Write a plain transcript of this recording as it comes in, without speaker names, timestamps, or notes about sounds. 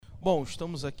Bom,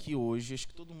 estamos aqui hoje, acho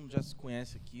que todo mundo já se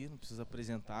conhece aqui, não precisa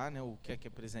apresentar, né? O que é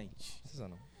presente? Precisa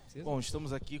não. Precisa? Bom,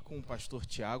 estamos aqui com o pastor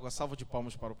Tiago, a salva de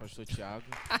palmas para o pastor Tiago.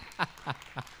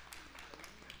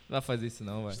 Não vai fazer isso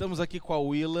não, vai. Estamos aqui com a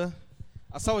Willa,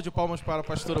 a salva de palmas para a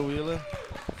pastora Willa.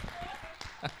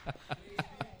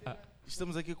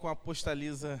 Estamos aqui com a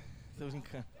apostaliza, estou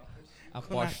brincando,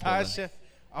 com a Natasha,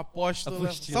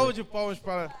 apóstola, salva de palmas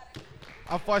para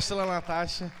a apóstola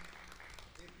Natasha.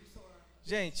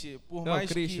 Gente, por não, mais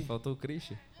Christian, que... faltou o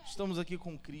Christian. Estamos aqui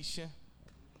com o Christian.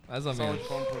 Mais ou Salve menos. de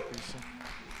palmas para o Christian.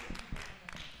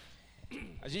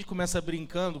 A gente começa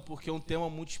brincando porque é um tema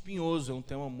muito espinhoso, é um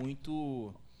tema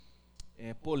muito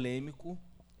polêmico,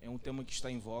 é um tema que está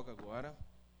em voga agora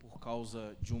por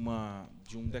causa de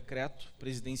um decreto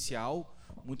presidencial.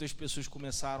 Muitas pessoas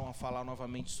começaram a falar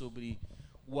novamente sobre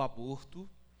o aborto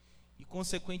e,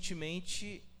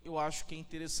 consequentemente, eu acho que é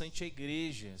interessante a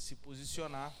igreja se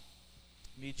posicionar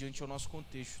mediante o nosso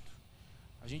contexto.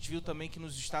 A gente viu também que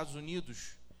nos Estados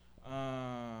Unidos,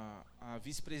 a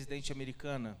vice-presidente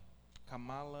americana,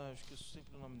 Kamala, esqueço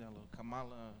sempre o nome dela,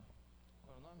 Kamala,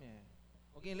 qual é o nome?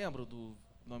 Alguém lembra do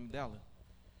nome dela?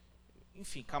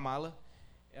 Enfim, Kamala,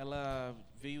 ela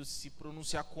veio se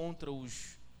pronunciar contra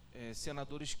os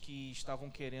senadores que estavam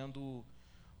querendo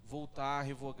voltar a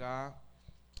revogar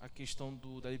a questão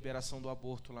da liberação do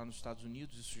aborto lá nos Estados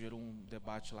Unidos. Isso gerou um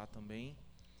debate lá também.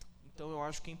 Então eu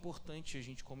acho que é importante a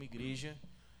gente, como igreja,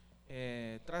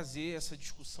 trazer essa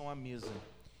discussão à mesa,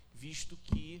 visto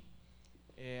que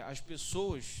as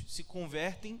pessoas se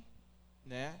convertem,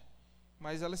 né,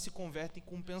 mas elas se convertem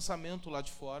com um pensamento lá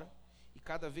de fora, e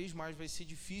cada vez mais vai ser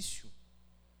difícil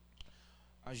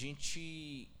a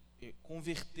gente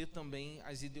converter também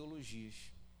as ideologias.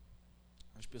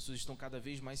 As pessoas estão cada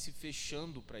vez mais se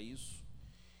fechando para isso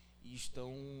e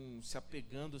estão se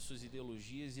apegando às suas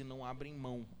ideologias e não abrem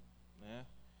mão, né?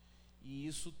 E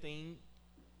isso tem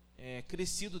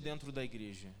crescido dentro da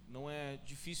igreja. Não é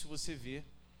difícil você ver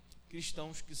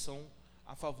cristãos que são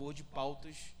a favor de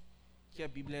pautas que a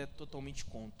Bíblia é totalmente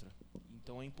contra.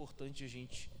 Então é importante a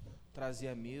gente trazer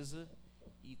à mesa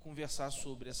e conversar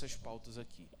sobre essas pautas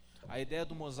aqui. A ideia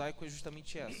do mosaico é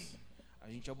justamente essa: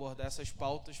 a gente abordar essas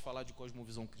pautas, falar de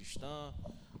cosmovisão cristã,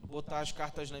 botar as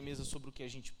cartas na mesa sobre o que a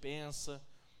gente pensa,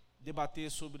 debater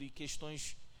sobre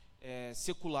questões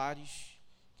seculares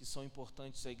que são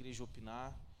importantes a igreja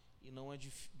opinar, e não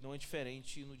é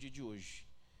diferente no dia de hoje.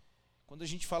 Quando a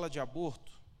gente fala de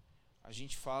aborto, a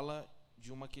gente fala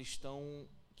de uma questão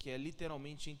que é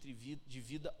literalmente de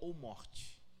vida ou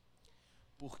morte,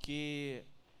 porque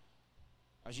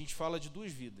a gente fala de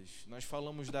duas vidas. Nós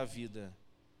falamos da vida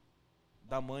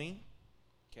da mãe,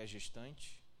 que é a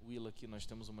gestante. O Willa aqui, nós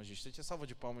temos uma gestante. Salva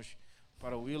de palmas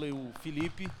para o Willa e o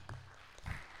Felipe,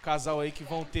 casal aí que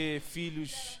vão ter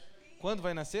filhos. Quando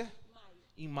vai nascer?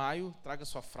 Em maio. Traga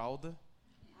sua fralda,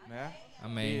 né?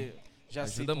 Amém. E já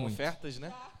ajuda aceitam muito. ofertas,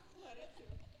 né?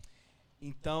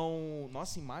 Então,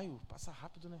 nossa, em maio passa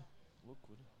rápido, né?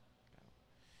 Loucura.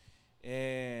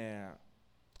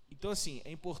 Então, assim,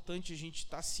 é importante a gente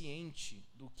estar ciente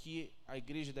do que a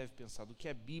igreja deve pensar, do que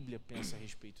a Bíblia pensa a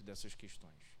respeito dessas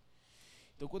questões.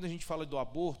 Então, quando a gente fala do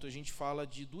aborto, a gente fala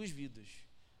de duas vidas: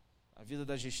 a vida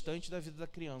da gestante e da vida da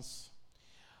criança.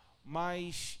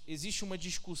 Mas existe uma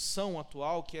discussão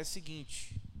atual que é a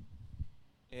seguinte: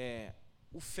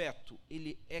 o feto,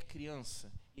 ele é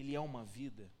criança? Ele é uma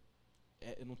vida?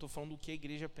 Eu não estou falando do que a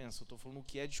igreja pensa, eu estou falando do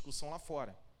que é a discussão lá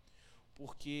fora.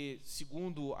 Porque,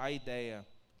 segundo a ideia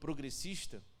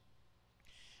progressista,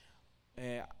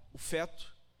 o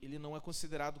feto, ele não é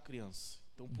considerado criança.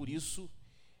 Então, por isso,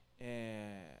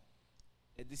 é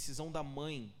decisão da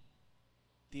mãe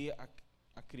ter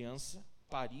a criança,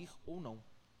 parir ou não.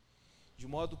 De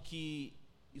modo que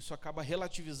isso acaba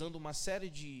relativizando uma série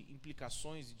de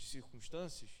implicações e de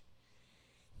circunstâncias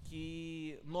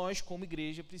que nós, como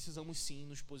igreja, precisamos sim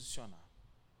nos posicionar.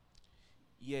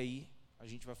 E aí, a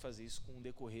gente vai fazer isso com o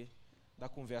decorrer da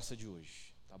conversa de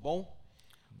hoje, tá bom?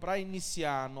 Para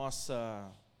iniciar a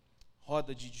nossa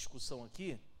roda de discussão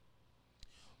aqui,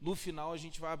 no final a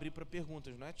gente vai abrir para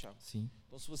perguntas, não é, Tiago? Sim.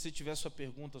 Então, se você tiver sua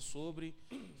pergunta se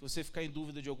você ficar em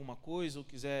dúvida de alguma coisa ou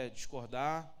quiser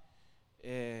discordar,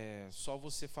 só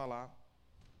você falar.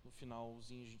 No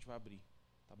finalzinho a gente vai abrir,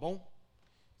 tá bom?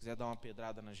 Quiser dar uma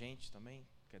pedrada na gente também,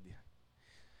 cadê?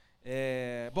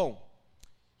 Bom,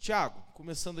 Tiago,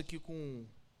 começando aqui com o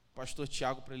pastor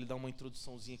Tiago, para ele dar uma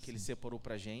introduçãozinha que ele separou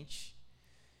para a gente.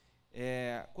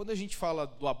 Quando a gente fala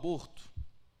do aborto,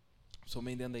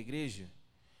 principalmente dentro da igreja,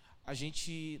 a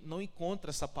gente não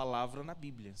encontra essa palavra na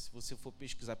Bíblia. Se você for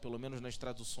pesquisar, pelo menos nas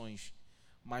traduções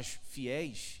mais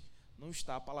fiéis, não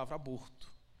está a palavra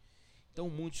aborto. Então,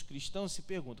 muitos cristãos se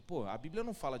perguntam, pô, a Bíblia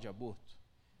não fala de aborto,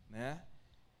 né?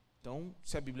 Então,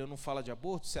 se a Bíblia não fala de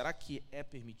aborto, será que é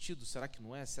permitido? Será que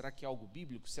não é? Será que é algo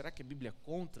bíblico? Será que a Bíblia é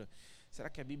contra? Será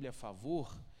que a Bíblia é a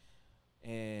favor?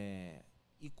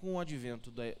 E com o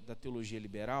advento da teologia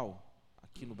liberal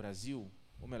aqui no Brasil,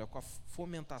 ou melhor, com a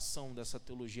fomentação dessa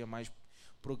teologia mais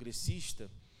progressista,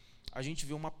 a gente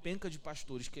vê uma penca de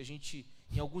pastores que a gente,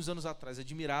 em alguns anos atrás,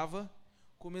 admirava,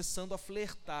 começando a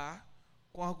flertar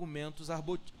com argumentos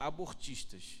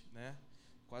abortistas, né?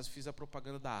 Quase fiz a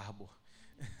propaganda da Arbor.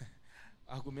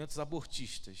 Argumentos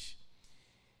abortistas.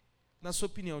 Na sua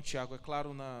opinião, Tiago, é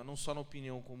claro, não só na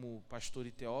opinião como pastor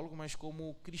e teólogo, mas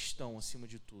como cristão, acima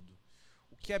de tudo,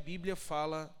 o que a Bíblia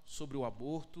fala sobre o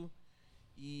aborto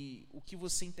e o que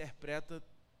você interpreta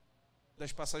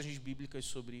das passagens bíblicas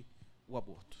sobre o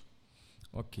aborto?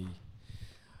 Ok.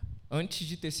 Antes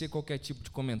de tecer qualquer tipo de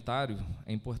comentário,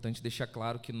 é importante deixar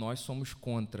claro que nós somos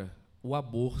contra o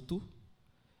aborto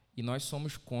e nós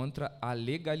somos contra a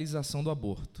legalização do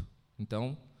aborto.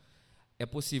 Então, é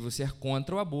possível ser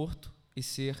contra o aborto e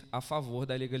ser a favor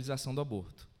da legalização do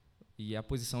aborto. E é a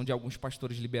posição de alguns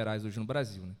pastores liberais hoje no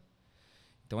Brasil, né?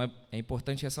 Então, é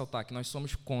importante ressaltar que nós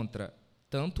somos contra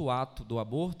tanto o ato do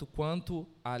aborto quanto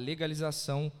a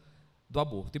legalização do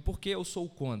aborto. E por que eu sou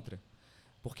contra?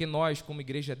 Porque nós, como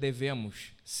igreja,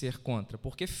 devemos ser contra.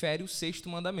 Porque fere o 6º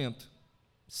mandamento.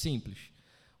 Simples.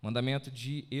 O mandamento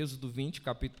de Êxodo 20,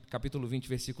 capítulo 20,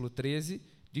 versículo 13,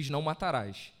 diz: não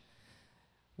matarás.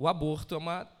 O aborto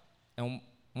é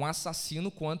um assassino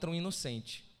contra um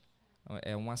inocente.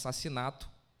 É um assassinato.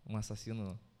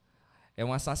 É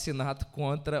um assassinato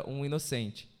contra um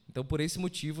inocente. Então, por esse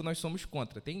motivo, nós somos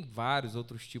contra. Tem vários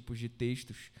outros tipos de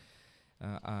textos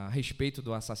a respeito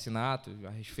do assassinato,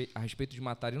 a respeito de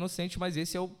matar inocentes, mas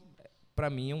esse para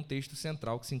mim, é um texto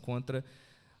central que se encontra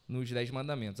nos 10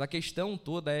 mandamentos. A questão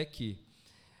toda é que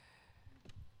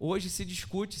hoje se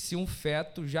discute se um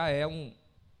feto já é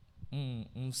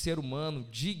um ser humano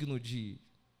digno de...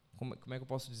 Como é que eu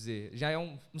posso dizer? Já é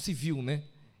um civil, né?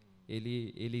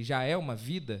 Ele já é uma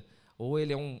vida, ou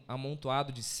ele é um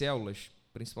amontoado de células.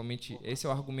 Principalmente, esse é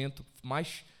o argumento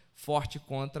mais forte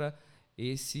contra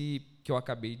esse que eu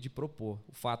acabei de propor.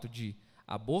 O fato de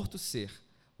aborto ser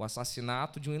o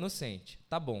assassinato de um inocente.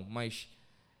 Tá bom, mas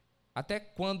até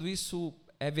quando isso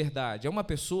é verdade? É uma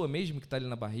pessoa mesmo que está ali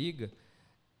na barriga?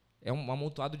 É um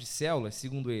amontoado de células,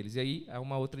 segundo eles. E aí é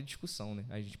uma outra discussão, né?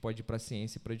 A gente pode ir para a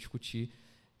ciência para discutir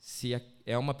se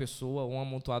é uma pessoa ou um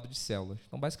amontoado de células.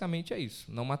 Então, basicamente é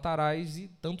isso. Não matarás e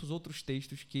tantos outros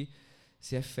textos que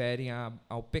se referem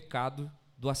ao pecado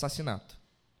do assassinato.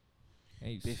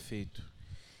 É isso. Perfeito.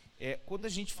 Quando a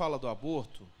gente fala do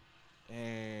aborto,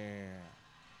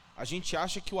 a gente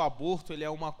acha que o aborto ele é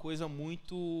uma coisa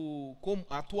muito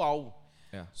atual.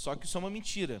 Só que isso é uma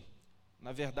mentira.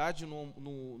 Na verdade,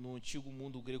 no antigo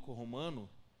mundo greco-romano,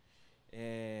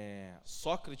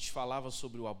 Sócrates falava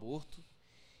sobre o aborto.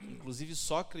 Inclusive,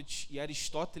 Sócrates e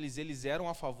Aristóteles eles eram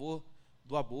a favor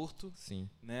do aborto. Sim.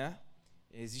 Né?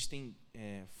 Existem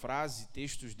frases,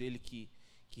 textos dele que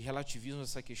relativizam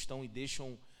essa questão e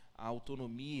deixam a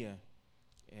autonomia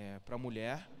para a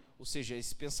mulher. Ou seja,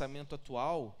 esse pensamento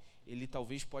atual, ele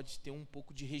talvez pode ter um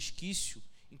pouco de resquício,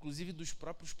 inclusive dos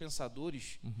próprios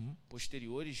pensadores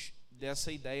posteriores,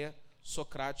 dessa ideia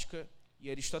socrática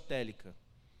e aristotélica.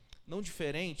 Não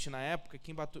diferente, na época,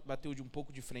 quem bateu um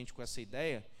pouco de frente com essa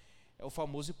ideia é o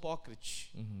famoso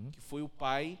Hipócrates, que foi o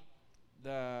pai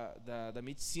da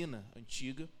medicina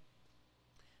antiga.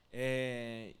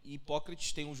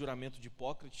 Hipócrates tem um juramento de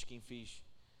Hipócrates, quem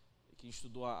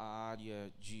estudou a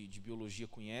área de biologia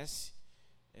conhece,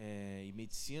 e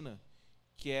medicina,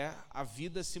 que é a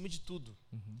vida acima de tudo.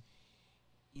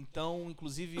 Então,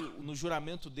 inclusive, no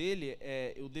juramento dele,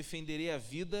 eu defenderei a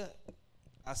vida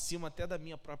acima até da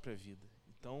minha própria vida.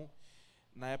 Então,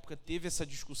 na época teve essa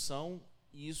discussão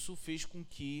e isso faz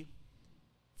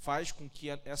com que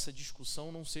essa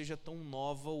discussão não seja tão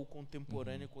nova ou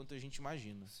contemporânea quanto a gente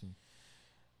imagina.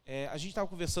 A gente estava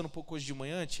conversando um pouco hoje de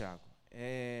manhã, Tiago,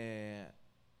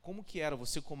 como que era,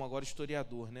 você como agora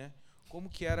historiador, né? Como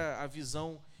que era a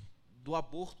visão do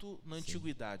aborto na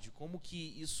antiguidade? Como que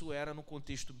isso era no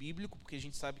contexto bíblico? Porque a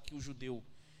gente sabe que o judeu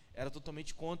era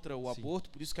totalmente contra o aborto,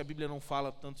 por isso que a Bíblia não fala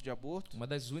tanto de aborto. Uma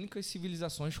das únicas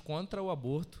civilizações contra o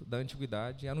aborto da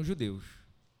antiguidade eram os judeus.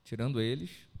 Tirando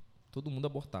eles, todo mundo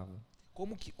abortava.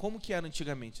 Como que era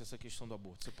antigamente essa questão do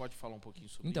aborto? Você pode falar um pouquinho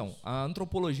sobre isso? Então, a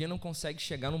antropologia não consegue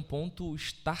chegar num ponto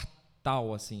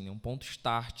startal, assim, um ponto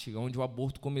start, onde o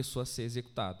aborto começou a ser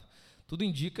executado. Tudo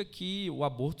indica que o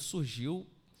aborto surgiu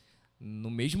no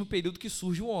mesmo período que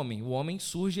surge o homem. O homem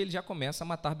surge e ele já começa a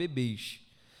matar bebês.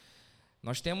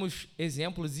 Nós temos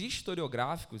exemplos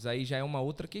historiográficos, aí já é uma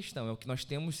outra questão, é o que nós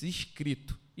temos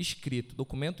escrito,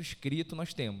 documento escrito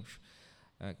nós temos.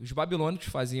 Os babilônicos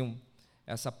faziam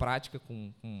essa prática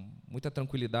com muita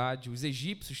tranquilidade, os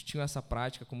egípcios tinham essa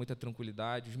prática com muita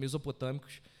tranquilidade, os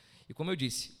mesopotâmicos, e como eu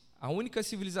disse, a única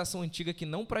civilização antiga que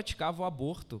não praticava o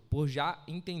aborto, por já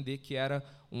entender que era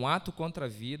um ato contra a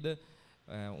vida,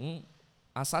 um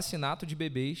assassinato de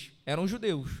bebês, eram os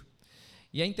judeus.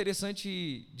 E é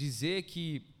interessante dizer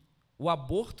que o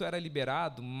aborto era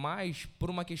liberado mais por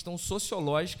uma questão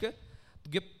sociológica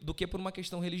do que por uma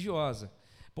questão religiosa.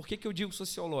 Por que eu digo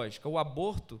sociológica? O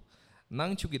aborto, na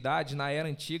antiguidade, na era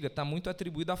antiga, está muito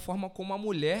atribuído à forma como a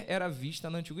mulher era vista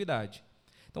na antiguidade.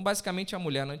 Então, basicamente, a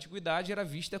mulher na antiguidade era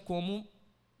vista como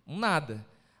um nada.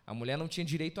 A mulher não tinha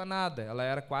direito a nada, ela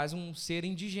era quase um ser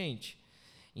indigente.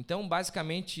 Então,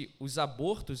 basicamente, os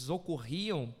abortos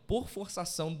ocorriam por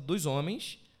forçação dos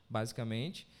homens,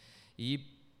 basicamente,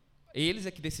 e eles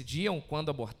é que decidiam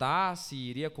quando abortar, se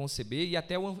iria conceber, e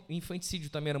até o infanticídio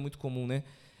também era muito comum, né?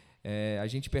 A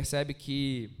gente percebe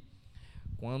que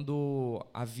quando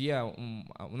havia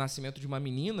o nascimento de uma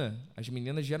menina, as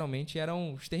meninas geralmente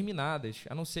eram exterminadas,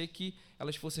 a não ser que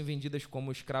elas fossem vendidas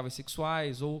como escravas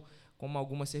sexuais ou como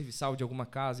alguma serviçal de alguma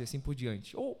casa e assim por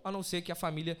diante. Ou a não ser que a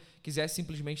família quisesse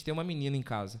simplesmente ter uma menina em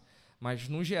casa. Mas,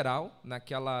 no geral,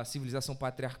 naquela civilização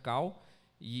patriarcal,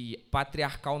 e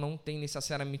patriarcal não tem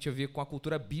necessariamente a ver com a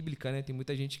cultura bíblica, né? Tem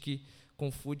muita gente que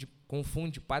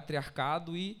confunde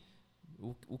patriarcado e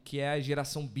o que é a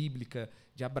geração bíblica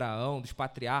de Abraão, dos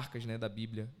patriarcas, né, da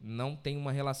Bíblia. Não tem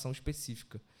uma relação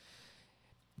específica.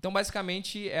 Então,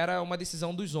 basicamente, era uma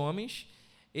decisão dos homens.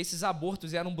 Esses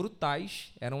abortos eram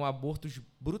brutais, eram abortos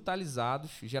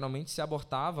brutalizados, geralmente se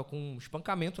abortava com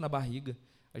espancamento na barriga.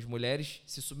 As mulheres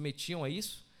se submetiam a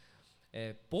isso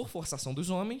por forçação dos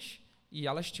homens e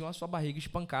elas tinham a sua barriga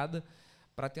espancada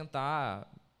para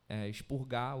tentar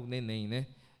expurgar o neném, né?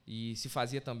 E se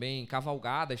fazia também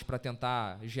cavalgadas para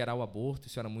tentar gerar o aborto,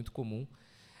 isso era muito comum.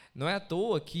 Não é à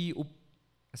toa que,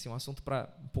 um assunto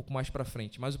um pouco mais para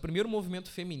frente, mas o primeiro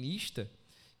movimento feminista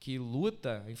que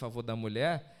luta em favor da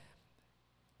mulher,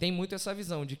 tem muito essa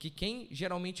visão de que quem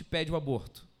geralmente pede o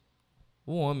aborto?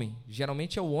 O homem.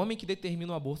 Geralmente é o homem que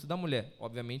determina o aborto da mulher.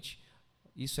 Obviamente,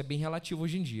 isso é bem relativo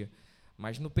hoje em dia.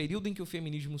 Mas no período em que o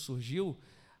feminismo surgiu,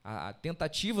 a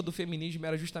tentativa do feminismo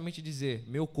era justamente dizer: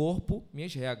 meu corpo,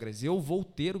 minhas regras, eu vou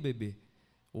ter o bebê.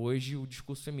 Hoje o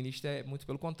discurso feminista é muito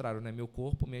pelo contrário, né? Meu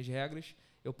corpo, minhas regras,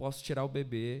 eu posso tirar o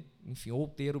bebê, enfim, ou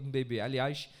ter um bebê.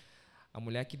 Aliás, a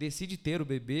mulher que decide ter o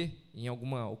bebê, em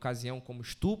alguma ocasião como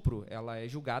estupro, ela é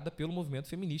julgada pelo movimento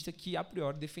feminista que, a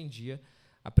priori, defendia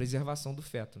a preservação do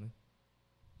feto, né?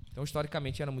 Então,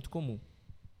 historicamente, era muito comum.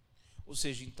 Ou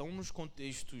seja, então, nos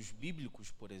contextos bíblicos,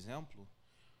 por exemplo,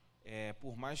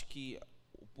 por mais que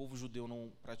o povo judeu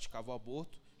não praticava o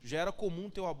aborto, já era comum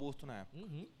ter o aborto na época.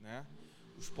 Né?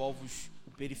 Os povos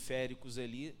periféricos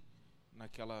ali,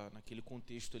 naquele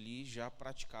contexto ali, já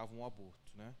praticavam o aborto,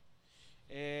 né?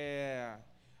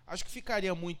 Acho que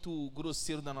ficaria muito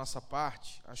grosseiro da nossa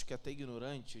parte, acho que até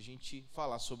ignorante, a gente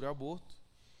falar sobre o aborto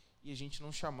e a gente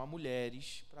não chamar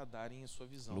mulheres para darem a sua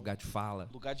visão. Lugar de fala.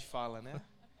 Lugar de fala, né?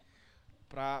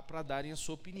 Para darem a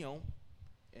sua opinião.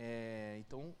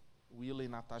 Então, Willa e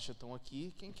Natasha estão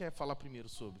aqui. Quem quer falar primeiro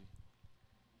sobre?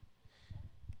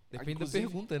 Depende da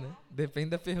pergunta, né? Depende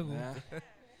da pergunta.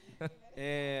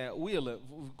 Willa,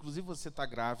 inclusive você está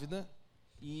grávida.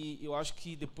 E eu acho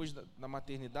que depois da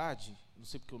maternidade, não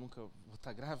sei porque eu nunca vou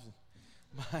estar grávida,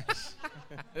 mas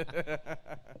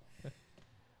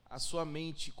a sua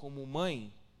mente como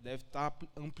mãe deve estar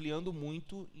ampliando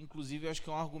muito, inclusive eu acho que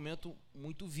é um argumento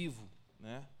muito vivo,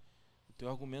 né? O teu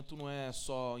argumento não é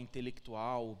só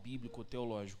intelectual, bíblico,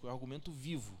 teológico, é um argumento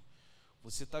vivo.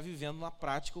 Você está vivendo na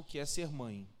prática o que é ser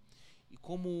mãe. E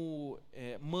como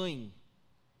mãe,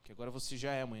 que agora você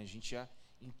já é mãe, a gente já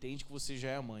entende que você já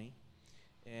é mãe,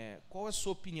 qual é a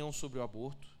sua opinião sobre o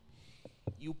aborto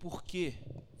e o porquê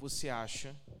você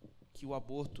acha que o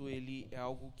aborto ele é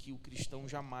algo que o cristão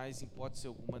jamais, em hipótese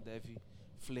alguma, deve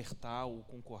flertar ou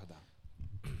concordar?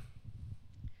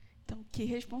 Então, que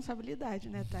responsabilidade,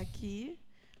 né? Estar aqui,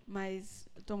 mas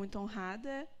estou muito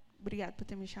honrada. Obrigada por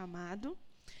ter me chamado.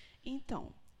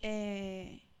 Então,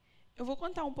 eu vou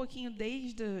contar um pouquinho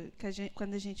desde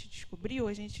quando a gente descobriu.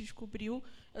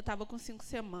 Eu estava com 5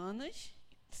 semanas.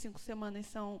 5 semanas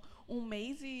são 1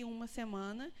 mês e 1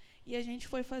 semana. E a gente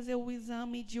foi fazer o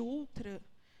exame de ultra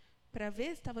para ver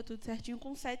se estava tudo certinho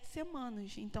com 7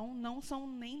 semanas. Então, não são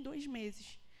nem 2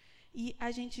 meses. E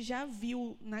a gente já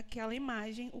viu naquela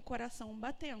imagem o coração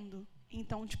batendo.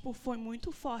 Então, foi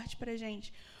muito forte para a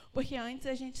gente. Porque antes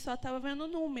a gente só estava vendo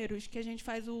números, que a gente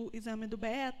faz o exame do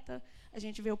beta, a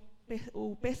gente vê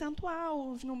o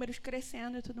percentual, os números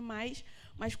crescendo e tudo mais,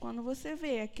 mas quando você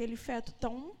vê aquele feto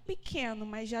tão pequeno,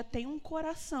 mas já tem um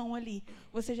coração ali,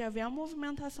 você já vê a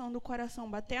movimentação do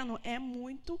coração batendo, é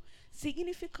muito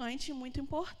significante e muito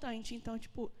importante. Então,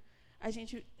 tipo, a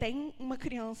gente tem uma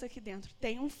criança aqui dentro,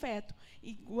 tem um feto,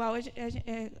 igual a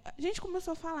gente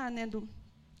começou a falar, né,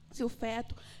 se o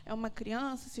feto é uma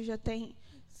criança,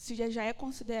 se já é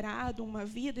considerado uma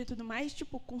vida e tudo mais,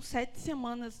 tipo, com 7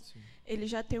 semanas, sim, ele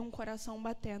já tem um coração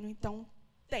batendo. Então,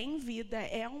 tem vida,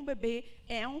 é um bebê,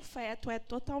 é um feto, é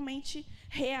totalmente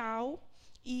real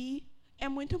e é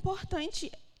muito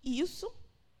importante isso.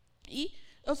 E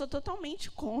eu sou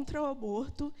totalmente contra o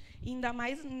aborto, ainda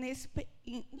mais nesse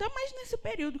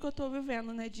período que eu estou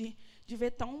vivendo, né, de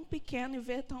ver tão pequeno e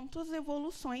ver tantas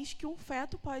evoluções que um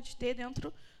feto pode ter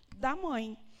dentro da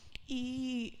mãe.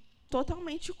 E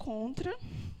totalmente contra,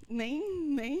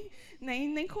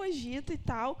 nem cogita e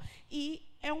tal. E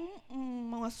é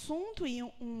um assunto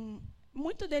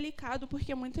muito delicado,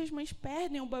 porque muitas mães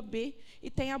perdem o bebê e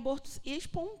têm abortos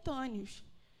espontâneos.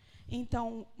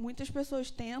 Então, muitas pessoas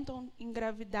tentam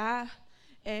engravidar,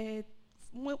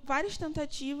 várias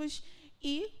tentativas,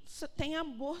 e tem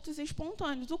abortos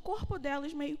espontâneos. O corpo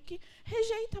delas meio que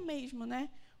rejeita mesmo, né?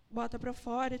 Bota para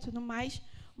fora e tudo mais.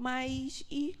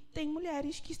 E tem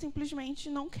mulheres que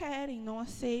simplesmente não querem, não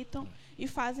aceitam e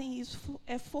fazem isso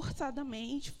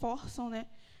forçadamente, forçam, né,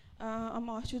 a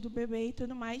morte do bebê e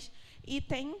tudo mais. E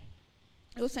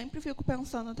eu sempre fico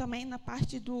pensando também na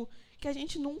parte do que a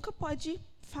gente nunca pode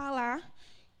falar,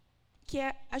 que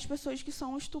é as pessoas que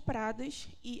são estupradas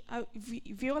e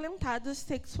violentadas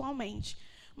sexualmente.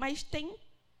 Mas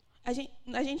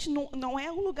a gente não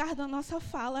é o lugar da nossa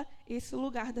fala, esse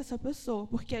lugar dessa pessoa,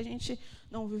 porque a gente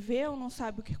não viveu, não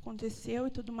sabe o que aconteceu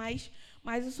e tudo mais,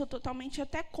 mas eu sou totalmente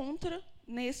até contra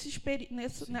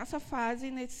nessa fase,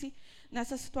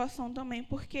 nessa situação também,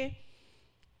 porque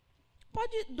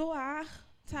pode doar,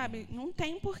 sabe? Não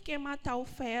tem por que matar o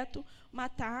feto,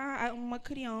 matar uma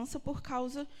criança por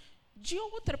causa de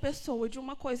outra pessoa, de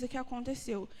uma coisa que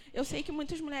aconteceu. Eu sei que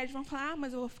muitas mulheres vão falar,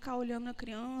 mas eu vou ficar olhando a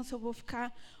criança, eu vou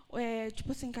ficar,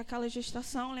 tipo assim, com aquela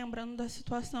gestação, lembrando da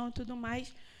situação e tudo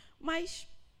mais. Mas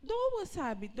doa,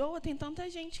 sabe? Doa. Tem tanta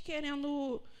gente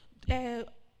querendo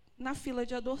na fila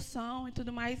de adoção e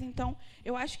tudo mais. Então,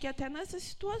 eu acho que até nessas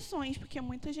situações, porque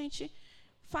muita gente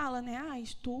fala, né?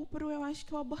 Estupro, eu acho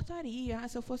que eu abortaria.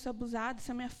 Se eu fosse abusada, se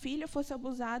a minha filha fosse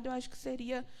abusada, eu acho que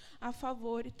seria a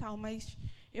favor e tal. Mas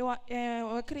eu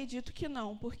acredito que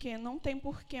não, porque não tem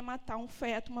por que matar um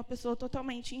feto, uma pessoa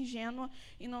totalmente ingênua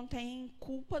e não tem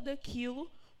culpa daquilo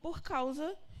por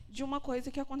causa de uma coisa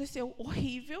que aconteceu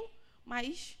horrível,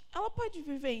 mas ela pode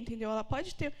viver, entendeu? Ela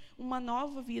pode ter uma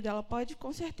nova vida, ela pode,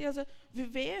 com certeza,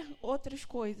 viver outras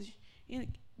coisas. E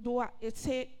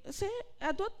ser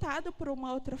adotada por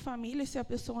uma outra família, se a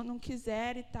pessoa não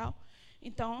quiser e tal.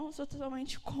 Então, eu sou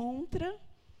totalmente contra.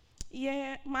 E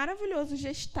é maravilhoso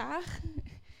gestar,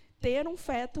 ter um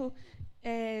feto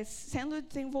sendo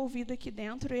desenvolvido aqui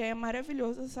dentro, e é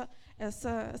maravilhoso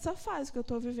essa fase que eu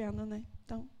estou vivendo, né?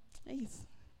 Então, é isso.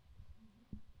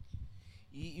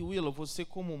 E Willa, você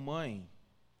como mãe,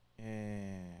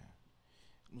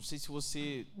 não sei se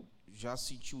você já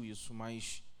sentiu isso,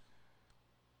 mas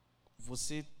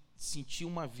você sentir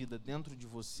uma vida dentro de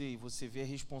você e você vê a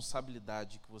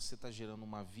responsabilidade que você está gerando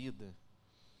uma vida,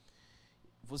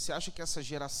 você acha que essa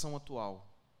geração atual,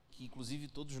 que inclusive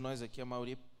todos nós aqui, a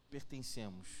maioria,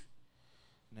 pertencemos,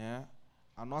 né?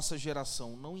 A nossa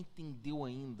geração não entendeu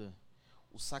ainda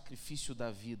o sacrifício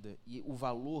da vida e o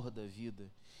valor da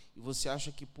vida, e você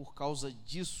acha que por causa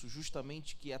disso,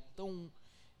 justamente, que é tão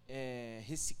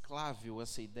reciclável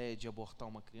essa ideia de abortar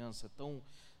uma criança, tão,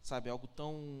 sabe, algo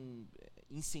tão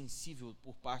insensível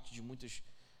por parte de muitas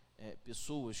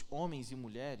pessoas, homens e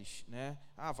mulheres, né?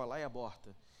 Vai lá e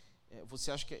aborta.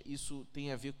 Você acha que isso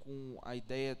tem a ver com a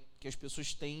ideia que as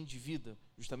pessoas têm de vida,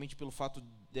 justamente pelo fato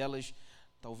delas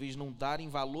talvez não darem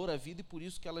valor à vida, e por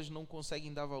isso que elas não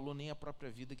conseguem dar valor nem à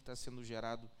própria vida que está sendo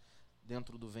gerado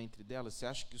dentro do ventre delas? Você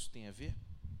acha que isso tem a ver?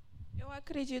 Eu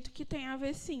acredito que tem a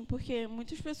ver, sim, porque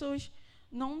muitas pessoas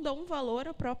não dão valor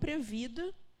à própria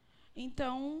vida,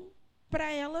 então,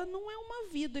 para ela não é uma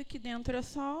vida aqui dentro, é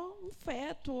só um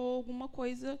feto ou alguma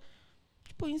coisa,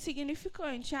 tipo,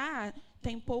 insignificante.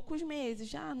 Tem poucos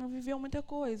meses, não viveu muita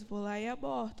coisa, vou lá e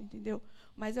aborto, entendeu?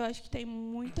 Mas eu acho que tem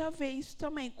muito a ver isso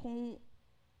também com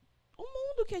o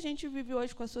mundo que a gente vive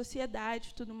hoje, com a sociedade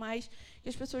e tudo mais, que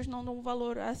as pessoas não dão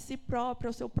valor a si próprio,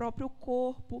 ao seu próprio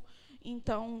corpo,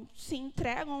 então se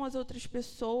entregam às outras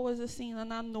pessoas, assim,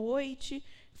 na noite,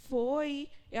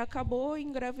 e acabou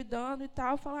engravidando e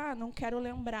tal, fala, não quero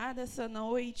lembrar dessa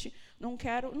noite, não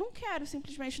quero,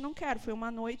 simplesmente não quero. Foi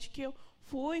uma noite que eu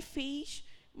fui, fiz,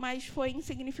 mas foi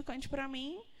insignificante para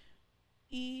mim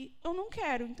e eu não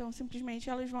quero. Então, simplesmente,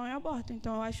 elas vão e abortam.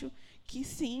 Então, eu acho que,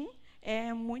 sim,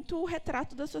 é muito o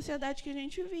retrato da sociedade que a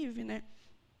gente vive, né?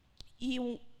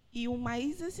 E o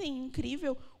mais assim,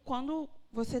 incrível, quando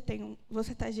você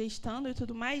está gestando e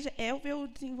tudo mais, é ver o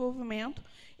desenvolvimento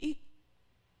e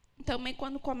também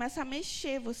quando começa a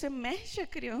mexer, você mexe a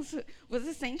criança,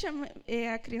 você sente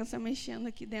a criança mexendo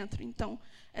aqui dentro. Então,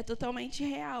 é totalmente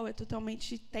real,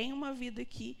 tem uma vida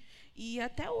aqui. E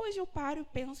até hoje eu paro e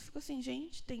penso, fico assim,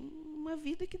 gente, tem uma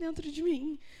vida aqui dentro de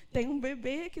mim, tem um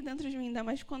bebê aqui dentro de mim, ainda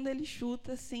mais quando ele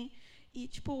chuta, assim. E,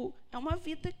 tipo, é uma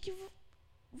vida que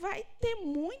vai ter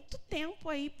muito tempo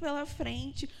aí pela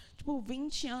frente, tipo,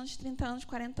 20 anos, 30 anos,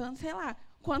 40 anos, sei lá,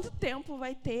 quanto tempo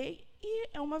vai ter, e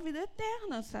é uma vida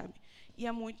eterna, sabe? E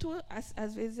é muito,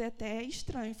 às vezes é até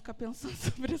estranho ficar pensando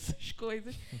sobre essas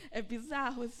coisas, é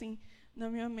bizarro, assim, na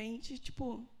minha mente,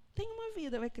 tipo, tem uma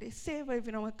vida, vai crescer, vai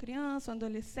virar uma criança, um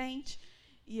adolescente,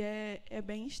 e é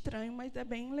bem estranho, mas é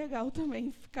bem legal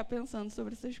também ficar pensando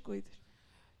sobre essas coisas.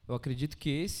 Eu acredito que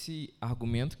esse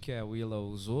argumento que a Willa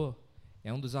usou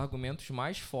é um dos argumentos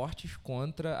mais fortes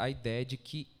contra a ideia de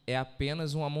que é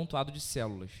apenas um amontoado de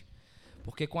células.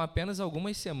 Porque com apenas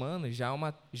algumas semanas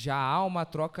já há uma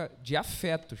troca de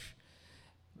afetos.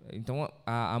 Então,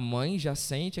 a mãe já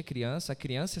sente a criança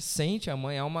sente a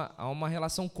mãe, há uma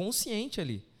relação consciente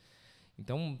ali.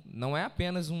 Então, não é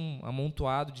apenas um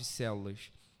amontoado de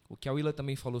células. O que a Willa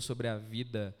também falou sobre a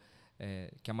vida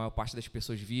que a maior parte das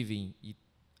pessoas vivem e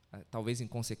talvez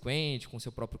inconsequente, com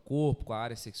seu próprio corpo, com a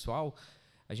área sexual,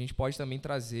 a gente pode também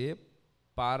trazer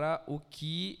para o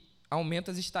que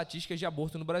aumenta as estatísticas de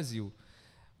aborto no Brasil.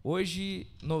 Hoje,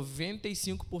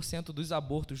 95% dos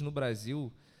abortos no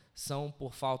Brasil são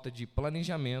por falta de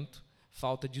planejamento,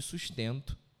 falta de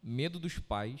sustento, medo dos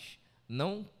pais,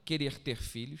 não querer ter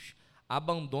filhos,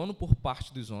 abandono por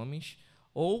parte dos homens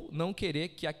ou não querer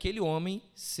que aquele homem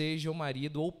seja o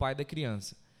marido ou o pai da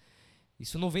criança.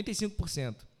 Isso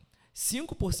 95%.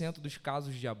 5% dos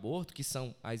casos de aborto, que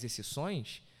são as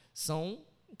exceções, são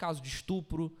um caso de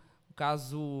estupro, um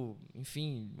caso,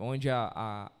 enfim, onde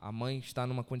a mãe está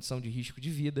numa condição de risco de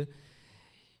vida.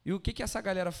 E o que essa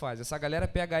galera faz? Essa galera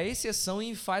pega a exceção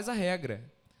e faz a regra.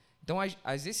 Então,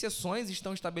 as exceções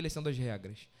estão estabelecendo as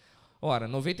regras. Ora,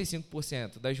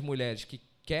 95% das mulheres que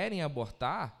querem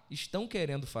abortar estão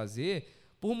querendo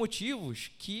fazer por motivos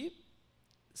que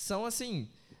são, assim,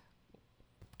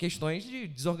 questões de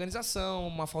desorganização,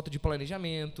 uma falta de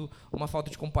planejamento, uma falta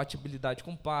de compatibilidade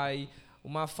com o pai,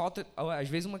 uma falta, às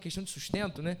vezes, uma questão de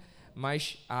sustento, né?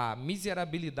 Mas a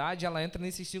miserabilidade, ela entra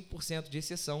nesses 5% de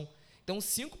exceção. Então,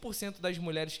 5% das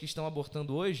mulheres que estão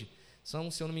abortando hoje são,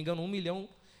 se eu não me engano, 1 milhão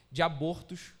de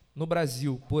abortos no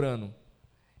Brasil por ano.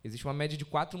 Existe uma média de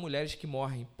 4 mulheres que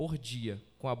morrem por dia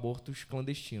com abortos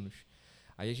clandestinos.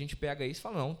 Aí a gente pega isso e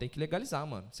fala, não, tem que legalizar,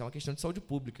 mano. Isso é uma questão de saúde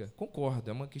pública. Concordo,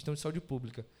 é uma questão de saúde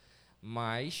pública.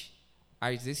 Mas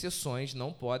as exceções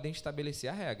não podem estabelecer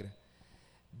a regra.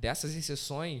 Dessas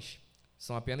exceções,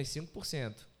 são apenas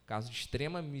 5%. Caso de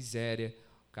extrema miséria,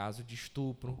 caso de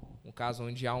estupro, um caso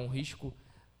onde há um risco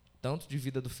tanto de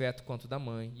vida do feto quanto da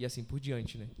mãe, e assim por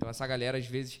diante, né? Então, essa galera, às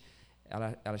vezes,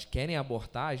 elas querem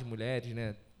abortar as mulheres,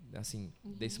 né? Assim,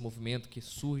 desse movimento que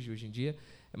surge hoje em dia,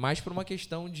 é mais por uma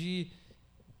questão de...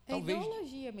 talvez,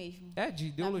 ideologia mesmo. De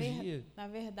ideologia. Na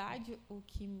verdade,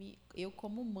 eu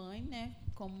como mãe, né,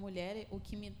 como mulher, o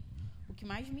que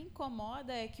mais me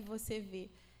incomoda é que você vê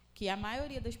que a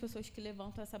maioria das pessoas que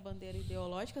levantam essa bandeira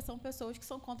ideológica são pessoas que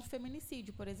são contra o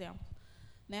feminicídio, por exemplo.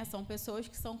 Né? São pessoas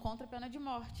que são contra a pena de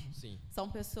morte. Sim.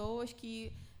 São pessoas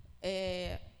que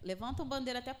levantam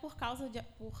bandeira até por causa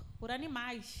por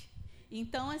animais.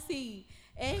 Então, assim,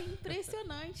 é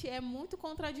impressionante, é muito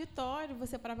contraditório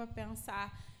você parar para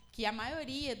pensar que a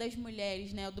maioria das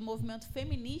mulheres, né, do movimento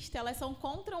feminista, elas são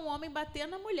contra um homem bater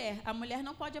na mulher. A mulher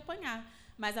não pode apanhar,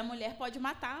 mas a mulher pode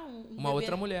matar uma bebê,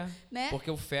 outra mulher, né?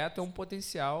 Porque o feto é um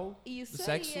potencial do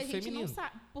sexo aí, a feminino. Gente não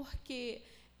sabe, porque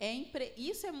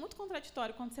isso é muito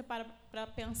contraditório quando você para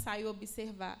pensar e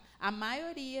observar. A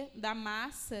maioria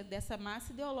dessa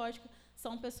massa ideológica,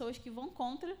 são pessoas que vão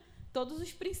contra todos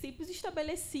os princípios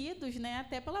estabelecidos, né,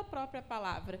 até pela própria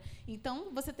palavra.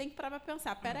 Então, você tem que parar para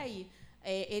pensar, peraí,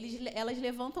 elas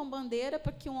levantam bandeira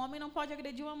para que um homem não pode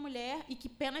agredir uma mulher e que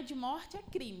pena de morte é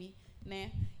crime,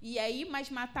 né? E aí, mas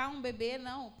matar um bebê,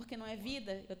 não, porque não é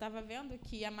vida. Eu estava vendo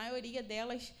que a maioria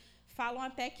delas falam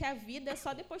até que a vida é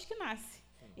só depois que nasce.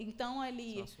 Então,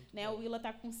 ali, né, o Willa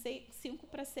está com 5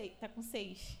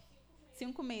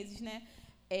 meses, né?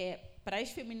 para as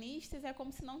feministas é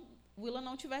como se o Willan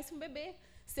não tivesse um bebê,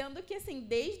 sendo que assim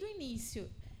desde o início,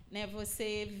 né,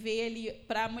 você vê ali,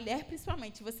 para a mulher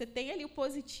principalmente, você tem ali o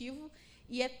positivo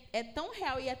e é tão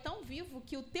real e é tão vivo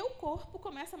que o teu corpo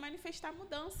começa a manifestar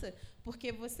mudança,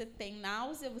 porque você tem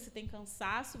náusea, você tem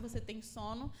cansaço, você tem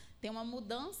sono, tem uma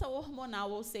mudança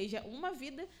hormonal, ou seja, uma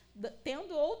vida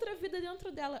tendo outra vida dentro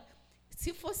dela.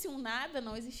 Se fosse um nada,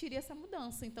 não existiria essa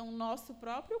mudança. Então, o nosso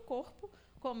próprio corpo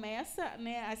começa,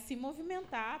 né, a se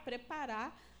movimentar, a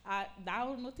preparar, a dar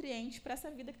os nutrientes para essa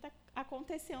vida que está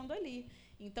acontecendo ali.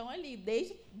 Então, ali,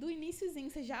 desde o iniciozinho,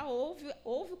 você já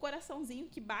ouve o coraçãozinho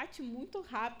que bate muito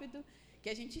rápido, que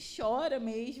a gente chora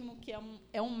mesmo, que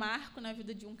é um marco na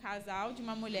vida de um casal, de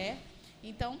uma mulher.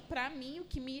 Então, para mim, o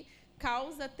que me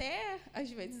causa até,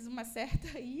 às vezes, uma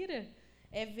certa ira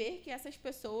é ver que essas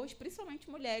pessoas, principalmente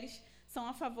mulheres, são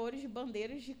a favor de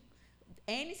bandeiras de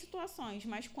N situações,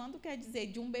 mas quando quer dizer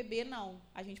de um bebê, não,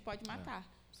 a gente pode matar.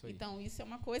 Então, isso é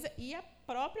uma coisa. E a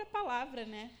própria palavra,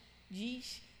 né,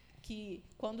 diz que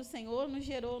quando o Senhor nos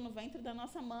gerou no ventre da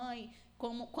nossa mãe,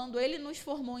 quando Ele nos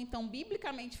formou, então,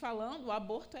 biblicamente falando, o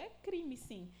aborto é crime,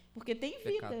 sim. Porque tem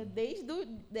vida,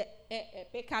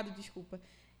 pecado, desculpa.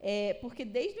 Porque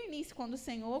desde o início, quando o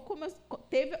Senhor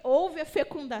houve a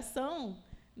fecundação,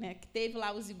 né, que teve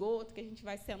lá o zigoto, que a gente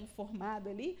vai sendo formado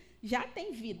ali, já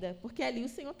tem vida, porque ali o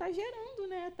Senhor está gerando,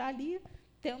 né, está ali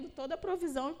tendo toda a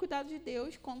provisão e cuidado de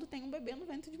Deus quando tem um bebê no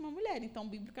ventre de uma mulher. Então,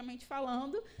 biblicamente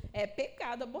falando, é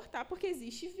pecado abortar porque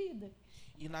existe vida.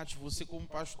 E, Nath, você como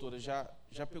pastora,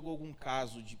 já pegou algum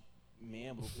caso de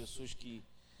membro, pessoas que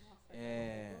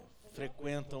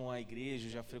frequentam a igreja,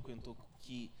 já frequentou,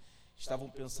 que estavam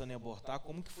pensando em abortar?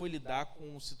 Como que foi lidar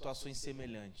com situações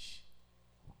semelhantes?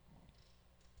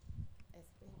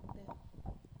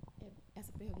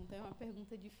 Essa pergunta é uma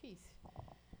pergunta difícil.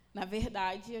 Na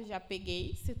verdade, eu já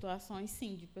peguei situações,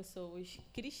 sim, de pessoas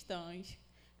cristãs,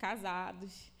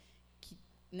 casados, que,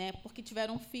 né, porque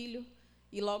tiveram um filho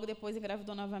e logo depois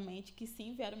engravidou novamente, que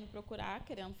sim, vieram me procurar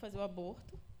querendo fazer o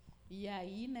aborto. E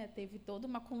aí, né, teve toda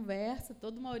uma conversa,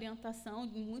 toda uma orientação,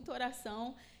 muita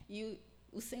oração, e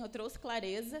o Senhor trouxe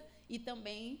clareza. E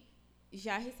também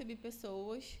já recebi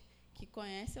pessoas que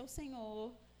conhecem o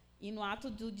Senhor e no ato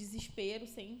do desespero,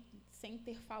 sem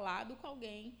ter falado com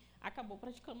alguém, acabou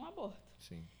praticando um aborto.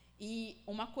 Sim. E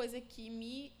uma coisa que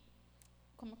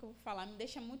como é que eu vou falar, me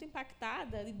deixa muito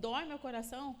impactada e dói meu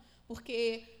coração,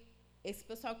 porque esse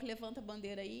pessoal que levanta a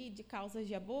bandeira aí de causas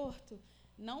de aborto,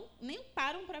 nem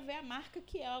param para ver a marca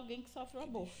que é alguém que sofre o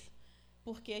aborto.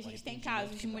 Porque a gente tem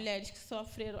casos de mulheres que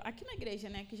sofreram, aqui na igreja,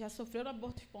 né, que já sofreram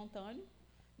aborto espontâneo,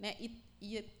 né,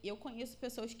 e eu conheço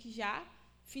pessoas que já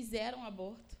fizeram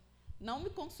aborto, não me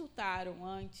consultaram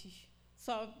antes,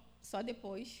 só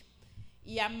depois.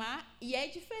 E é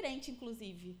diferente,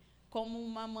 inclusive, como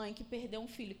uma mãe que perdeu um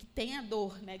filho, que tem a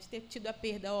dor, né, de ter tido a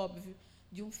perda, óbvio,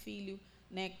 de um filho,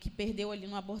 né, que perdeu ali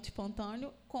no aborto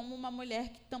espontâneo, como uma mulher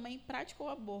que também praticou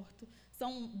aborto.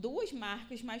 São duas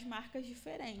marcas, mas marcas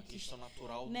diferentes. A questão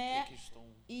natural, né? Do que a questão...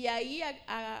 E aí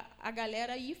a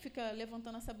galera aí fica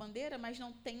levantando essa bandeira, mas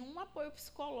não tem um apoio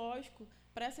psicológico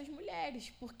para essas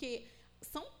mulheres, porque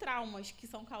são traumas que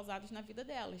são causados na vida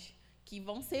delas, que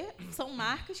são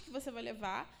marcas que você vai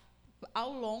levar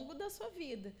ao longo da sua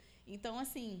vida. Então,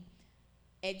 assim,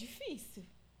 é difícil.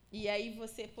 E aí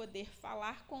você poder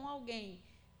falar com alguém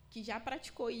que já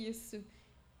praticou isso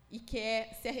e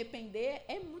quer se arrepender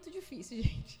é muito difícil,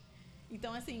 gente.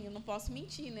 Então, assim, eu não posso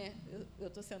mentir, né? Eu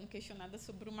estou sendo questionada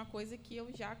sobre uma coisa que eu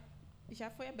já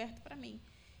foi aberta para mim.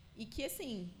 E que,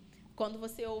 assim, quando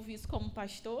você ouve isso como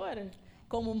pastora,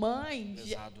 como mãe,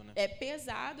 pesado, né? É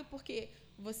pesado, porque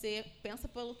você pensa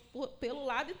pelo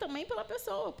lado e também pela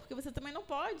pessoa, porque você também não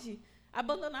pode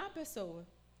abandonar a pessoa.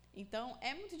 Então,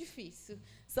 é muito difícil.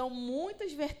 São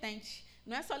muitas vertentes.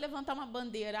 Não é só levantar uma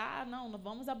bandeira, não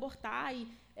vamos abortar, e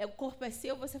o corpo é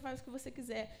seu, você faz o que você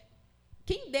quiser.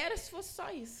 Quem dera se fosse só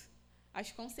isso.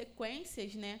 As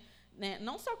consequências, né,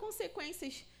 não só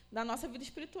consequências da nossa vida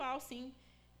espiritual, sim,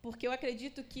 porque eu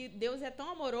acredito que Deus é tão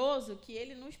amoroso que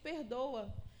Ele nos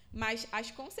perdoa, mas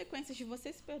as consequências de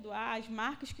você se perdoar, as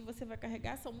marcas que você vai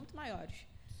carregar são muito maiores,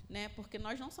 né? Porque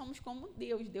nós não somos como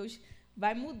Deus. Deus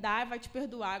vai mudar, vai te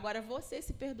perdoar. Agora, você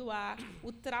se perdoar,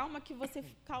 o trauma que você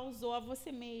causou a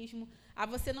você mesmo, a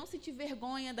você não sentir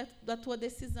vergonha da tua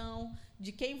decisão,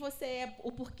 de quem você é,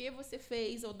 o porquê você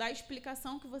fez, ou da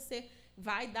explicação que você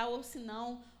vai dar ou se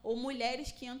não, ou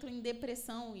mulheres que entram em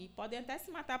depressão e podem até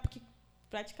se matar porque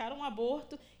praticaram um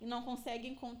aborto e não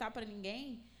conseguem contar para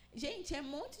ninguém. Gente, é um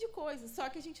monte de coisa, só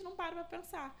que a gente não para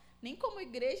pensar, nem como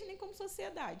igreja, nem como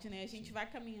sociedade, né? A gente vai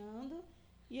caminhando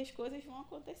e as coisas vão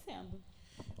acontecendo.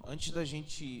 Antes da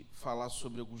gente falar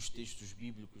sobre alguns textos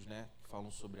bíblicos, né, que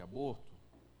falam sobre aborto,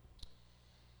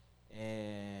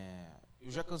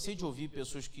 eu já cansei de ouvir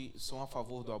pessoas que são a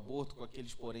favor do aborto, com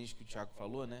aqueles poréns que o Tiago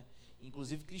falou, né,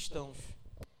 inclusive cristãos,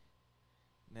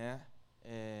 né,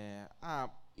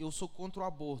 eu sou contra o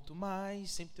aborto,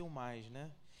 mas sempre tem um mais,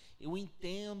 né? Eu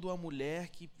entendo a mulher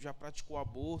que já praticou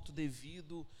aborto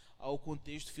devido ao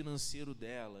contexto financeiro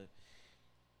dela.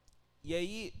 E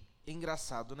aí, é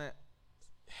engraçado, né?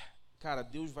 Cara,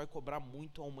 Deus vai cobrar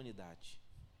muito a humanidade.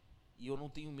 E eu não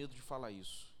tenho medo de falar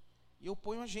isso. E eu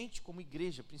ponho a gente como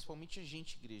igreja, principalmente a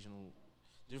gente, igreja.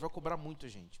 Deus vai cobrar muito a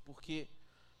gente. Porque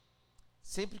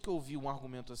sempre que eu ouvi um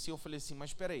argumento assim, eu falei assim,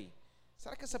 mas espera aí.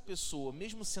 Será que essa pessoa,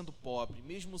 mesmo sendo pobre,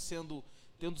 mesmo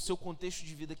tendo seu contexto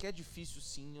de vida, que é difícil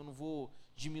sim, eu não vou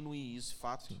diminuir isso,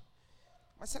 fato. Sim.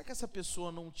 Mas será que essa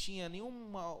pessoa não tinha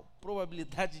nenhuma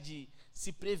probabilidade de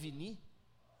se prevenir?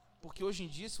 Porque hoje em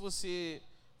dia, se você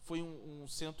foi um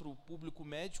centro público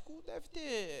médico, deve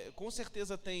ter, com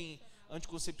certeza tem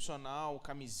anticoncepcional,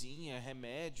 camisinha,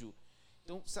 remédio.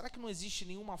 Então, será que não existe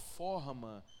nenhuma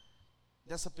forma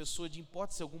dessa pessoa, de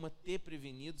hipótese alguma, ter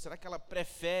prevenido? Será que ela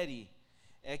prefere,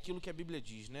 aquilo que a Bíblia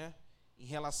diz, né? Em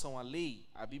relação à lei,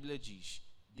 a Bíblia diz,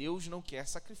 Deus não quer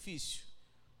sacrifício,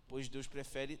 pois Deus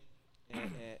prefere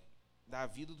dar a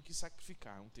vida do que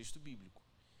sacrificar. É um texto bíblico.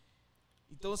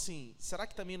 Então, assim, será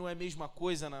que também não é a mesma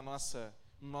coisa no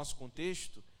nosso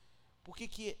contexto? Por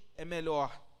que é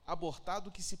melhor abortar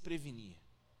do que se prevenir?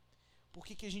 Por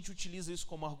que a gente utiliza isso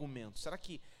como argumento? Será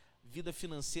que vida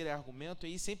financeira é argumento?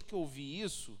 E aí, sempre que eu ouvi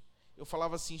isso, eu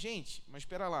falava assim, gente, mas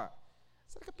espera lá,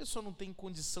 será que a pessoa não tem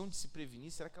condição de se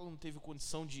prevenir? Será que ela não teve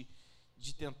condição de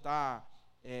tentar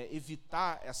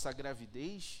evitar essa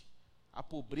gravidez? A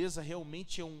pobreza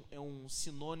realmente é um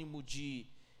sinônimo de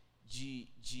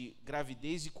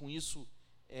gravidez, e com isso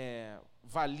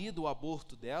valida o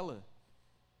aborto dela?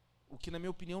 O que, na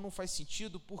minha opinião, não faz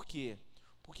sentido. Por quê?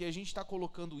 Porque a gente está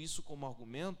colocando isso como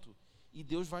argumento e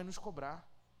Deus vai nos cobrar.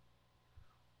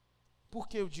 Por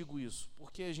que eu digo isso?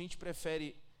 Porque a gente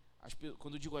prefere,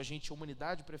 quando eu digo a gente, a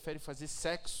humanidade prefere fazer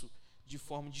sexo de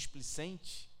forma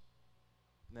displicente,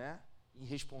 né,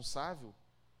 irresponsável,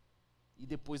 e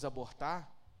depois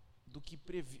abortar, do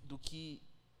que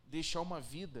deixar uma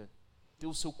vida ter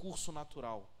o seu curso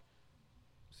natural.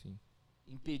 Sim.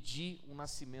 Impedir o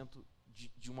nascimento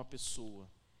de uma pessoa.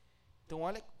 Então,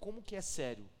 olha como que é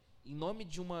sério. Em nome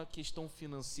de uma questão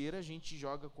financeira, a gente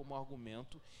joga como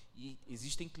argumento, e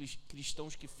existem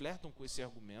cristãos que flertam com esse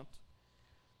argumento.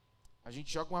 A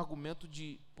gente joga um argumento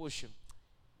de, poxa,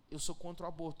 eu sou contra o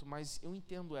aborto, mas eu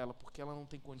entendo ela, porque ela não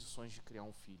tem condições de criar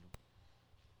um filho.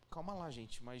 Calma lá,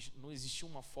 gente, mas não existia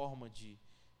uma forma de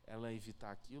ela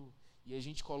evitar aquilo? E a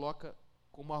gente coloca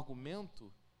como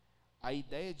argumento a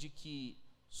ideia de que,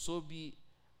 sob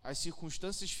as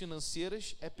circunstâncias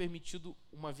financeiras, é permitido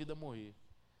uma vida morrer.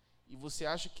 E você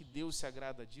acha que Deus se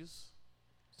agrada disso?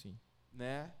 Sim.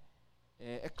 Né?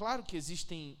 É claro que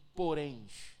existem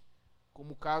poréns,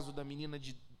 como o caso da menina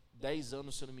de 10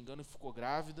 anos, se eu não me engano, que ficou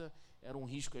grávida. Era um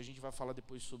risco, a gente vai falar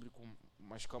depois sobre com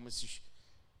mais calma esses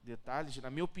detalhes. Na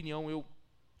minha opinião, eu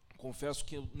confesso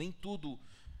que nem tudo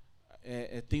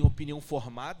tem opinião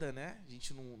formada, né? A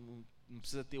gente não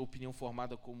precisa ter opinião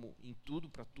formada como em tudo,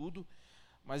 para tudo,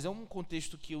 mas é um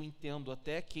contexto que eu entendo.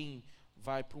 Até quem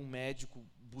vai para um médico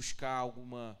buscar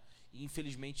alguma, e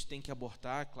infelizmente tem que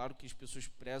abortar. Claro que as pessoas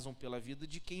prezam pela vida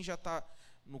de quem já está,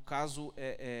 no caso,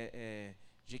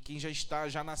 de quem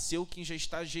já nasceu, quem já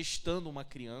está gestando uma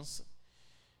criança.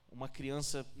 Uma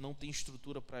criança não tem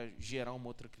estrutura para gerar uma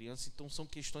outra criança. Então são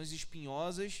questões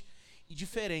espinhosas e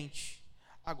diferentes.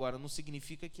 Agora, não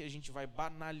significa que a gente vai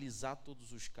banalizar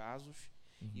todos os casos,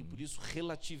 e por isso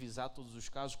relativizar todos os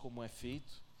casos, como é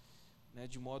feito, né,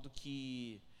 de modo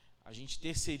que a gente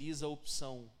terceiriza a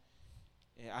opção,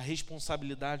 a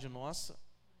responsabilidade nossa,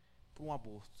 para um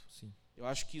aborto. Sim. Eu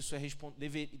acho que isso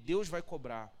Deus vai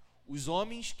cobrar os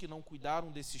homens que não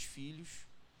cuidaram desses filhos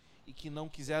e que não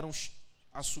quiseram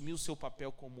assumir o seu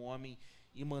papel como homem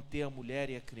e manter a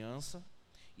mulher e a criança,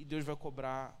 e Deus vai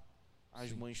cobrar as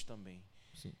Sim. mães também.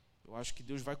 Sim. Eu acho que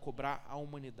Deus vai cobrar a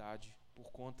humanidade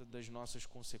por conta das nossas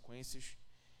consequências.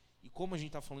 E como a gente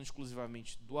está falando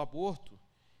exclusivamente do aborto,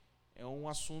 é um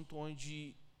assunto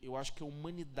onde eu acho que a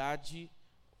humanidade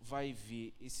vai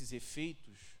ver esses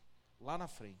efeitos lá na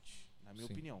frente, na minha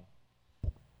Sim. opinião.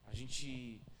 A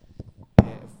gente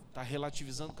está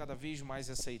relativizando cada vez mais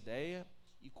essa ideia,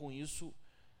 e com isso,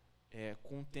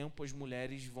 com o tempo, as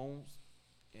mulheres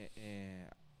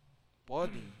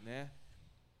podem, né,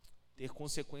 ter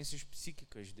consequências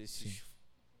psíquicas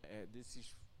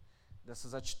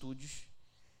dessas atitudes,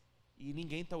 E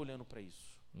ninguém está olhando para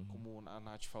isso. Como a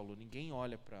Nath falou, ninguém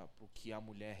olha para o que a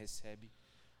mulher recebe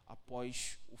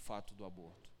após o fato do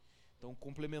aborto. Então,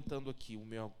 complementando aqui, o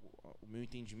meu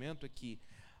entendimento é que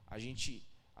a gente,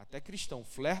 até cristão,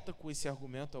 flerta com esse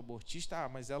argumento abortista,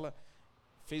 mas ela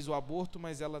fez o aborto,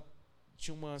 mas ela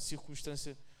tinha uma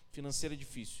circunstância financeira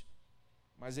difícil.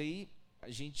 Mas aí,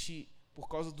 a gente, por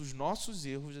causa dos nossos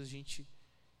erros, a gente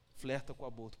flerta com o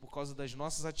aborto. Por causa das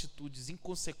nossas atitudes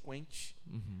inconsequentes,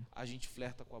 a gente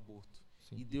flerta com o aborto.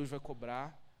 Sim. E Deus vai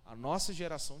cobrar a nossa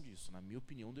geração disso. Na minha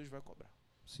opinião, Deus vai cobrar.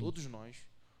 Sim. Todos nós,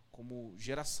 como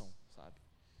geração, sabe?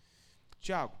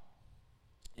 Tiago,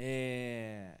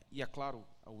 e é claro,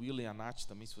 a Willa e a Nath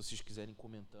também, se vocês quiserem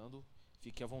comentando,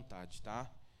 fique à vontade, tá?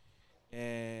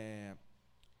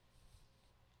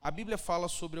 A Bíblia fala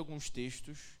sobre alguns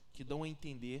textos que dão a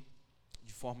entender,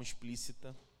 de forma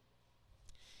explícita,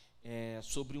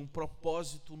 sobre um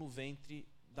propósito no ventre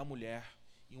da mulher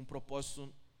e um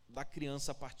propósito da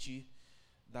criança a partir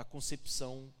da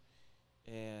concepção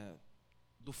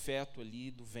do feto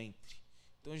ali, do ventre.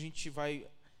 Então a gente vai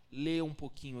ler um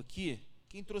pouquinho aqui.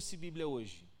 Quem trouxe Bíblia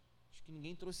hoje? Acho que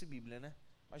ninguém trouxe Bíblia, né?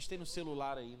 Mas tem no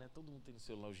celular aí, né? Todo mundo tem no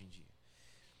celular hoje em dia.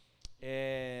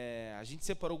 A gente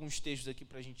separou alguns textos aqui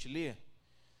para a gente ler.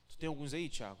 Tu tem alguns aí,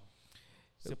 Thiago?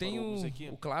 Eu tenho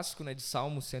o clássico, né, de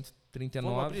Salmo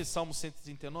 139. Vamos abrir Salmo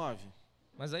 139?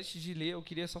 Mas antes de ler, eu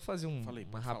queria só fazer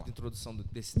uma rápida introdução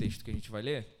desse texto que a gente vai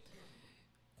ler.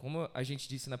 Como a gente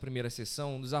disse na primeira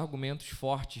sessão, um dos argumentos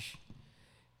fortes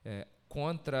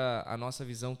contra a nossa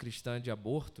visão cristã de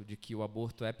aborto, de que o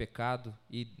aborto é pecado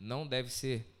e não deve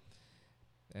ser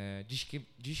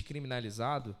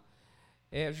descriminalizado,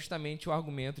 é justamente o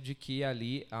argumento de que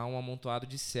ali há um amontoado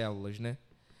de células, né?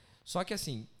 Só que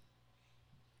assim,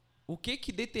 o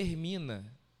que determina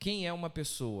quem é uma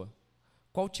pessoa?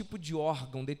 Qual tipo de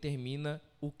órgão determina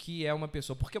o que é uma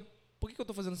pessoa? Por que eu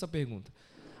estou fazendo essa pergunta?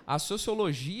 A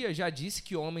sociologia já disse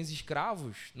que homens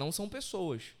escravos não são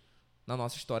pessoas na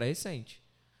nossa história recente.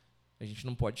 A gente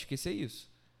não pode esquecer isso.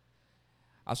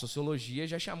 A sociologia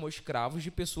já chamou escravos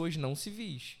de pessoas não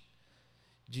civis,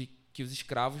 de que os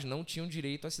escravos não tinham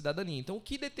direito à cidadania. Então, o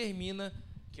que determina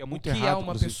o que é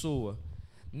uma pessoa?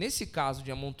 Nesse caso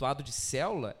de amontoado de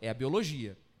célula, é a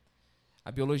biologia.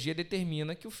 A biologia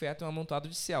determina que o feto é um amontoado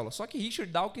de células. Só que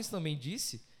Richard Dawkins também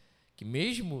disse que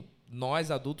mesmo nós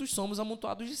adultos somos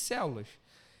amontoados de células.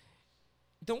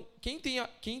 Então, quem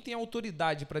tem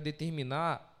autoridade para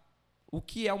determinar o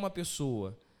que é uma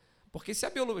pessoa? Porque se a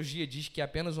biologia diz que é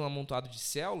apenas um amontoado de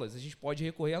células, a gente pode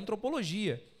recorrer à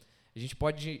antropologia, a gente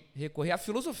pode recorrer à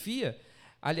filosofia.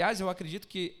 Aliás, eu acredito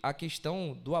que a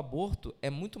questão do aborto é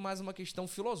muito mais uma questão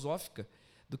filosófica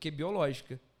do que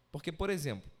biológica. Porque, por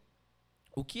exemplo,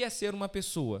 o que é ser uma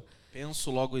pessoa?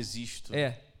 Penso, logo existo.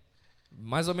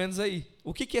 Mais ou menos aí.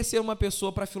 O que é ser uma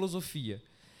pessoa para a filosofia?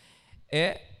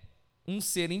 É um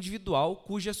ser individual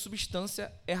cuja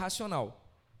substância é racional.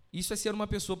 Isso é ser uma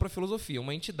pessoa para a filosofia,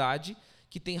 uma entidade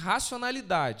que tem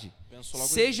racionalidade,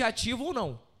 seja ativo ou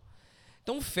não.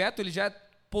 Então, o feto ele já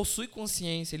possui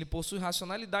consciência, ele possui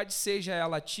racionalidade, seja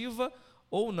ela ativa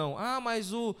ou não.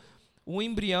 Mas o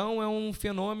embrião é um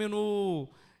fenômeno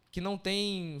que não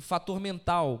tem fator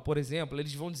mental, por exemplo.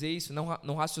 Eles vão dizer isso,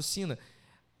 não raciocina.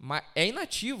 É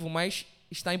inativo, mas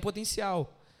está em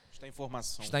potencial. Está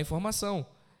em formação.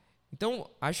 Então,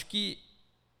 acho que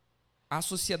a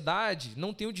sociedade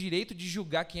não tem o direito de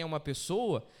julgar quem é uma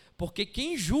pessoa, porque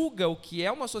quem julga o que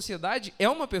é uma sociedade é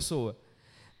uma pessoa.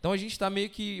 Então, a gente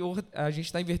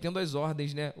está invertendo as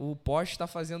ordens, né? O poste está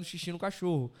fazendo xixi no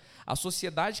cachorro. A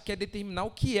sociedade quer determinar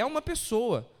o que é uma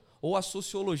pessoa, ou a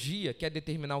sociologia quer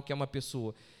determinar o que é uma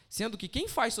pessoa, sendo que quem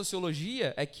faz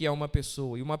sociologia é que é uma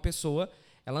pessoa, e uma pessoa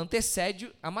ela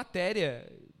antecede a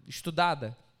matéria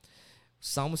estudada.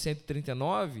 Salmo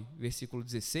 139, versículo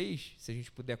 16, se a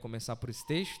gente puder começar por esse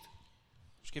texto.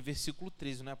 Acho que é versículo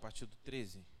 13, não é? A partir do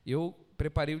 13. Eu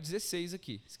preparei o 16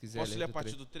 aqui, se quiser. Posso ler a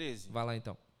partir do 13? Vai lá,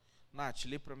 então. Nath,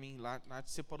 lê para mim lá. Nath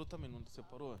separou também, não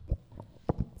separou?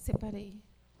 Separei.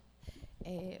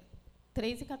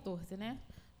 13 e 14, né?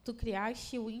 Tu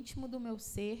criaste o íntimo do meu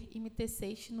ser e me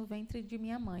teceste no ventre de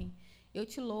minha mãe. Eu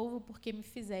te louvo porque me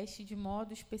fizeste de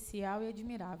modo especial e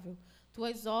admirável.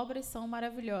 Tuas obras são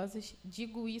maravilhosas,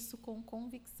 digo isso com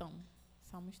convicção.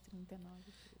 Salmos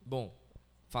 39. Bom,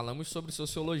 falamos sobre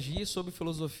sociologia, sobre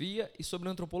filosofia e sobre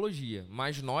antropologia,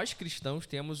 mas nós cristãos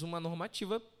temos uma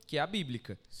normativa que é a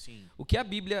bíblica. Sim. O que a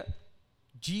Bíblia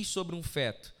diz sobre um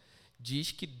feto?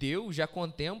 Diz que Deus já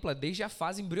contempla desde a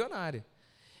fase embrionária.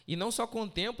 E não só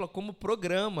contempla, como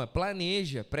programa,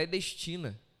 planeja,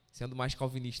 predestina, sendo mais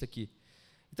calvinista aqui.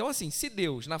 Então, assim, se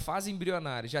Deus, na fase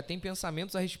embrionária, já tem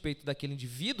pensamentos a respeito daquele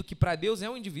indivíduo, que para Deus é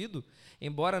um indivíduo,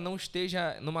 embora não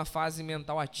esteja numa fase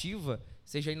mental ativa,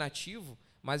 seja inativo,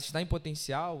 mas está em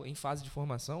potencial, em fase de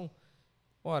formação,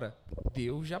 ora,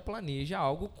 Deus já planeja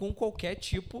algo com qualquer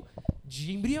tipo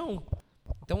de embrião.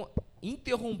 Então,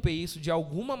 interromper isso de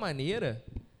alguma maneira,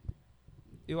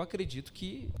 eu acredito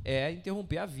que é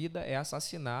interromper a vida, é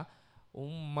assassinar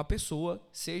uma pessoa,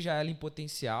 seja ela em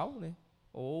potencial, né,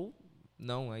 ou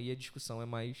não, aí a discussão é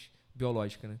mais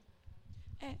biológica, né?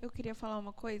 Eu queria falar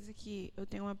uma coisa, que eu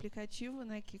tenho um aplicativo,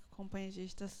 né, que acompanha a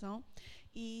gestação,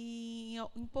 e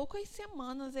em poucas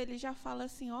semanas ele já fala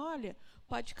assim, olha,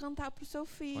 pode cantar para o seu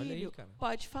filho, Olha aí, cara.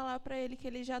 pode falar para ele que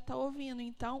ele já está ouvindo.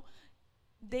 Então,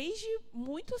 desde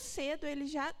muito cedo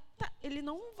ele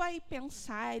não vai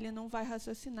pensar, ele não vai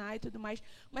raciocinar e tudo mais,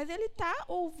 mas ele está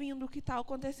ouvindo o que está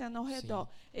acontecendo ao redor.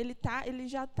 Ele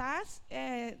já está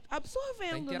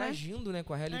absorvendo, Está interagindo, né,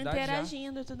 com a realidade.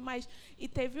 Interagindo e tudo mais. E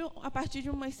a partir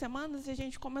de umas semanas, a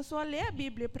gente começou a ler a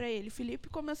Bíblia para ele. Felipe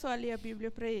começou a ler a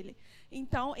Bíblia para ele.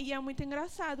 Então, e é muito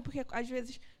engraçado, porque às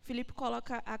vezes Felipe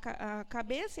coloca a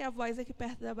cabeça e a voz aqui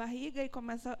perto da barriga e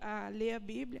começa a ler a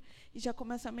Bíblia, e já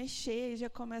começa a mexer,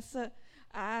 já começa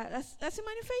a se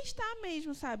manifestar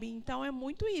mesmo, sabe? Então é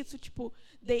muito isso, tipo,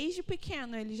 desde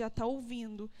pequeno ele já está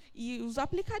ouvindo. E os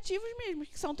aplicativos mesmo,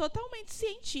 que são totalmente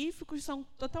científicos, são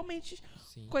totalmente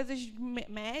coisas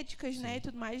médicas, né, e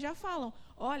tudo mais, já falam,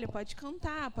 olha, pode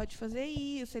cantar, pode fazer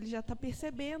isso, ele já está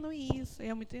percebendo isso.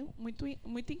 É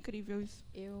muito incrível isso.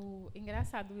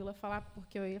 Engraçado, Willa, falar,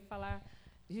 porque eu ia falar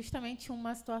justamente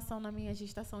uma situação na minha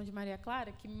gestação de Maria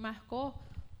Clara que me marcou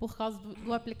por causa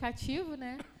do aplicativo,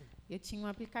 né? Eu tinha um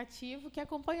aplicativo que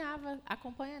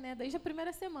acompanha, né, desde a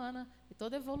primeira semana, e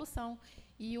toda a evolução.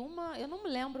 E eu não me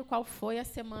lembro qual foi a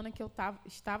semana que eu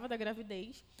estava da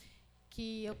gravidez,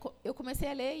 que eu comecei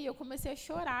a ler e eu comecei a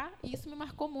chorar, e isso me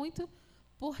marcou muito,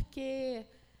 porque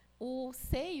o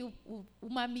seio, o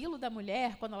mamilo da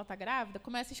mulher, quando ela está grávida,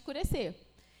 começa a escurecer.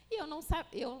 E eu não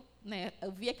sabia,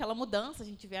 eu vi aquela mudança, a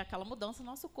gente vê aquela mudança no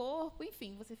nosso corpo,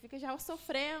 enfim, você fica já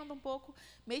sofrendo um pouco,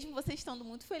 mesmo você estando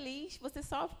muito feliz, você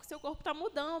sofre porque o seu corpo está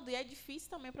mudando, e é difícil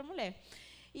também para a mulher.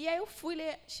 E aí eu fui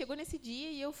ler, chegou nesse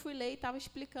dia, e eu fui ler e estava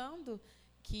explicando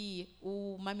que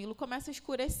o mamilo começa a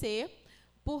escurecer,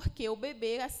 porque o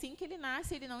bebê, assim que ele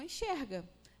nasce, ele não enxerga,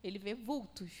 ele vê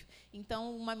vultos.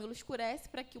 Então, o mamilo escurece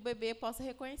para que o bebê possa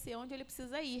reconhecer onde ele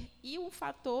precisa ir. E um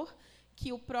fator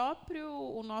que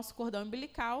o nosso cordão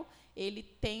umbilical, ele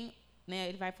tem, né,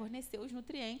 ele vai fornecer os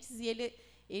nutrientes, e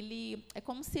ele é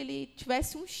como se ele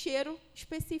tivesse um cheiro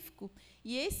específico.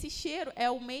 E esse cheiro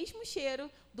é o mesmo cheiro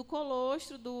do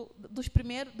colostro, do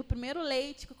primeiro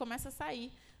leite que começa a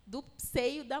sair do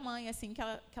seio da mãe, assim que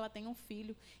ela tem um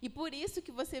filho. E por isso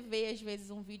que você vê, às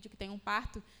vezes, um vídeo que tem um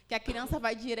parto, que a criança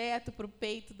vai direto para o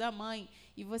peito da mãe,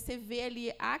 e você vê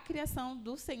ali a criação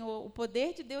do Senhor, o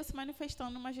poder de Deus se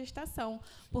manifestando numa gestação.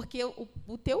 Porque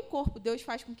o teu corpo, Deus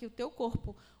faz com que o teu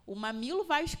corpo, o mamilo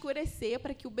vai escurecer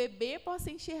para que o bebê possa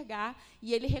enxergar,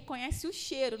 e ele reconhece o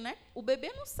cheiro, né? O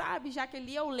bebê não sabe, já que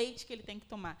ali é o leite que ele tem que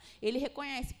tomar. Ele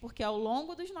reconhece, porque ao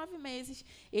longo dos 9 meses,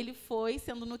 ele foi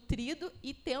sendo nutrido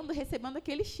e recebendo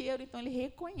aquele cheiro, então ele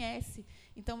reconhece.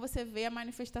 Então você vê a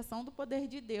manifestação do poder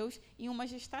de Deus em uma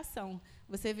gestação.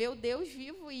 Você vê o Deus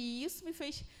vivo, e isso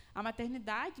a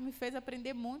maternidade me fez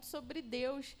aprender muito sobre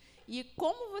Deus. E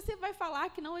como você vai falar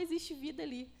que não existe vida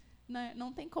ali?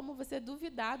 Não tem como você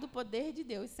duvidar do poder de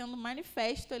Deus sendo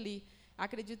manifesto ali.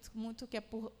 Acredito muito que é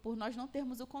por nós não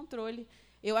termos o controle.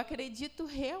 Eu acredito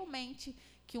realmente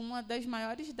que uma das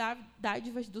maiores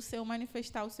dádivas do Senhor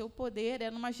manifestar o seu poder é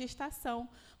numa gestação.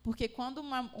 Porque quando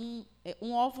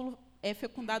um óvulo é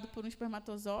fecundado por um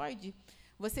espermatozoide,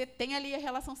 você tem ali a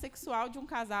relação sexual de um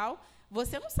casal,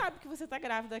 você não sabe que você está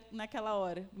grávida naquela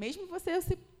hora, mesmo você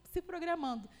se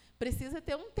programando. Precisa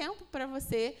ter um tempo para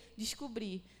você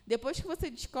descobrir. Depois que você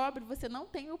descobre, você não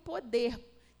tem o poder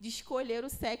de escolher o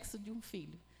sexo de um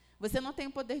filho. Você não tem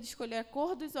o poder de escolher a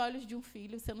cor dos olhos de um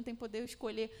filho, você não tem poder de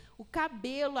escolher o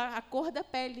cabelo, a cor da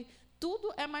pele.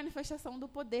 Tudo é manifestação do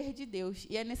poder de Deus.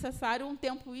 E é necessário um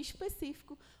tempo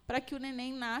específico para que o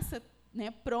neném nasça, né,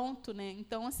 pronto. Né?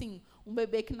 Então, assim, um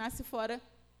bebê que nasce fora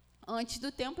antes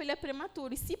do tempo, ele é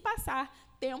prematuro. E se passar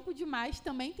tempo demais,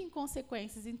 também tem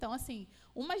consequências. Então, assim,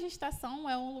 uma gestação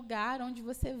é um lugar onde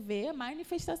você vê a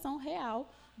manifestação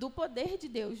real do poder de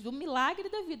Deus, do milagre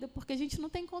da vida, porque a gente não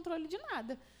tem controle de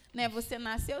nada. Né? Você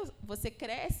nasceu, você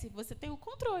cresce, você tem o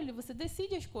controle, você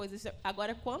decide as coisas.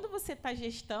 Agora, quando você está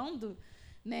gestando,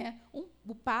 né?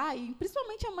 O pai,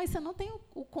 principalmente a mãe, você não tem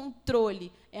o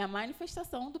controle, é a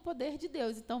manifestação do poder de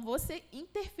Deus. Então, você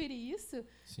interferir isso,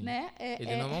 Sim. né?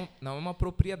 Ele não é uma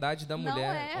propriedade da Não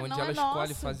mulher, é, onde não ela é escolhe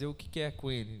nosso. fazer o que quer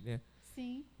com ele, né?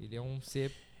 Sim. Ele é um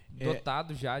ser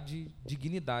dotado já de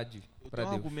dignidade Eu para tenho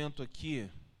um Deus. argumento aqui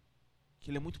que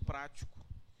ele é muito prático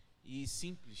e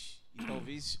simples. E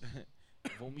talvez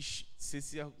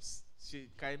se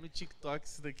cair no TikTok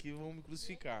isso daqui, vão me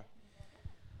crucificar.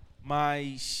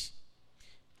 Mas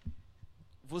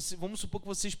vamos supor que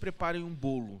vocês preparem um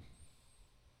bolo.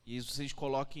 E aí vocês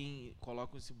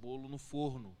colocam esse bolo no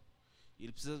forno. E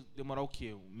ele precisa demorar o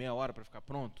quê? Meia hora para ficar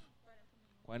pronto?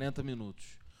 40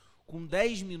 minutos. Com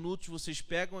 10 minutos vocês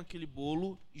pegam aquele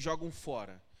bolo e jogam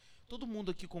fora. Todo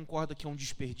mundo aqui concorda que é um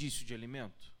desperdício de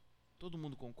alimento? Todo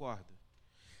mundo concorda?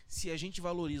 Se a gente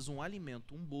valoriza um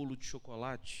alimento, um bolo de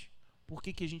chocolate, por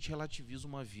que a gente relativiza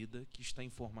uma vida que está em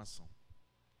formação?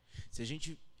 Se a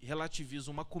gente relativiza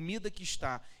uma comida que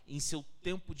está em seu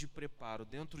tempo de preparo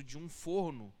dentro de um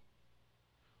forno,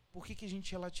 por que a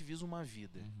gente relativiza uma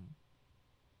vida?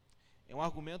 É um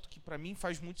argumento que para mim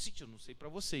faz muito sentido, não sei para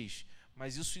vocês,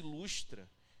 mas isso ilustra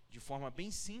de forma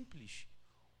bem simples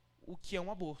o que é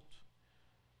um aborto.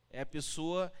 É a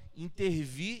pessoa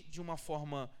intervir de uma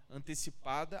forma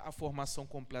antecipada a formação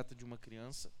completa de uma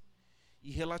criança e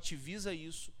relativiza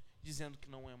isso dizendo que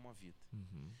não é uma vida.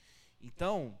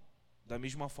 Então, da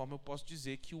mesma forma eu posso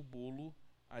dizer que o bolo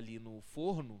ali no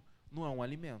forno não é um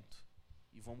alimento.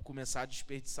 E vamos começar a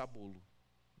desperdiçar bolo,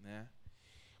 né?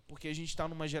 Porque a gente está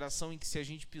numa geração em que se a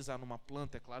gente pisar numa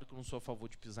planta, é claro que eu não sou a favor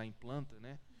de pisar em planta,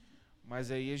 né?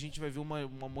 Mas aí a gente vai ver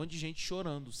um monte de gente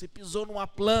chorando. Você pisou numa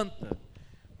planta.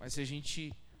 Mas se a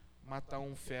gente matar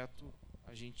um feto,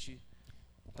 a gente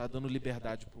está dando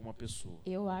liberdade para uma pessoa.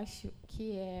 Eu acho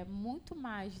que é muito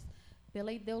mais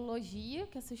pela ideologia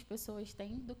que essas pessoas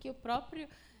têm do que o próprio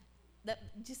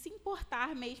de se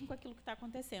importar mesmo com aquilo que está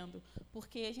acontecendo.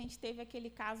 Porque a gente teve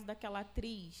aquele caso daquela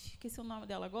atriz, esqueci o nome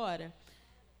dela agora,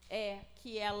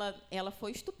 que ela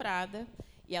foi estuprada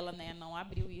e ela, né, não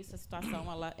abriu isso, a situação,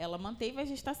 ela manteve a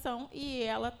gestação e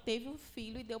ela teve um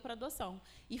filho e deu para adoção.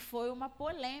 E foi uma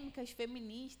polêmica, as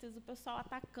feministas, o pessoal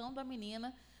atacando a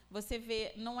menina. Você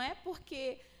vê, não é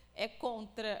porque é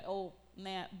contra ou,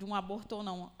 né, de um aborto ou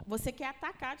não. Você quer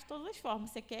atacar de todas as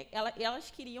formas. Elas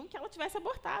queriam que ela tivesse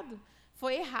abortado.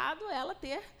 Foi errado ela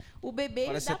ter o bebê.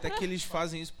 Parece até que eles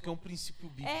fazem isso porque é um princípio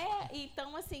bíblico.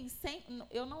 Então, assim,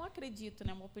 eu não acredito,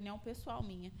 né, uma opinião pessoal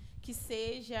minha, que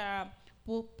seja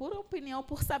por opinião,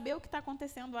 por saber o que está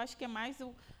acontecendo. Eu acho que é mais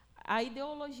a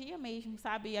ideologia mesmo,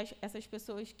 sabe? Essas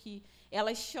pessoas que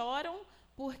elas choram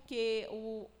porque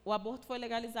o aborto foi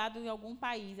legalizado em algum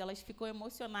país. Elas ficam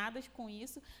emocionadas com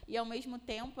isso e, ao mesmo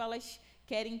tempo, elas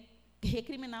querem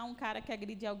recriminar um cara que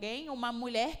agride alguém, uma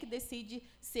mulher que decide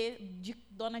ser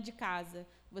dona de casa.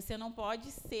 Você não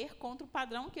pode ser contra o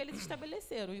padrão que eles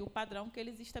estabeleceram. E o padrão que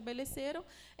eles estabeleceram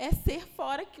é ser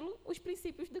fora os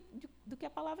princípios do que a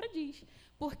palavra diz.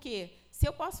 Porque se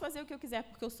eu posso fazer o que eu quiser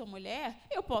porque eu sou mulher,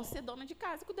 eu posso ser dona de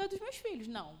casa e cuidar dos meus filhos.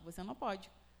 Não, você não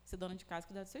pode ser dona de casa e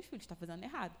cuidar dos seus filhos. Está fazendo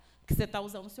errado. Porque você está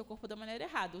usando o seu corpo da maneira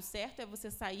errada. O certo é você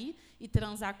sair e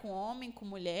transar com homem, com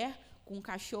mulher, com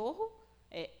cachorro.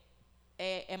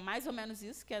 É mais ou menos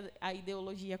isso que a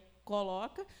ideologia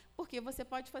coloca, porque você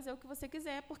pode fazer o que você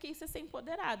quiser, porque isso é ser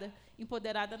empoderada.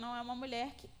 Empoderada não é uma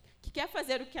mulher que quer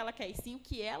fazer o que ela quer, e sim o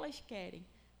que elas querem,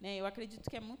 né? Eu acredito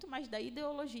que é muito mais da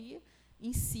ideologia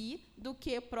em si do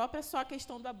que própria só a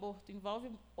questão do aborto.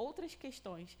 Envolve outras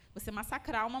questões. Você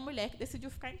massacrar uma mulher que decidiu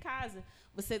ficar em casa.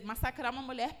 Você massacrar uma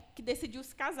mulher que decidiu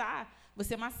se casar.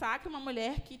 Você massacra uma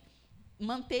mulher que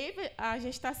manteve a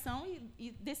gestação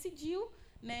e decidiu,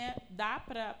 né, dar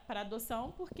para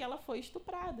adoção porque ela foi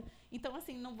estuprada. Então,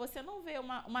 assim, você não vê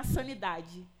uma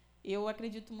sanidade. Eu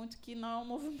acredito muito que não é um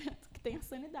movimento que tenha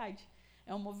sanidade.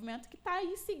 É um movimento que está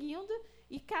aí seguindo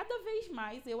e cada vez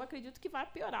mais eu acredito que vai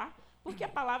piorar, porque a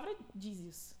palavra diz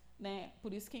isso, né?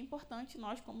 Por isso que é importante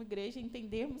nós, como igreja,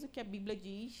 entendermos o que a Bíblia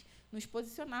diz, nos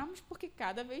posicionarmos, porque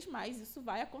cada vez mais isso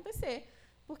vai acontecer.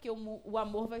 Porque o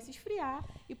amor vai se esfriar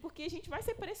e porque a gente vai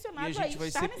ser pressionado a estar nesse lugar.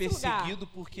 E a gente vai ser perseguido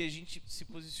porque a gente se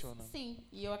posiciona. Sim,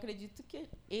 e eu acredito que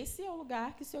esse é o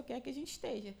lugar que o Senhor quer que a gente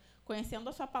esteja, conhecendo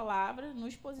a sua palavra,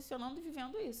 nos posicionando e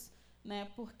vivendo isso, né?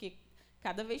 Porque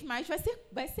cada vez mais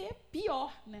vai ser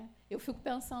pior, né? Eu fico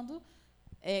pensando,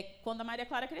 quando a Maria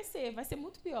Clara crescer, vai ser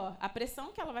muito pior. A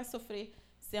pressão que ela vai sofrer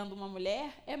sendo uma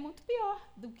mulher é muito pior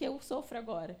do que eu sofro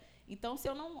agora. Então, se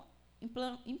eu não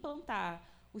implantar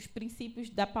os princípios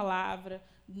da palavra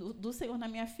do Senhor na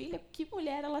minha filha, que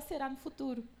mulher ela será no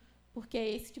futuro? Porque é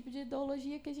esse tipo de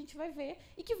ideologia que a gente vai ver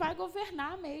e que vai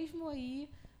governar mesmo aí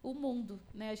o mundo,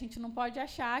 né? A gente não pode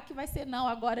achar que vai ser, não,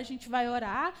 agora a gente vai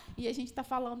orar e a gente está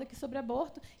falando aqui sobre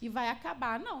aborto e vai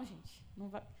acabar. Não, gente,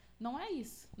 não é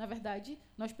isso. Na verdade,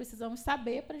 nós precisamos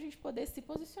saber para a gente poder se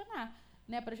posicionar,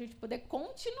 né? Para a gente poder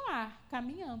continuar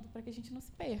caminhando, para que a gente não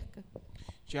se perca.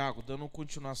 Tiago, dando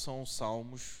continuação aos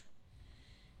Salmos,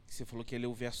 você falou que ia ler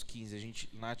o verso 15,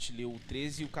 Nath leu o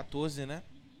 13 e o 14, né?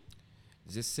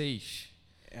 16.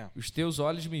 Os teus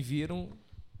olhos me viram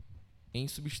em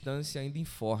substância ainda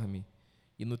informe,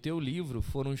 e no teu livro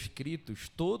foram escritos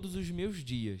todos os meus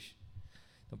dias.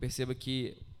 Então perceba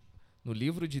que no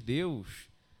livro de Deus,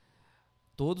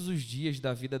 todos os dias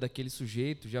da vida daquele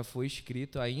sujeito já foi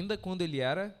escrito, ainda quando ele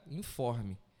era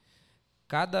informe.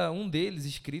 Cada um deles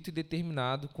escrito e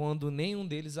determinado quando nenhum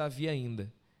deles havia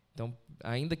ainda. Então,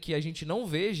 ainda que a gente não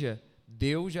veja,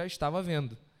 Deus já estava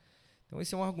vendo. Então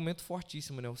esse é um argumento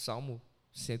fortíssimo, né? O Salmo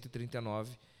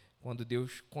 139, quando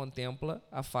Deus contempla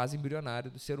a fase embrionária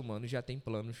do ser humano e já tem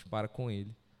planos para com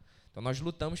ele. Então nós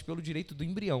lutamos pelo direito do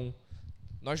embrião.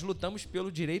 Nós lutamos pelo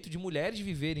direito de mulheres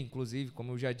viverem, inclusive,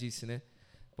 como eu já disse, né?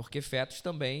 Porque fetos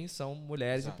também são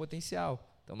mulheres em potencial.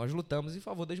 Então nós lutamos em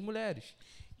favor das mulheres.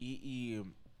 E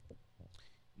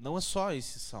não é só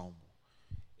esse salmo.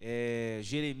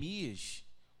 Jeremias,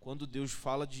 quando Deus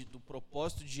fala do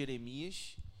propósito de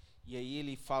Jeremias, e aí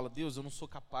ele fala, Deus, eu não sou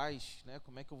capaz, né?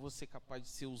 Como é que eu vou ser capaz de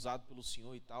ser usado pelo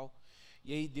Senhor e tal?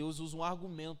 E aí Deus usa um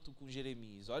argumento com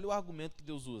Jeremias. Olha o argumento que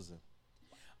Deus usa.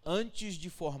 Antes de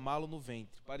formá-lo no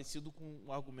ventre, parecido com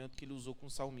o argumento que ele usou com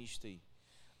o salmista aí.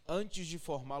 Antes de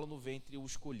formá-lo no ventre eu o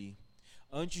escolhi.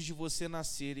 Antes de você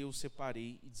nascer eu o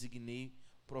separei e designei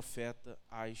profeta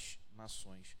às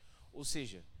nações. Ou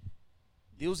seja,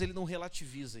 Deus ele não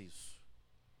relativiza isso.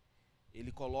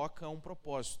 Ele coloca um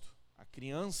propósito. A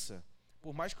criança,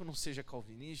 por mais que eu não seja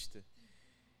calvinista,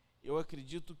 eu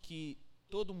acredito que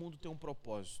todo mundo tem um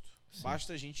propósito. Sim.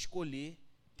 Basta a gente escolher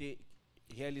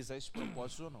realizar esse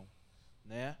propósito ou não,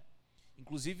 né?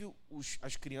 Inclusive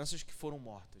as crianças que foram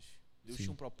mortas. Deus Sim.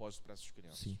 tinha um propósito para essas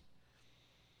crianças. Sim.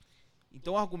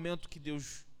 Então o argumento que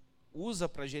Deus usa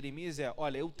para Jeremias é,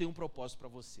 olha, eu tenho um propósito para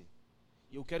você.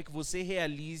 E eu quero que você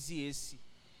realize esse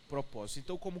propósito.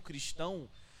 Então, como cristão,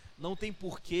 não tem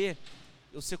porquê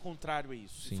eu ser contrário a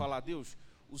isso. Sim. E falar, Deus,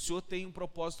 o Senhor tem um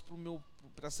propósito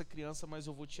para essa criança, mas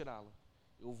eu vou tirá-la.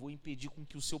 Eu vou impedir com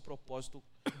que o seu propósito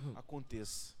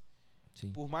aconteça.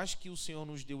 Sim. Por mais que o Senhor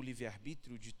nos dê o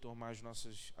livre-arbítrio de tomar as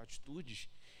nossas atitudes,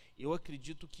 eu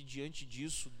acredito que diante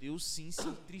disso, Deus sim se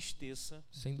entristeça.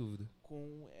 Sem dúvida.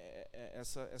 Com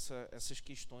essas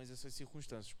questões, essas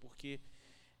circunstâncias. Porque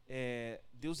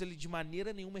Deus, ele de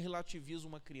maneira nenhuma relativiza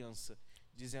uma criança,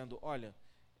 dizendo, olha,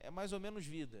 é mais ou menos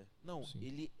vida. Não, Sim.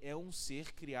 ele é um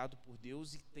ser criado por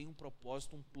Deus e tem um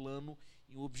propósito, um plano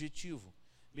e um objetivo.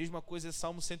 Mesma coisa é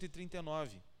Salmo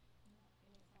 139.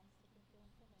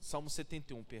 Salmo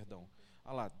 71, perdão.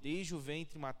 Olha lá, desde o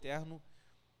ventre materno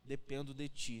dependo de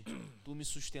ti. Tu me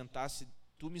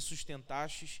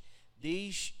sustentastes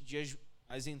desde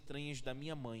as entranhas da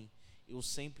minha mãe. Eu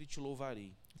sempre te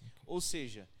louvarei. Ou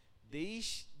seja,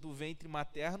 desde o ventre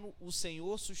materno, o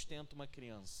Senhor sustenta uma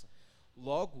criança.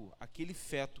 Logo, aquele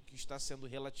feto que está sendo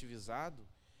relativizado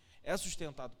é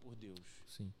sustentado por Deus.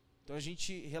 Sim. Então a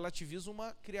gente relativiza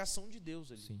uma criação de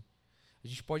Deus ali. Sim. A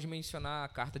gente pode mencionar a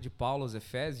carta de Paulo aos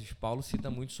Efésios. Paulo cita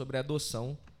muito sobre a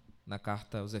adoção na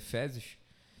carta aos Efésios.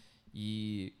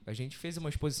 E a gente fez uma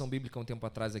exposição bíblica um tempo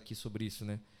atrás aqui sobre isso,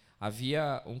 né?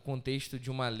 Havia um contexto de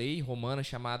uma lei romana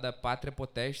chamada pátria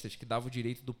potestas, que dava o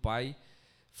direito do pai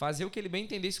fazer o que ele bem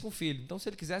entendesse com o filho. Então, se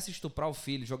ele quisesse estuprar o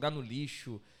filho, jogar no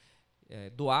lixo,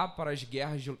 doar para as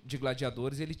guerras de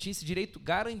gladiadores, ele tinha esse direito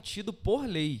garantido por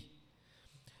lei.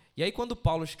 E aí, quando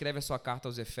Paulo escreve a sua carta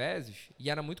aos Efésios, e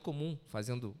era muito comum,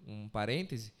 fazendo um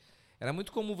parêntese, era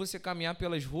muito comum você caminhar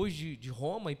pelas ruas de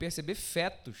Roma e perceber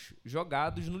fetos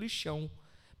jogados no lixão,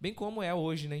 bem como é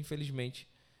hoje, né, infelizmente.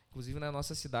 Inclusive, na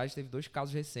nossa cidade, teve 2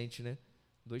 casos recentes, né?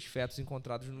 2 fetos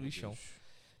encontrados no lixão.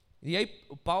 E aí,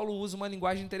 o Paulo usa uma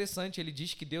linguagem interessante. Ele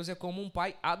diz que Deus é como um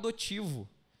pai adotivo.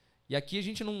 E aqui a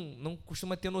gente não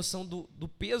costuma ter noção do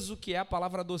peso que é a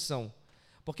palavra adoção.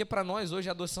 Porque para nós, hoje,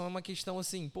 a adoção é uma questão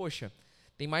assim, poxa,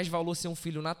 tem mais valor ser um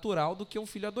filho natural do que um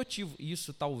filho adotivo.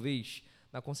 Isso, talvez,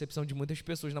 na concepção de muitas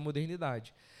pessoas na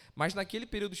modernidade. Mas naquele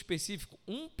período específico,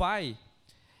 um pai,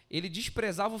 ele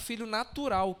desprezava o filho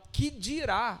natural, que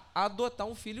dirá adotar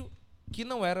um filho que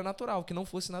não era natural, que não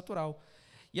fosse natural.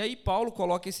 E aí Paulo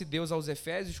coloca esse Deus aos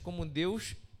Efésios como um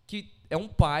Deus que é um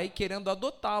pai querendo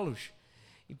adotá-los.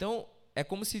 Então, é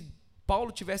como se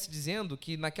Paulo estivesse dizendo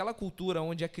que naquela cultura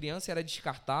onde a criança era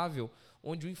descartável,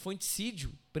 onde o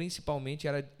infanticídio, principalmente,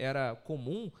 era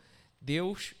comum,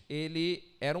 Deus, ele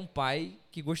era um pai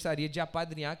que gostaria de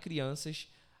apadrinhar crianças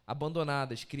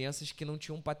abandonadas, crianças que não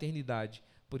tinham paternidade.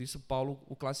 Por isso, Paulo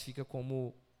o classifica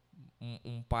como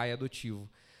um pai adotivo.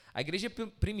 A igreja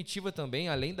primitiva também,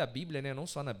 além da Bíblia, né, não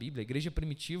só na Bíblia, a igreja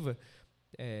primitiva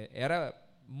era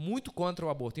muito contra o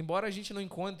aborto. Embora a gente não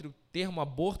encontre o termo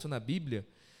aborto na Bíblia,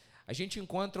 a gente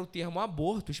encontra o termo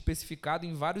aborto especificado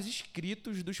em vários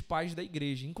escritos dos pais da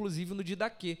igreja, inclusive no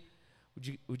Didaquê.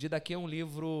 O Didaquê é um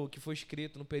livro que foi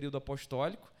escrito no período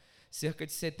apostólico, cerca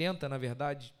de 70, na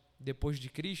verdade, depois de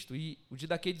Cristo, e o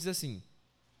Didaquê diz assim: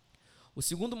 o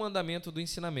segundo mandamento do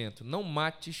ensinamento: não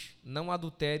mates, não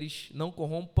adulteres, não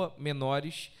corrompa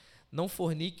menores, não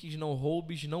forniques, não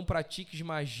roubes, não pratiques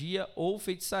magia ou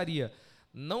feitiçaria,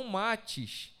 não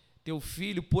mates teu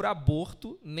filho por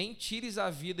aborto, nem tires a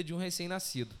vida de um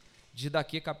recém-nascido.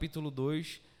 Didaquê capítulo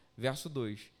 2, verso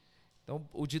 2. Então,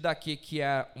 o Didaquê, que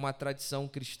é uma tradição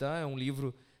cristã, é um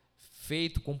livro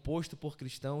feito, composto por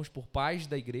cristãos, por pais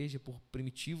da igreja, por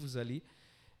primitivos ali,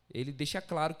 ele deixa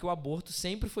claro que o aborto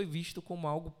sempre foi visto como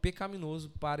algo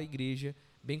pecaminoso para a igreja,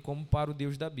 bem como para o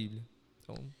Deus da Bíblia.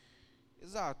 Então,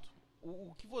 exato.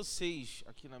 O que vocês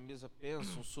aqui na mesa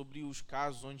pensam sobre os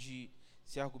casos onde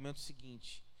se argumenta o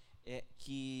seguinte, é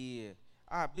que,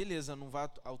 beleza, não vai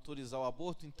autorizar o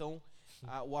aborto, então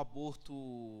o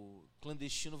aborto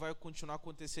clandestino vai continuar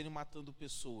acontecendo e matando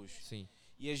pessoas. sim.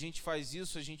 E a gente faz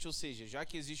isso, ou seja, já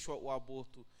que existe o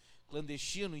aborto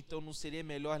clandestino, então não seria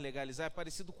melhor legalizar? É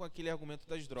parecido com aquele argumento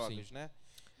das drogas, Sim. né?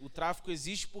 O tráfico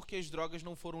existe porque as drogas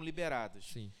não foram liberadas.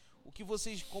 Sim.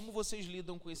 Como vocês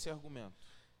lidam com esse argumento?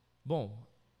 Bom,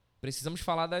 precisamos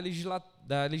falar da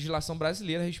legislação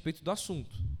brasileira a respeito do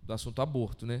assunto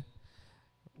aborto, né?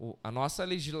 A nossa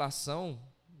legislação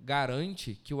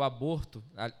garante que o aborto,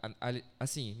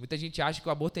 assim, muita gente acha que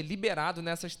o aborto é liberado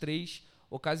nessas 3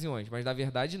 ocasiões, mas na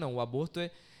verdade não, o aborto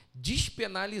é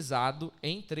despenalizado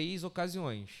em 3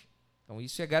 ocasiões. Então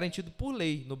isso é garantido por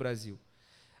lei no Brasil.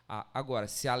 Agora,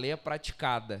 se a lei é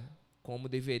praticada como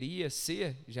deveria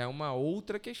ser, já é uma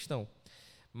outra questão.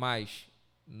 Mas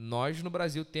nós no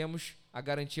Brasil temos a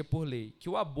garantia por lei que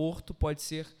o aborto pode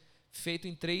ser feito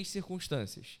em 3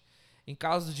 circunstâncias. Em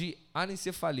caso de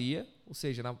anencefalia, ou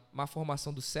seja, na má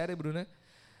formação do cérebro, né?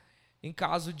 Em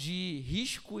caso de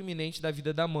risco iminente da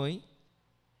vida da mãe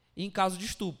e em caso de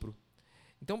estupro.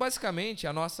 Então, basicamente,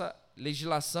 a nossa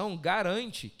legislação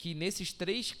garante que nesses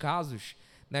 3 casos,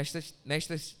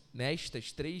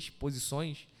 nestas 3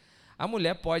 posições, a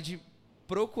mulher pode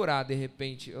procurar, de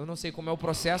repente, eu não sei como é o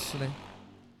processo, né?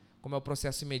 Como é o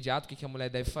processo imediato, o que a mulher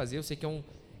deve fazer. Eu sei que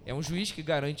é um juiz que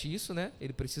garante isso, né?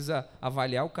 Ele precisa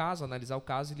avaliar o caso, analisar o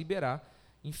caso e liberar,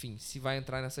 enfim, se vai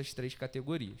entrar nessas 3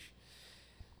 categorias.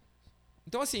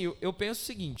 Então, assim, eu penso o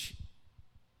seguinte: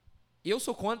 eu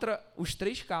sou contra os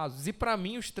 3 casos, e para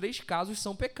mim os 3 casos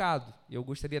são pecado. Eu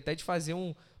gostaria até de fazer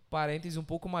um parêntese um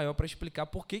pouco maior para explicar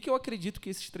por que eu acredito que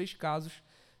esses 3 casos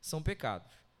são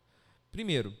pecados.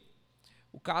 Primeiro,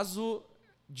 o caso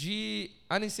de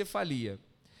anencefalia.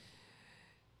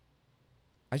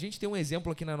 A gente tem um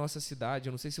exemplo aqui na nossa cidade,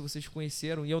 eu não sei se vocês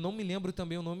conheceram, e eu não me lembro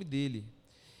também o nome dele.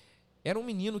 Era um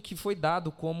menino que foi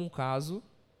dado como um caso,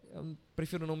 eu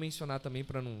prefiro não mencionar também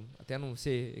para até não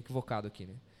ser equivocado aqui,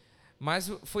 né? Mas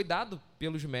foi dado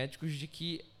pelos médicos de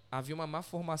que havia uma má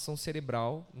formação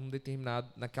cerebral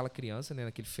naquela criança, né,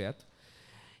 naquele feto,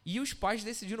 e os pais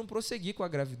decidiram prosseguir com a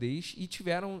gravidez e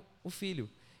tiveram o filho.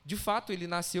 De fato, ele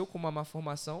nasceu com uma má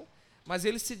formação, mas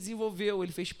ele se desenvolveu,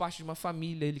 ele fez parte de uma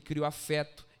família, ele criou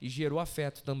afeto e gerou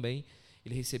afeto também.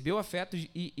 Ele recebeu afeto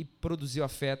e produziu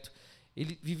afeto.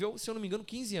 Ele viveu, se eu não me engano,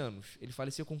 15 anos. Ele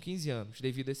faleceu com 15 anos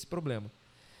devido a esse problema.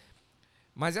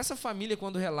 Mas essa família,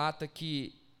 quando relata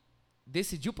que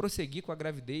decidiu prosseguir com a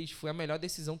gravidez, foi a melhor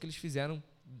decisão que eles fizeram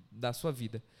da sua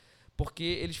vida. Porque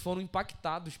eles foram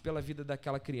impactados pela vida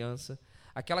daquela criança.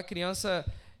 Aquela criança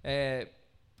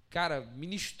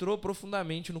ministrou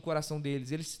profundamente no coração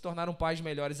deles. Eles se tornaram pais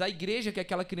melhores. A igreja que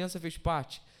aquela criança fez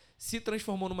parte se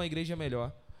transformou numa igreja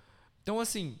melhor. Então,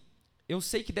 assim, eu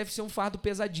sei que deve ser um fardo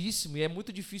pesadíssimo e é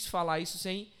muito difícil falar isso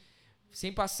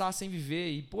sem passar, sem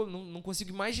viver. E, não consigo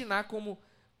imaginar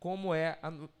como é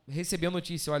receber a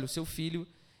notícia. Olha, o seu filho,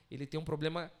 ele tem um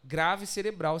problema grave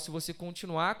cerebral. Se você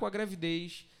continuar com a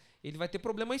gravidez, ele vai ter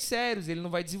problemas sérios, ele não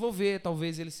vai desenvolver,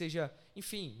 talvez ele seja...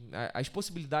 Enfim, as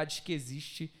possibilidades que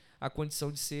existe a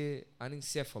condição de ser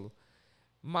anencéfalo.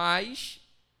 Mas,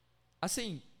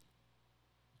 assim,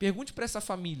 pergunte para essa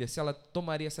família se ela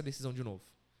tomaria essa decisão de novo.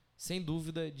 Sem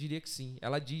dúvida, diria que sim.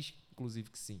 Ela diz,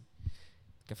 inclusive, que sim.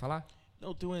 Quer falar?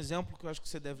 Não, tem um exemplo que eu acho que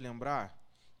você deve lembrar,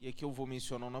 e aqui eu vou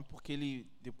mencionar, não porque ele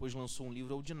depois lançou um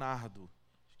livro, é o Dinardo,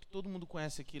 que todo mundo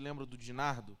conhece aqui, lembra do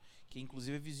Dinardo, que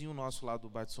inclusive é vizinho nosso lá do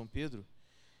bairro de São Pedro.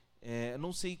 Eu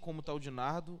não sei como está o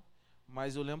Dinardo,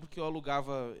 mas eu lembro que eu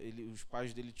alugava, os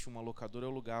pais dele tinham uma locadora, eu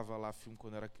alugava lá filme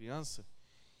quando era criança,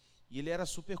 e ele era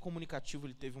super comunicativo,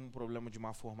 ele teve um problema de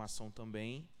má formação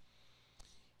também,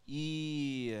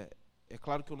 e é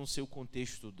claro que eu não sei o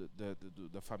contexto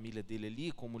da família dele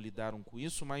ali, como lidaram com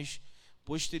isso, mas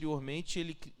posteriormente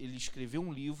ele escreveu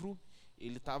um livro,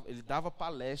 ele dava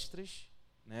palestras,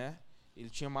 né? Ele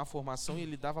tinha má formação e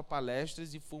ele dava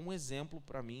palestras, e foi um exemplo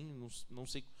para mim, não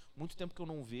sei, muito tempo que eu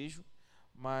não vejo,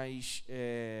 mas,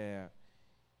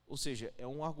 ou seja, é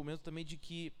um argumento também de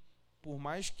que, por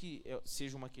mais que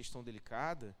seja uma questão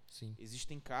delicada, Sim.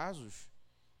 existem casos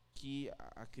que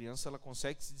a criança ela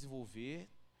consegue se desenvolver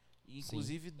e,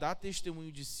 inclusive, dá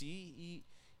testemunho de si e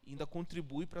ainda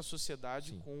contribui para a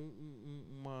sociedade. Sim. Com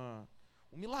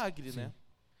um milagre, sim. Né?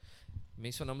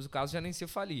 Mencionamos o caso de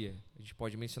anencefalia. A gente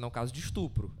pode mencionar o caso de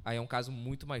estupro. Aí é um caso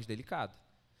muito mais delicado.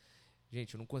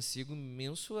 Gente, eu não consigo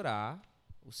mensurar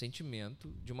o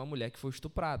sentimento de uma mulher que foi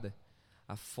estuprada.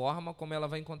 A forma como ela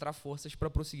vai encontrar forças para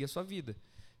prosseguir a sua vida.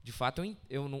 De fato,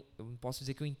 eu não posso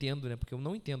dizer que eu entendo, né? Porque eu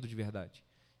não entendo de verdade.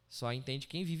 Só entende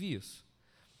quem vive isso.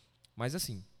 Mas,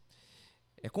 assim,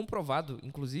 é comprovado,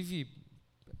 inclusive,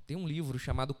 tem um livro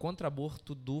chamado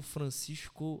Contra-Aborto, do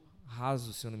Francisco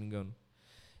Raso, se eu não me engano.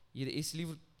 E esse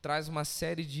livro traz uma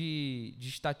série de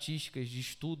estatísticas, de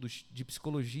estudos de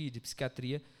psicologia, de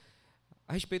psiquiatria,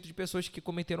 a respeito de pessoas que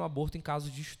cometeram aborto em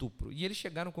caso de estupro. E eles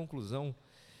chegaram à conclusão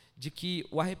de que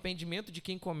o arrependimento de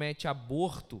quem comete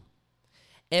aborto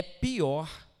é pior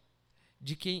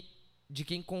de quem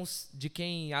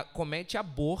comete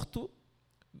aborto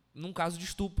num caso de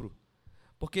estupro.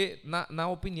 Porque, na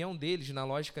opinião deles, na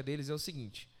lógica deles, é o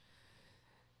seguinte: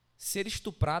 ser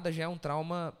estuprada já é um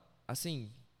trauma,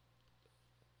 assim,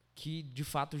 que de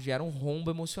fato gera um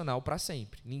rombo emocional para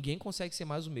sempre. Ninguém consegue ser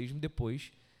mais o mesmo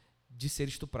depois de ser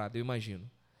estuprada, eu imagino.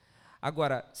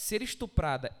 Agora, ser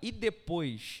estuprada e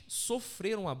depois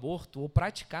sofrer um aborto ou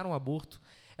praticar um aborto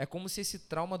é como se esse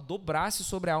trauma dobrasse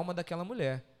sobre a alma daquela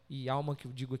mulher. E alma, que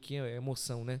eu digo aqui, é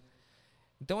emoção, né?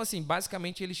 Então, assim,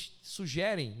 basicamente eles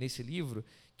sugerem nesse livro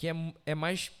que é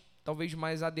mais, talvez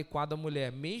mais adequado à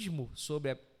mulher, mesmo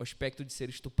sob o aspecto de ser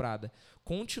estuprada,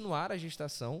 continuar a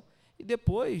gestação e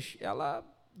depois ela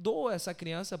doa essa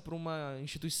criança para uma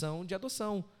instituição de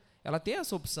adoção. Ela tem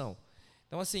essa opção.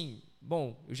 Então, assim,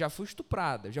 bom, eu já fui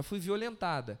estuprada, já fui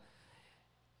violentada.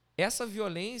 Essa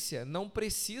violência não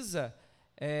precisa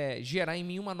gerar em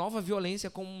mim uma nova violência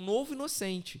com um novo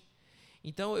inocente.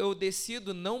 Então, eu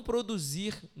decido não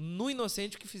produzir no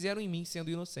inocente o que fizeram em mim sendo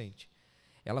inocente.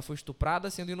 Ela foi estuprada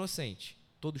sendo inocente.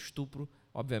 Todo estupro,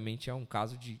 obviamente, é um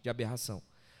caso de aberração.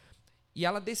 E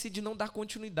ela decide não dar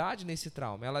continuidade nesse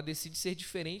trauma. Ela decide ser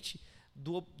diferente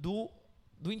do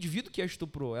indivíduo que a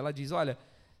estuprou. Ela diz, olha,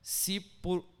 se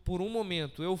por um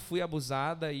momento eu fui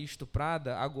abusada e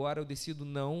estuprada, agora eu decido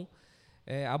não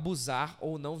abusar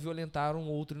ou não violentar um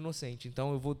outro inocente.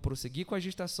 Então, eu vou prosseguir com a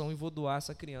gestação e vou doar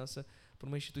essa criança para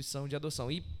uma instituição de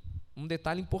adoção. E um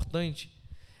detalhe importante,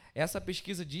 essa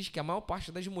pesquisa diz que a maior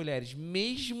parte das mulheres,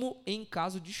 mesmo em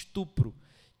caso de estupro,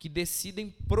 que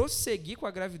decidem prosseguir com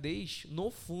a gravidez,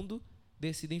 no fundo,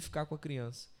 decidem ficar com a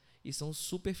criança. E são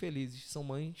super felizes, são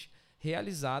mães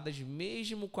realizadas,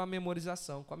 mesmo com a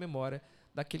memorização, com a memória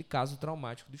daquele caso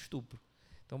traumático do estupro.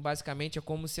 Então, basicamente, é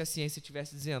como se a ciência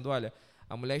estivesse dizendo, olha,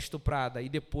 a mulher estuprada e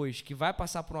depois que vai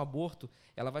passar por um aborto,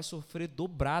 ela vai sofrer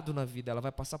dobrado na vida, ela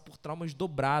vai passar por traumas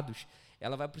dobrados,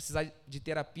 ela vai precisar de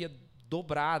terapia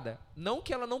dobrada. Não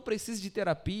que ela não precise de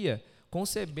terapia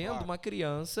concebendo uma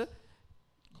criança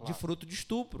de fruto de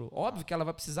estupro. Óbvio que ela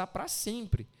vai precisar para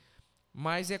sempre,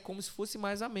 mas é como se fosse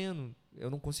mais ameno. Eu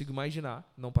não consigo imaginar,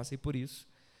 não passei por isso,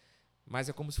 mas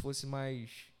é como se fosse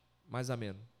mais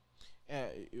ameno.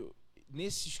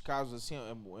 Nesses casos,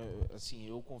 assim,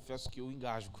 eu confesso que eu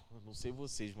engasgo. Não sei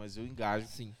vocês, mas eu engasgo.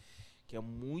 Sim. Que é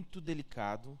muito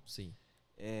delicado. Sim.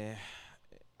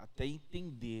 Até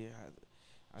entender.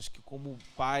 Acho que como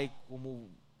pai,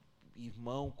 como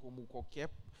irmão, como qualquer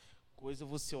coisa,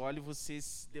 você olha e você,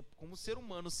 como ser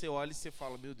humano, você olha e você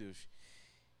fala, meu Deus,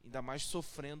 ainda mais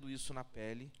sofrendo isso na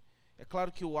pele. É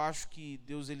claro que eu acho que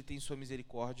Deus ele tem sua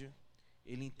misericórdia,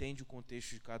 ele entende o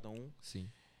contexto de cada um. Sim.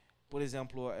 Por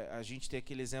exemplo, a gente tem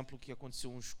aquele exemplo que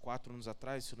aconteceu uns 4 anos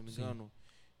atrás, se eu não me engano,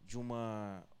 de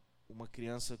uma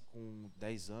criança com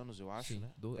 10 anos, eu acho,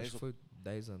 né? Acho que foi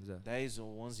 10 anos, 10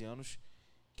 ou 11 anos,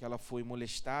 que ela foi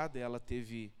molestada, ela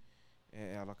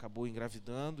acabou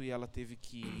engravidando e ela teve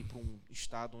que ir para um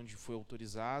estado onde foi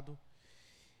autorizado.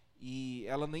 E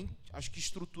ela nem, acho que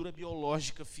estrutura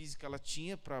biológica, física ela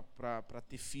tinha para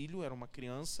ter filho, era uma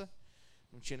criança,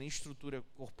 não tinha nem estrutura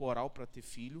corporal para ter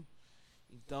filho.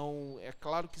 Então, é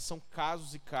claro que são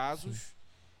casos e casos. Sim.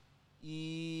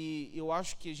 E eu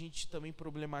acho que a gente também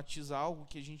problematiza algo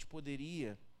que a gente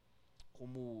poderia,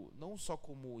 como não só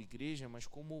como igreja, mas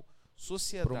como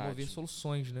sociedade. Promover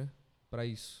soluções, né, para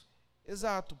isso.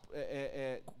 Exato.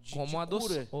 Como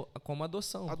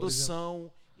adoção.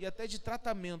 Adoção e até de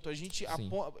tratamento. A gente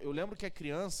eu lembro que a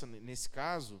criança, nesse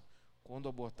caso, quando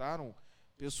abortaram,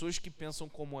 pessoas que pensam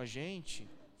como a gente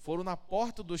foram na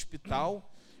porta do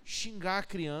hospital xingar a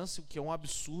criança, o que é um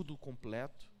absurdo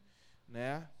completo,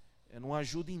 né? Não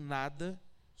ajuda em nada,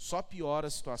 só piora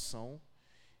a situação.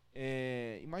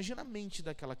 Imagina a mente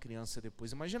daquela criança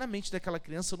depois, imagina a mente daquela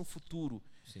criança no futuro.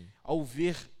 Sim. Ao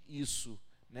ver isso,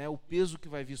 né, o peso que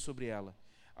vai vir sobre ela.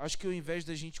 Acho que ao invés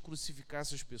da gente crucificar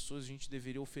essas pessoas, a gente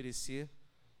deveria oferecer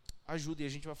ajuda, e a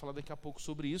gente vai falar daqui a pouco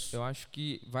sobre isso. Eu acho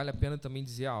que vale a pena também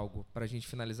dizer algo, para a gente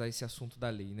finalizar esse assunto da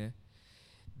lei, né?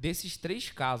 Desses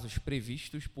 3 casos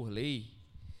previstos por lei,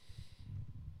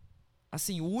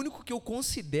 assim, o único que eu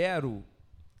considero,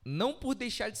 não por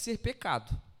deixar de ser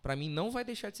pecado, para mim não vai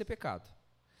deixar de ser pecado,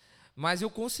 mas eu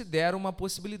considero uma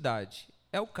possibilidade,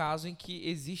 é o caso em que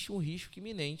existe um risco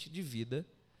iminente de vida,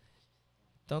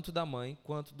 tanto da mãe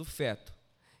quanto do feto.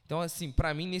 Então, assim,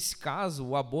 para mim, nesse caso,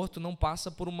 o aborto não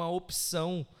passa por uma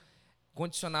opção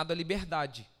condicionada à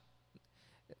liberdade.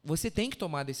 Você tem que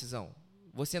tomar a decisão.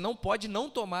 Você não pode não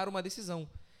tomar uma decisão.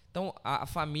 Então, a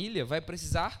família vai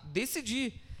precisar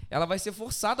decidir. Ela vai ser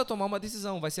forçada a tomar uma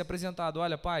decisão. Vai ser apresentado,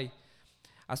 olha, pai,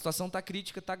 a situação está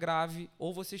crítica, está grave,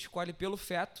 ou você escolhe pelo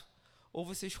feto, ou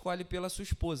você escolhe pela sua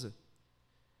esposa.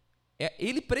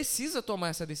 Ele precisa tomar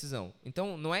essa decisão.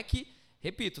 Então, não é que,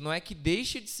 repito, não é que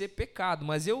deixe de ser pecado,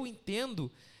 mas eu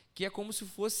entendo que é como se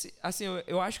fosse, assim,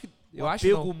 eu acho que... O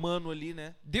apego humano ali,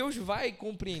 né? Deus vai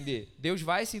compreender, Deus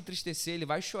vai se entristecer, Ele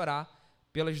vai chorar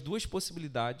pelas 2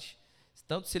 possibilidades,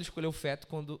 tanto se ele escolher o feto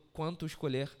quanto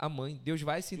escolher a mãe. Deus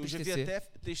vai se entristecer. Eu já vi até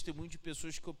testemunho de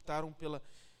pessoas que optaram pela,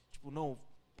 tipo, não,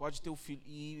 pode ter o filho,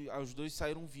 e os 2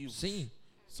 saíram vivos. Sim.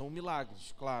 São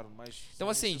milagres, claro, mas... Então,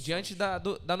 assim, diante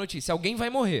da notícia, alguém vai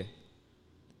morrer.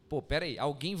 Pô, peraí,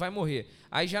 alguém vai morrer.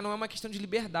 Aí já não é uma questão de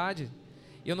liberdade.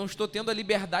 Eu não estou tendo a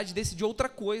liberdade de decidir outra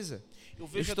coisa.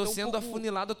 Eu estou sendo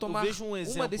afunilado a tomar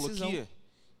uma decisão. Aqui,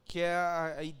 que é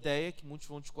a ideia, que muitos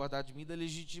vão discordar de mim, da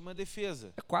legítima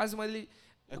defesa. É quase uma... uma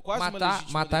legítima matar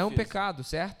defesa. É um pecado,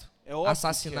 certo? É óbvio.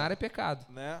 Assassinar é pecado.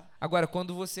 Né? Agora,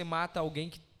 quando você mata alguém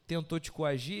que tentou te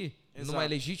coagir, Exato. Numa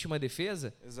legítima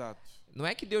defesa... Exato. Não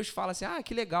é que Deus fala assim,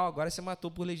 que legal, agora você matou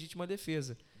por legítima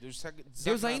defesa.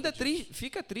 Deus ainda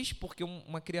fica triste porque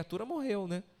uma criatura morreu,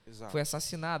 né? Exato. Foi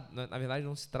assassinado. Na verdade,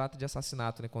 não se trata de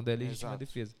assassinato, né? Quando é legítima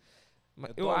defesa.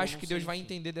 Mas eu acho que Deus vai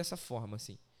entender dessa forma,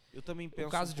 assim. Eu também penso.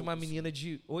 O caso de uma menina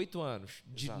de 8 anos,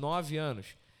 de Exato. 9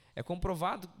 anos, é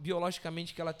comprovado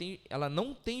biologicamente que ela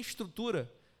não tem estrutura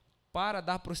para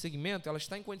dar prosseguimento, ela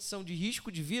está em condição de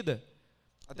risco de vida.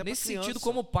 Até nesse sentido,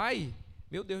 como pai,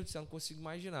 meu Deus do céu, não consigo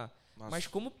imaginar. Mas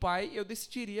como pai, eu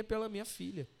decidiria pela minha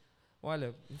filha.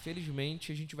 Olha,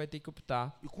 infelizmente, a gente vai ter que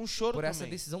optar e com choro por também. essa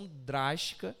decisão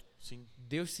drástica. Sim.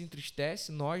 Deus se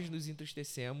entristece, nós nos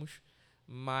entristecemos,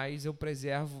 mas eu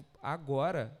preservo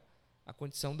agora a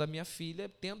condição da minha filha,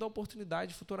 tendo a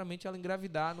oportunidade futuramente ela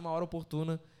engravidar numa hora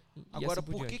oportuna. Agora,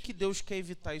 assim por que Deus quer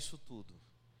evitar isso tudo?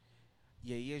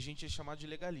 E aí a gente é chamado de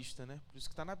legalista, né? Por isso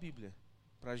que está na Bíblia.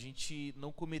 Para a gente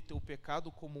não cometer o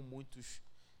pecado como muitos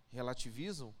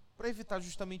relativizam, para evitar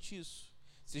justamente isso.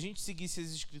 Se a gente seguisse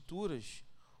as Escrituras,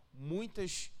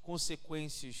 muitas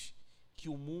consequências que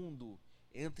o mundo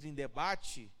entra em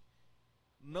debate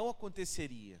não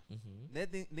aconteceria, né?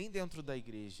 Nem dentro da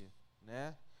igreja,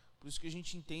 né? Por isso que a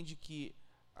gente entende que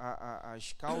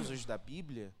as causas da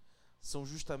Bíblia são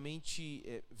justamente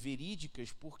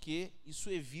verídicas, porque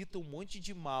isso evita um monte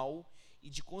de mal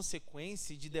e de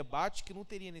consequência e de debate que não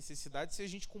teria necessidade se a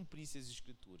gente cumprisse as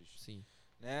Escrituras. Sim.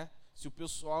 Né? Se o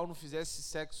pessoal não fizesse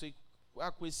sexo aí,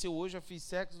 conheceu hoje, já fiz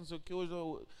sexo, não sei o que, hoje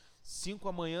 5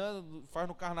 amanhã, faz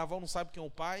no carnaval, não sabe quem é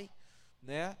o pai,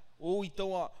 né? Ou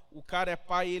então o cara é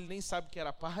pai e ele nem sabe que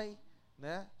era pai,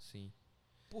 né? Sim.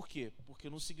 Por quê? Porque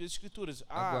não seguiu as Escrituras.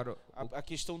 Agora, a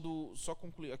questão do... Só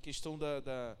concluir, a questão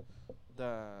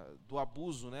do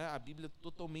abuso, né? A Bíblia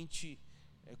totalmente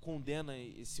condena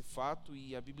esse fato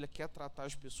e a Bíblia quer tratar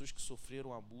as pessoas que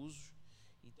sofreram abusos.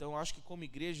 Então, acho que como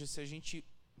igreja, se a gente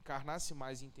encarnasse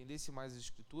mais e entendesse mais as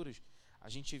Escrituras, a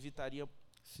gente evitaria...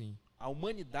 Sim. A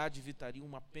humanidade evitaria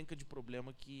uma penca de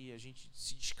problema que a gente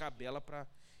se descabela para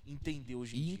entender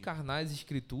hoje em dia. E encarnar as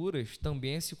Escrituras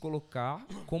também é se colocar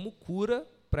como cura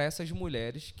para essas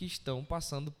mulheres que estão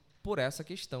passando por essa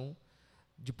questão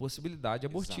de possibilidade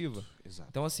abortiva. Exato.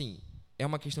 Então, assim, é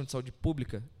uma questão de saúde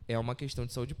pública? É uma questão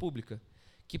de saúde pública,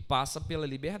 que passa pela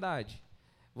liberdade.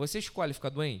 Você escolhe ficar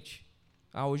doente?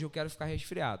 Hoje eu quero ficar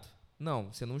resfriado.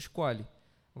 Não, você não escolhe.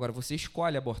 Agora, você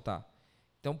escolhe abortar.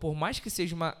 Então, por mais que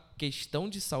seja uma questão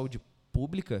de saúde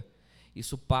pública,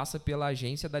 isso passa pela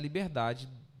agência da liberdade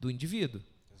do indivíduo.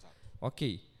 Exato.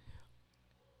 Ok.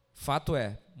 Fato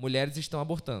é, mulheres estão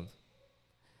abortando.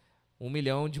 1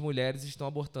 milhão de mulheres estão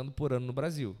abortando por ano no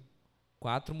Brasil.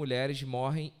 4 mulheres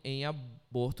morrem em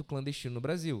aborto clandestino no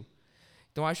Brasil.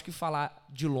 Então, acho que falar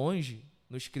de longe,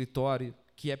 no escritório,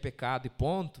 que é pecado e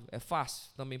ponto, é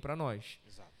fácil também para nós.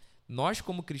 Exato. Nós,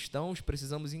 como cristãos,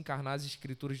 precisamos encarnar as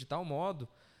escrituras de tal modo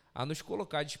a nos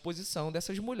colocar à disposição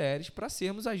dessas mulheres para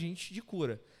sermos agentes de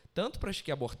cura. Tanto para as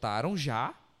que abortaram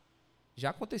já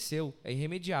aconteceu, é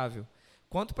irremediável,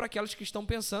 quanto para aquelas que estão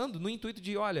pensando no intuito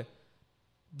de, olha,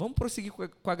 vamos prosseguir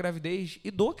com a gravidez e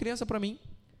dou a criança para mim.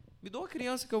 Me dou a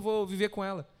criança que eu vou viver com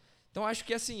ela. Então, acho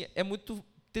que assim, é muito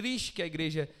triste que a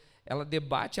igreja ela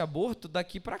debate aborto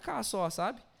daqui para cá só,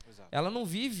 sabe? Exato. Ela não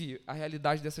vive a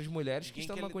realidade dessas mulheres que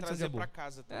estão numa condição de aborto.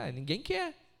 Casa também. Ninguém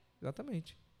quer.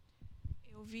 Exatamente.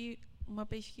 Eu vi uma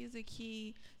pesquisa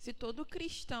que se todo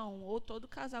cristão ou todo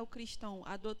casal cristão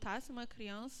adotasse uma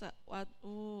criança,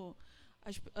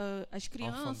 as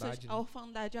crianças, orfandade, né? a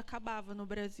orfandade acabava no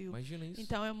Brasil. Imagina isso.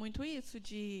 Então é muito isso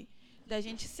da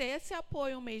gente ser esse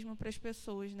apoio mesmo para as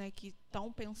pessoas, né, que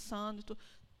estão pensando.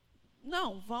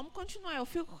 Não, vamos continuar. Eu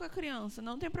fico com a criança,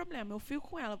 não tem problema. Eu fico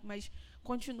com ela, mas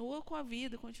continua com a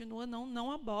vida, continua,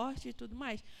 não aborte e tudo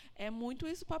mais. É muito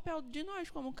isso o papel de nós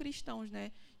como cristãos,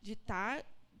 né, de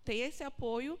ter esse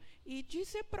apoio e de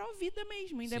ser pró-vida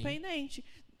mesmo, independente.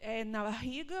 Na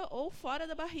barriga ou fora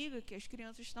da barriga, que as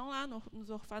crianças estão lá nos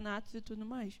orfanatos e tudo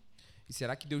mais. E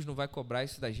será que Deus não vai cobrar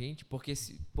isso da gente? Porque,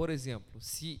 por exemplo,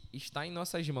 se está em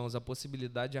nossas mãos a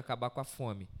possibilidade de acabar com a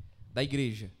fome da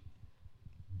igreja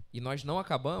e nós não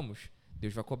acabamos,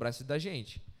 Deus vai cobrar isso da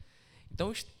gente.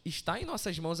 Então, está em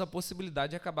nossas mãos a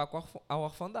possibilidade de acabar com a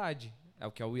orfandade. É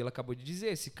o que a Will acabou de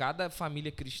dizer. Se cada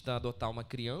família cristã adotar uma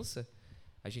criança,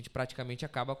 a gente praticamente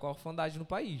acaba com a orfandade no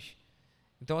país.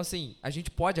 Então, assim, a gente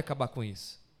pode acabar com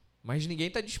isso. Mas ninguém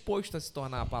está disposto a se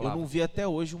tornar a palavra. Eu não vi até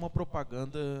hoje uma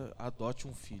propaganda adote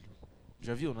um filho.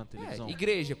 Já viu na televisão?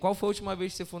 Igreja, qual foi a última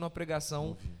vez que você foi numa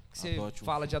pregação que você Adote um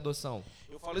fala filho. de adoção?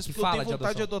 Eu falo isso Que porque eu fala tenho de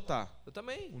vontade de adotar Eu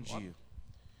também. um dia.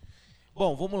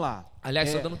 Bom, vamos lá.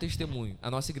 Aliás, só dando testemunho. A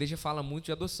nossa igreja fala muito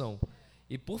de adoção.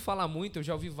 E por falar muito, eu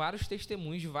já ouvi vários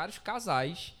testemunhos de vários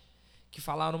casais que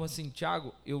falaram assim,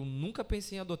 Tiago, eu nunca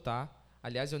pensei em adotar.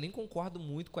 Aliás, eu nem concordo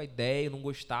muito com a ideia, eu não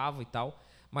gostava e tal.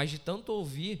 Mas de tanto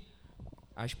ouvir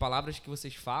as palavras que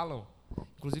vocês falam,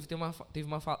 inclusive teve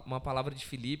uma palavra de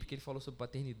Felipe que ele falou sobre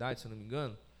paternidade, se eu não me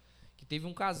engano, que teve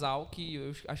um casal que,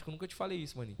 eu acho que eu nunca te falei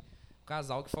isso, maninho. Um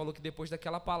casal que falou que depois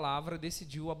daquela palavra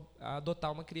decidiu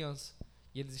adotar uma criança.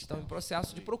 E eles estão em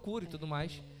processo de procura e tudo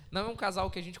mais. Não é um casal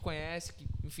que a gente conhece, que,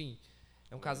 enfim,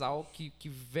 é um casal que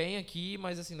vem aqui,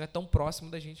 mas assim, não é tão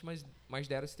próximo da gente, mas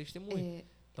deram esse testemunho.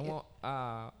 Então,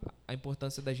 a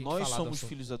importância da gente falar... Nós somos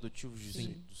filhos adotivos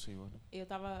do Senhor,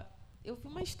 né? Eu vi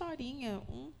uma historinha,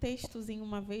 um textozinho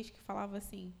uma vez que falava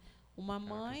assim, uma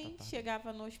mãe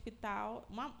chegava no hospital,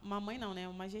 uma mãe não, né,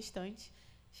 uma gestante,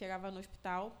 chegava no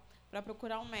hospital para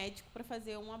procurar um médico para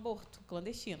fazer um aborto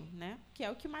clandestino, né, que é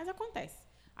o que mais acontece,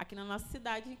 aqui na nossa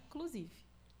cidade, inclusive,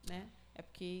 né, é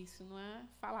porque isso não é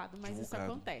falado, mas isso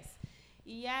acontece.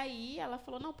 E aí ela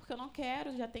falou, não, porque eu não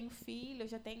quero, já tenho filho,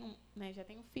 já tenho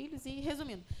filhos, e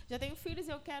resumindo, já tenho filhos e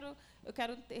eu quero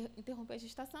interromper a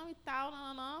gestação e tal,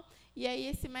 não. E aí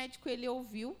esse médico, ele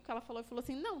ouviu o que ela falou e falou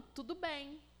assim, não, tudo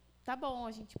bem, tá bom,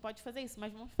 a gente pode fazer isso,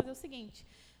 mas vamos fazer o seguinte,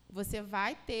 você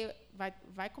vai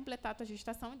completar a tua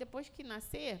gestação e depois que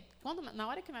nascer, na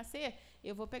hora que nascer,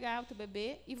 eu vou pegar o teu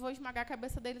bebê e vou esmagar a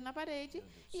cabeça dele na parede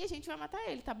e a gente vai matar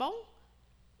ele, tá bom?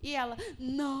 E ela,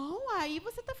 não, aí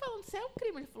você está falando, isso é um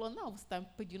crime. Ele falou, não, você está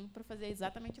pedindo para fazer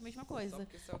exatamente a mesma coisa.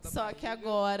 Só que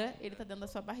agora ele está dentro da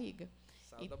sua barriga.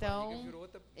 Então,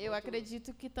 eu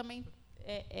acredito que também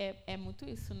é muito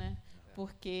isso, né?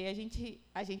 Porque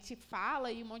a gente fala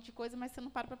aí um monte de coisa, mas você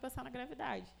não para pensar na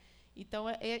gravidade. Então,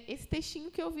 esse textinho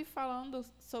que eu vi falando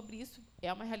sobre isso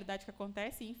é uma realidade que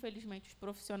acontece e, infelizmente, os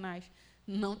profissionais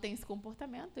não têm esse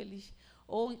comportamento, eles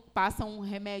ou passam um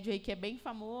remédio aí que é bem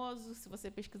famoso, se você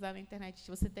pesquisar na internet,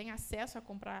 você tem acesso a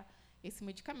comprar esse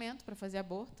medicamento para fazer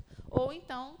aborto, ou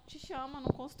então te chama num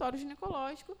consultório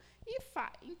ginecológico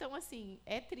então, assim,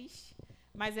 é triste,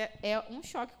 mas é um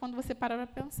choque quando você para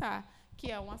para pensar que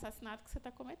é um assassinato que você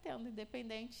está cometendo,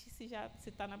 independente se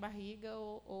está na barriga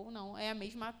ou não. É a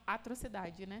mesma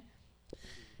atrocidade, né?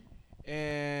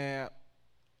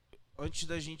 Antes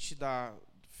da gente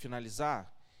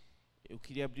finalizar, eu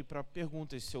queria abrir para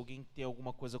perguntas, se alguém tem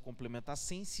alguma coisa a complementar,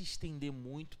 sem se estender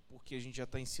muito, porque a gente já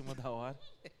está em cima da hora.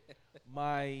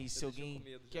 Mas se alguém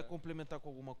quer complementar com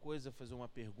alguma coisa, fazer uma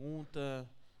pergunta,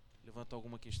 levantar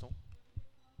alguma questão.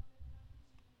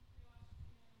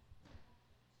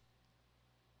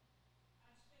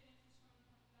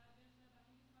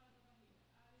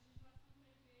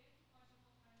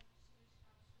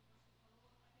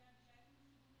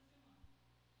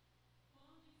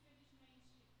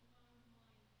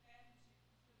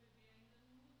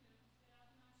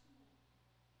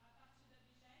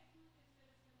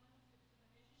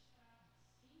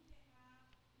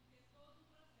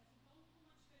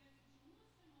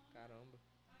 Caramba.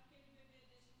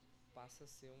 Passa a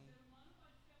ser um...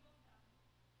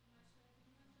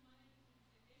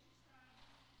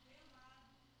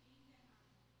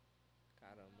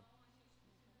 Caramba.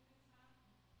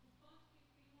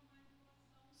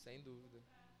 Sem dúvida.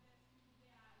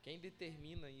 Quem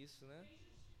determina isso, né?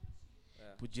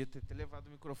 Podia ter levado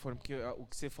o microfone, porque o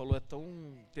que você falou é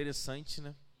tão interessante,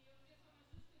 né?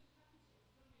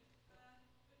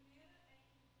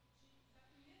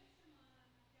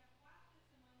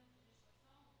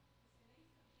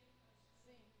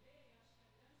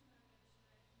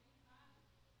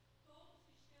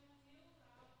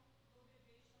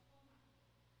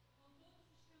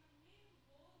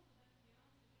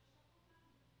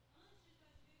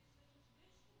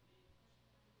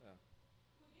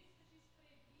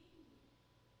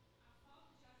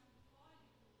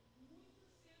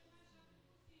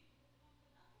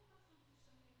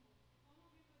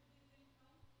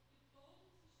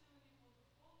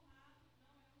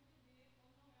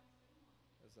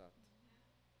 Exato.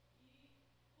 E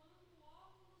quando o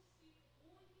óvulo se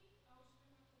une ao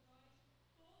espermatozoide,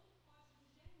 todo o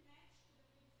código genético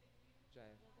daquele ser vivo Já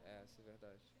é. Isso é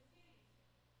verdade. Isso é ciência.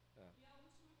 E a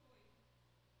última coisa,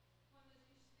 quando a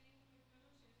gente tem eu não tinha,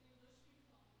 eu tenho 2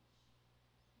 filhos homens,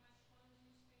 mas quando a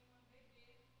gente tem uma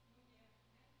bebê mulher,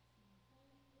 né, com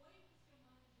 8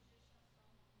 semanas de gestação,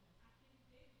 aquele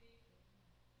bebê do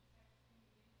sexo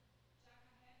feminino já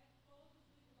carrega todos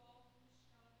os óvulos que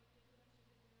ela vai ter durante a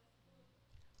vida dela toda.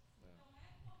 Então, é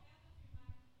correto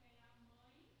afirmar que tem a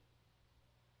mãe,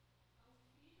 o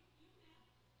filho e o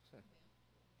neto.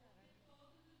 Porque todos os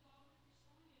óvulos estão ali.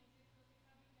 Não sei se vocês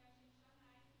sabem que a gente já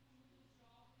nasce com muitos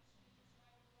óvulos que a gente vai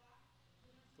ovular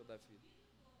durante Toda a a vida. vida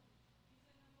toda. Isso é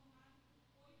transformado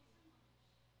por 8 semanas.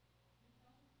 Então, existe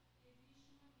uma vida, sim. As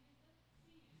pessoas podem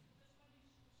discutir,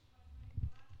 podem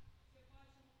manipular. Você pode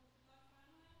ir no consultório e falar,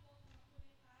 não é aborto, é uma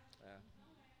curetagem. Não é. É um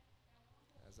aborto.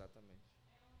 Exatamente. É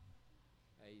um assassinato.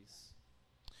 É isso.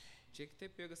 Tinha que ter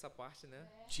pego essa parte, né?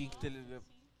 Tinha que ter... Na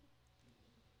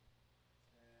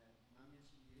minha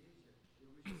antiga igreja, eu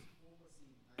vejo isso pouco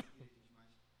assim nas igrejas, mas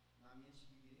na minha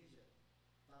antiga igreja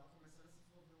estava começando a se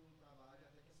desenvolver um trabalho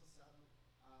até que associado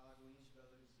à Lagoinha de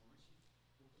Belo Horizonte,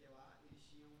 porque lá eles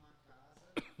tinham uma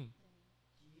casa que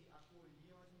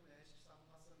acolhiam as mulheres que estavam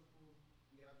passando por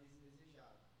gravidez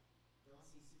indesejada. Então,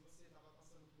 assim, se você estava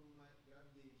passando por uma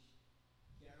gravidez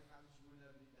que era um caso de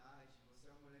vulnerabilidade, você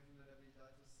é uma mulher em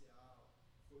vulnerabilidade social,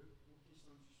 foi por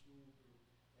questão de estupro,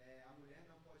 a mulher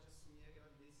não pode assumir a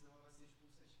gravidez, senão ela vai ser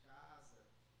expulsa de casa.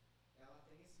 Ela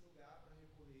tem esse lugar para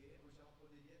recorrer, onde ela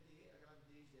poderia ter a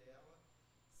gravidez dela,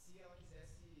 se ela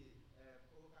quisesse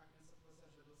colocar a criança no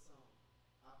processo de adoção.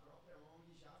 A própria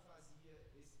ONG já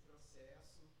fazia esse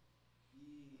processo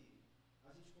e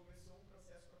a gente começou um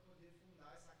processo para poder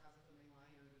fundar essa casa também lá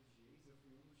em Angra dos Reis. Eu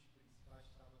fui um dos principais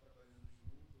que estava trabalhando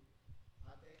junto.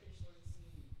 Até questões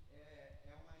assim, é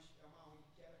uma ONG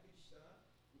que era cristã,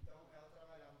 então ela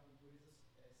trabalhava com pureza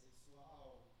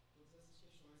sexual, todas essas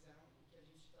questões eram o que a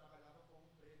gente trabalhava como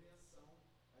prevenção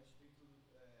a respeito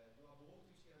do aborto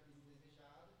e de gravidez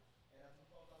indesejada, era tudo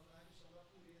pautado na questão da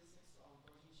pureza sexual.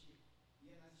 Então a gente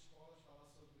ia nas escolas falar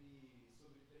sobre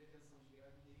prevenção de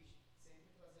gravidez, sempre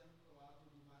trazendo para o lado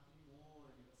do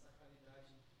matrimônio, da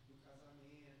sacralidade do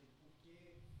casamento, por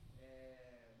que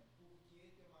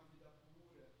ter uma vida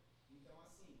pura. Então,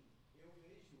 assim, eu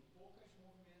vejo poucas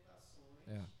movimentações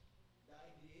da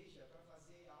igreja para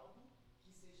fazer algo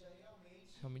que seja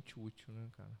realmente útil, né,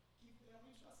 cara? Que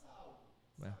realmente faça algo,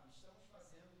 sabe? Estamos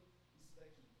fazendo isso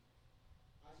daqui.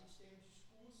 A gente tem um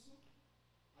discurso,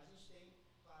 a gente tem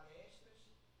palestras,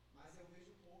 mas eu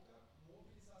vejo pouca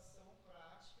mobilização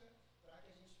prática para que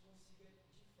a gente consiga,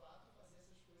 de fato, fazer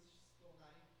essas coisas se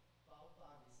tornarem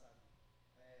palpáveis, sabe?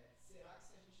 Será que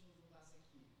se a gente nos juntasse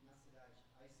aqui na cidade,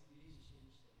 as igrejas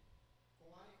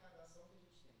com a arrecadação que a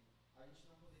gente tem, a gente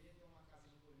não poderia ter uma casa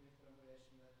de acolhimento para mulheres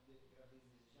com gravidez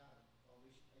indesejada?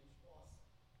 Talvez a gente possa.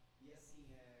 E assim,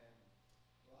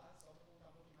 lá, só para contar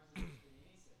um pouquinho mais da minha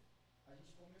experiência, a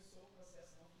gente começou o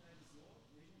processo, não finalizou,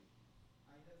 mesmo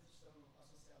ainda estando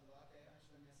associado lá até antes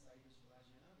da minha saída de lá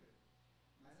de Angra,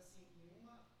 mas assim, em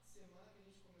uma semana que a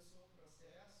gente começou o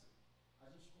processo, a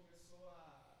gente começou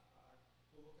a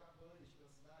colocar banners pela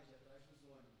cidade, atrás dos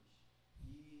ônibus,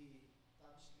 e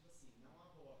estava escrito assim, não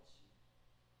aborte,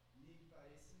 ligue para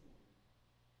esse número.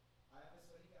 Aí a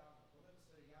pessoa ligava, quando a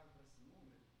pessoa ligava para esse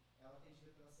número, ela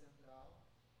atendia pela central,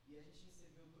 e a gente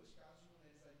recebeu 2 casos de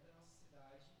mulheres ali da nossa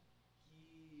cidade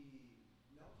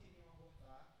que não queriam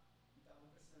abortar e estavam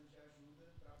precisando de ajuda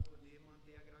para poder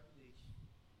manter a gravidez.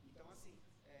 Então, assim,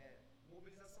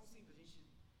 mobilização simples. A gente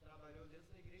trabalhou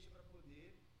dentro da igreja para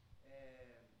poder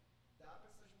dar para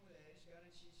essas mulheres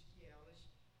garantias de que elas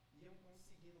iam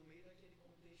conseguir, no meio daquele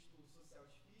contexto social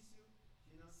difícil,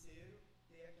 financeiro,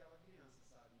 ter aquela criança,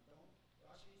 sabe? Então, eu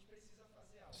acho que a gente precisa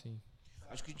fazer algo. Sim.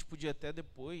 Sabe? Acho que a gente podia até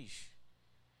depois,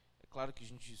 é claro que a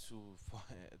gente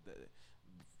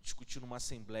discutir numa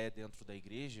assembleia dentro da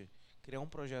igreja, criar um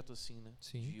projeto assim, né?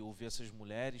 Sim. De ouvir essas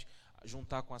mulheres,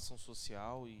 juntar com a ação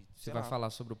social e... Você sei vai lá, falar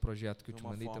sobre o projeto que eu de te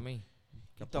uma mandei forma. também?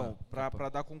 Que é Então, pra- para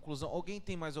dar conclusão, alguém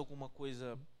tem mais alguma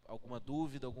coisa, alguma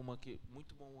dúvida, alguma que...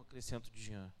 Muito bom o acrescento de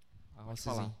Jean. Ah, Pode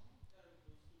Rossizinho. falar.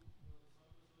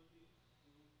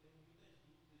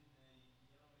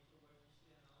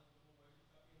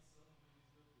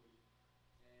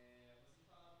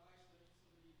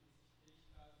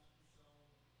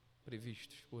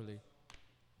 Previstos por lei.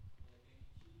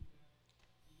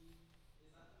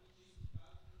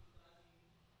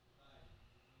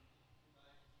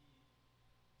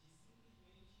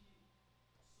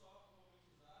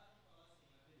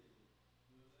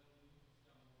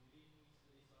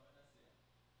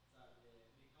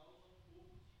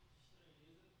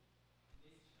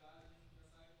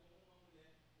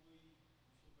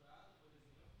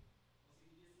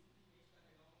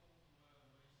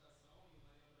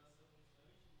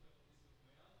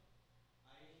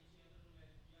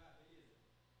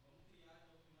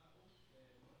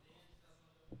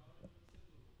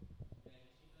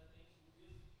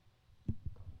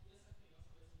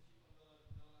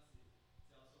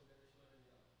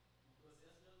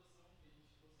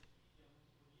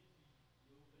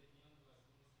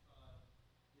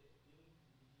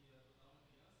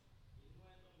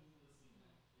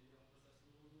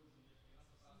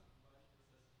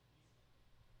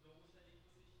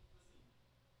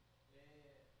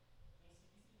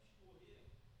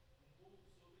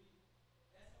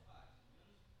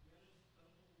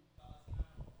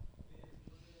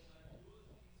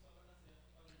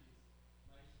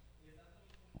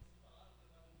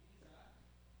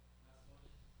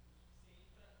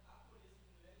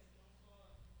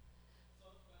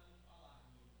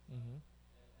 Uhum.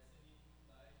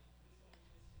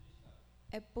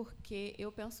 É porque eu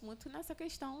penso muito nessa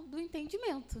questão do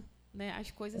entendimento, né?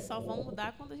 As coisas só vão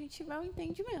mudar quando a gente tiver o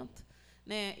entendimento,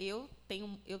 né? Eu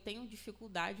tenho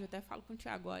dificuldade, eu até falo com o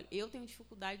Tiago, olha, eu tenho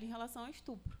dificuldade em relação ao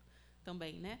estupro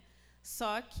também, né?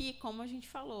 Só que, como a gente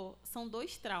falou, são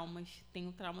 2 traumas. Tem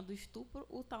o trauma do estupro,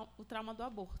 o trauma do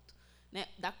aborto, né?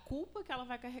 Da culpa que ela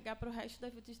vai carregar para o resto da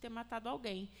vida de ter matado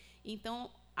alguém.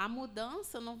 Então, a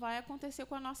mudança não vai acontecer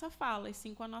com a nossa fala, e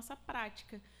sim com a nossa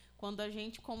prática. Quando a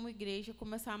gente, como igreja,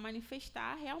 começar a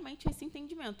manifestar realmente esse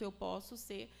entendimento. Eu posso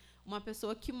ser uma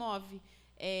pessoa que move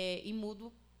e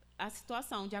mudo a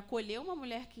situação de acolher uma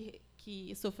mulher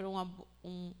que sofreu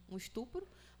um estupro,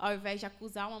 ao invés de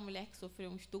acusar uma mulher que sofreu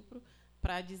um estupro,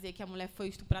 para dizer que a mulher foi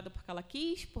estuprada porque ela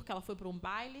quis, porque ela foi para um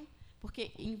baile,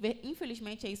 porque,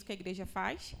 infelizmente, é isso que a igreja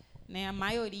faz, né? A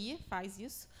maioria faz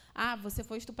isso. Ah, você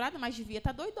foi estuprada, mas devia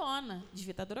estar doidona,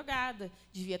 devia estar drogada,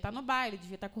 devia estar no baile,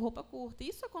 devia estar com roupa curta.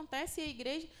 Isso acontece e a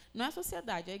igreja, não é a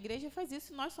sociedade, a igreja faz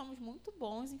isso e nós somos muito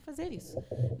bons em fazer isso,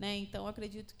 né? Então,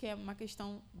 acredito que é uma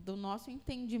questão do nosso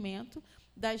entendimento,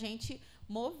 da gente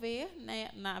mover,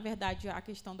 né, na verdade, a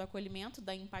questão do acolhimento,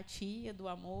 da empatia, do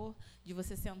amor, de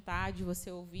você sentar, de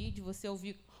você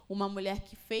ouvir uma mulher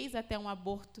que fez até um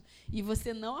aborto e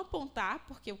você não apontar,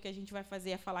 porque o que a gente vai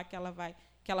fazer é falar que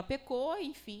ela pecou,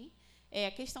 enfim. É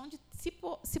a questão de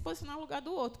se posicionar no lugar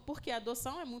do outro, porque a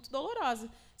adoção é muito dolorosa.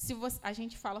 Se a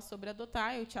gente fala sobre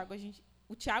adotar,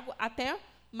 o Tiago até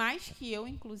mais que eu,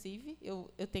 inclusive,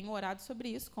 eu tenho orado sobre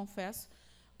isso, confesso,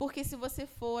 porque se você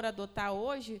for adotar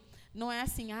hoje, não é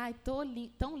assim, ai,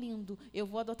 tão lindo, eu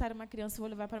vou adotar uma criança e vou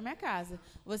levar para minha casa.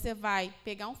 Você vai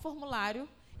pegar um formulário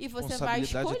e você vai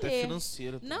Responsabilidade até escolher.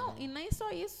 financeira Não, também. e nem só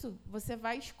isso. Você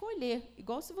vai escolher,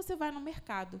 igual se você vai no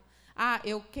mercado.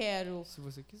 eu quero Se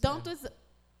você quiser. tantos...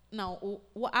 Não,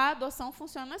 a adoção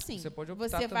funciona assim. Você pode optar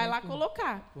Você vai também lá por-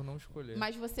 colocar. Por não escolher.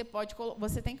 Mas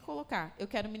você tem que colocar. Eu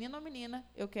quero menino ou menina,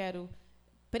 eu quero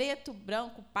preto,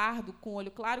 branco, pardo, com olho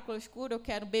claro, com olho escuro, eu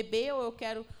quero bebê ou eu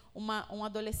quero um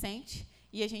adolescente.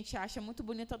 E a gente acha muito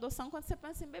bonita a adoção quando você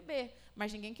pensa em bebê.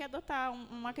 Mas ninguém quer adotar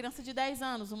uma criança de 10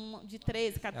 anos, de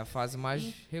 13, É 14. a fase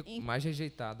mais, Em- mais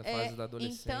rejeitada, a fase da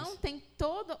adolescência. Então, tem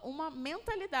toda uma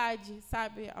mentalidade,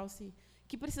 sabe, Alci,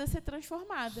 que precisa ser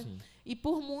transformada. Sim. E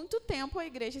por muito tempo a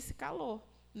igreja se calou,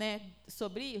 né,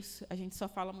 sobre isso. A gente só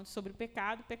fala muito sobre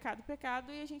pecado, pecado,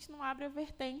 pecado, e a gente não abre a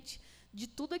vertente de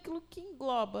tudo aquilo que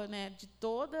engloba, né, de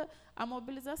toda a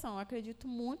mobilização. Eu acredito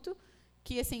muito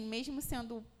que, assim, mesmo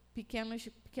sendo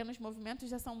pequenos movimentos,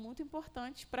 já são muito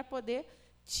importantes para poder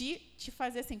te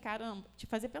fazer assim, caramba, te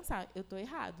fazer pensar, eu estou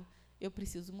errado, eu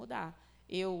preciso mudar.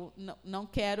 Eu não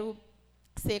quero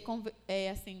ser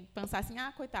assim, pensar assim,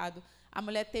 coitado, a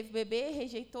mulher teve bebê,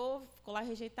 rejeitou, ficou lá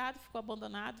rejeitado, ficou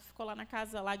abandonado, ficou lá na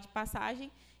casa lá de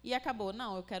passagem e acabou.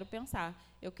 Não, eu quero pensar,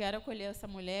 eu quero acolher essa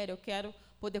mulher, eu quero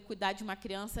poder cuidar de uma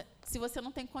criança. Se você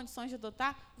não tem condições de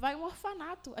adotar, vai a um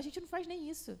orfanato. A gente não faz nem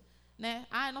isso, né?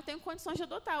 Eu não tenho condições de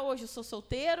adotar hoje, eu sou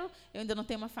solteiro, eu ainda não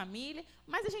tenho uma família,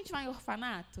 mas a gente vai em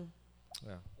orfanato.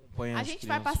 Acompanha A as gente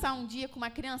vai crianças. passar um dia com uma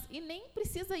criança e nem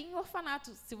precisa ir em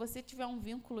orfanato. Se você tiver um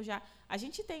vínculo já. A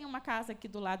gente tem uma casa aqui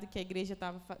do lado que a igreja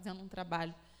estava fazendo um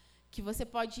trabalho que você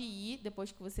pode ir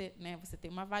depois que você, né, você tem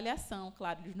uma avaliação,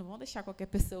 claro, eles não vão deixar qualquer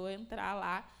pessoa entrar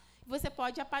lá. Você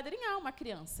pode apadrinhar uma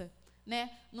criança, né?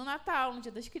 No Natal, no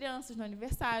Dia das Crianças, no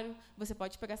aniversário, você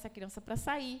pode pegar essa criança para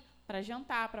sair, para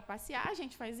jantar, para passear. A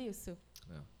gente faz isso.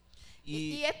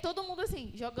 E é todo mundo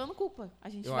assim, jogando culpa. A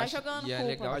gente Eu vai acho- jogando e é culpa.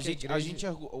 legal A que gente, igreja-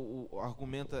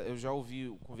 argumenta, eu já ouvi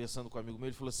conversando com um amigo meu,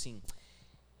 ele falou assim,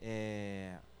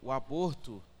 o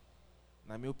aborto,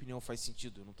 na minha opinião, faz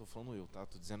sentido. Eu não estou falando eu, tá?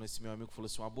 Estou dizendo, esse meu amigo falou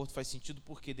assim, o aborto faz sentido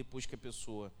porque depois que a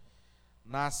pessoa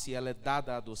nasce, ela é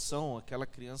dada à adoção, aquela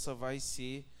criança vai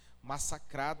ser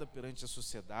massacrada perante a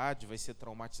sociedade, vai ser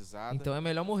traumatizada. Então é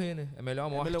melhor morrer, né? É melhor a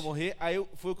morte. É melhor morrer. Aí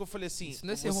foi o que eu falei assim, Isso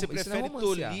não é você ser isso não é prefere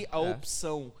romancear. tolir a É.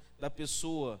 opção da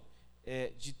pessoa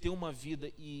de ter uma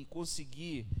vida e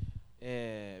conseguir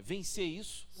vencer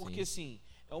isso, porque assim,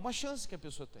 é uma chance que a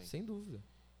pessoa tem, Sem dúvida.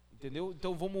 entendeu?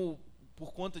 Então vamos,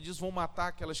 por conta disso, vamos matar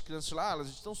aquelas crianças lá, elas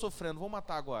estão sofrendo, vamos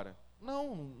matar agora.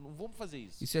 Não vamos fazer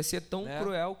isso. Isso é ser tão Né?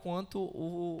 cruel quanto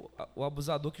o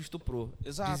abusador que estuprou.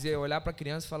 Exato. Dizer, olhar para a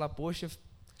criança e falar, poxa,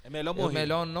 É melhor é morrer.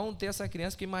 melhor não ter essa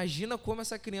criança, porque imagina como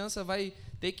essa criança vai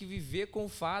ter que viver com o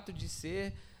fato de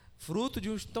ser fruto de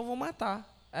um... Então vou matar.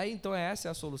 Aí então essa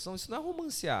é a solução. Isso não é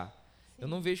romancear. Eu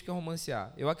não vejo que é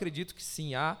romancear. Eu acredito que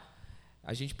sim, a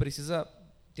gente precisa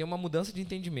ter uma mudança de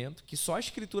entendimento que só a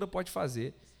Escritura pode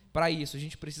fazer. Para isso, a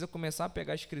gente precisa começar a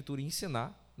pegar a Escritura e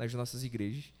ensinar nas nossas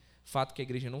igrejas. Fato que a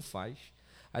igreja não faz.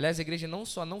 Aliás, a igreja não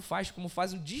só não faz, como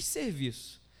faz um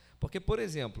desserviço. Porque, por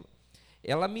exemplo,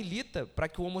 ela milita para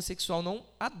que o homossexual não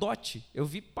adote. Eu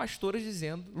vi pastores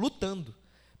dizendo, lutando,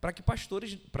 para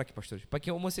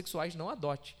que homossexuais não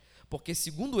adotem. Porque,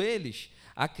 segundo eles,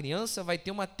 a criança vai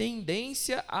ter uma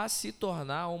tendência a se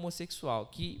tornar homossexual,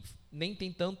 que nem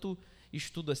tem tanto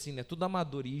estudo assim, né? Tudo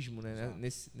amadorismo, né?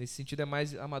 Nesse sentido é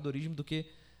mais amadorismo do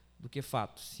que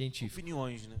fato científico.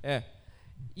 Opiniões, né?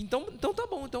 Então tá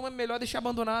bom, então é melhor deixar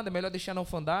abandonado, é melhor deixar na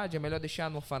orfandade, é melhor deixar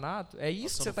no orfanato. É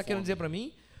isso que você está querendo dizer para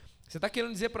mim? Você está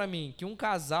querendo dizer para mim que um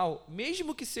casal,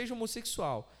 mesmo que seja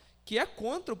homossexual, que é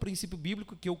contra o princípio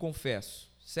bíblico que eu confesso,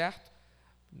 certo?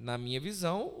 Na minha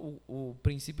visão, o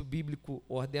princípio bíblico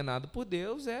ordenado por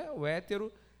Deus é o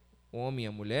hétero, o homem e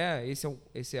a mulher, esse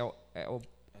é o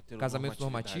casamento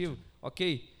normativo,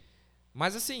 ok?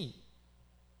 Mas assim,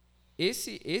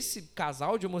 esse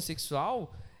casal de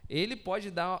homossexual, ele pode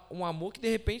dar um amor que de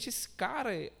repente esse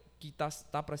cara que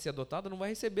tá para ser adotado não vai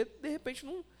receber de repente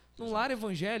num lar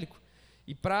evangélico.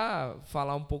 E para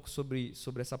falar um pouco sobre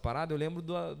essa parada, eu lembro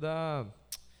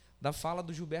da fala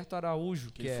do Gilberto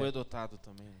Araújo, Que ele foi adotado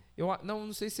também. Né? Eu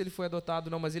não sei se ele foi adotado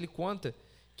não, mas ele conta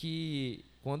que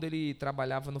quando ele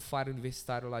trabalhava no Faro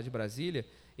Universitário lá de Brasília,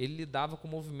 ele lidava com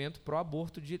o movimento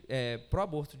pró-aborto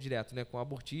direto, né, com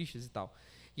abortistas e tal.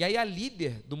 E aí a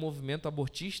líder do movimento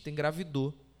abortista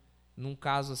engravidou, num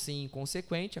caso assim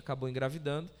inconsequente, acabou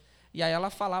engravidando. E aí ela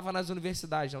falava nas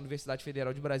universidades, na Universidade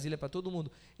Federal de Brasília, para todo mundo,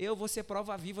 eu vou ser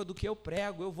prova viva do que eu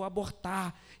prego, eu vou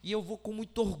abortar, e eu vou com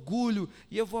muito orgulho,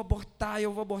 e eu vou abortar.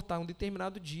 Um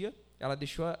determinado dia, ela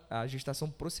deixou a gestação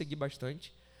prosseguir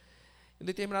bastante. Um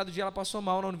determinado dia ela passou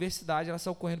mal na universidade, ela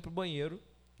saiu correndo para o banheiro.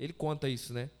 Ele conta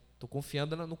isso, né? Estou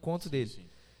confiando no conto dele. Sim.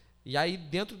 E aí,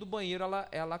 dentro do banheiro,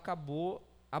 ela acabou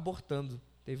abortando.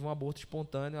 teve um aborto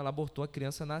espontâneo, ela abortou, a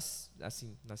criança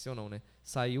nasceu não, né?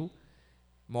 Saiu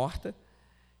morta,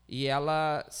 e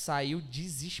ela saiu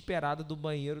desesperada do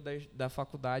banheiro da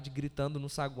faculdade, gritando no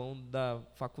saguão da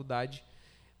faculdade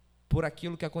por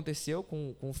aquilo que aconteceu,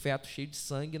 com o feto cheio de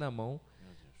sangue na mão.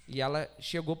 E ela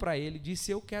chegou para ele e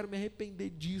disse: eu quero me arrepender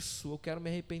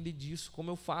disso, como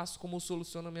eu faço, como eu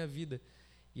soluciono a minha vida.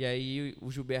 E aí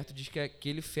o Gilberto diz que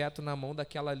aquele feto na mão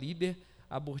daquela líder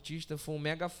abortista foi um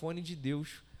megafone de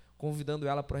Deus convidando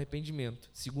ela para o arrependimento.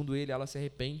 Segundo ele, ela se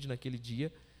arrepende naquele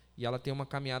dia e ela tem uma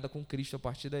caminhada com Cristo a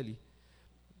partir dali.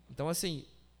 Então, assim,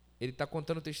 ele está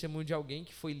contando o testemunho de alguém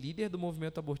que foi líder do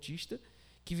movimento abortista,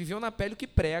 que viveu na pele o que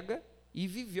prega e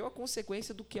viveu a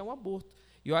consequência do que é um aborto.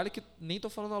 E olha que nem estou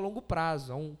falando a longo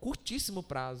prazo, a um curtíssimo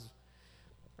prazo.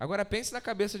 Agora, pense na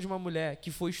cabeça de uma mulher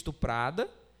que foi estuprada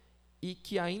e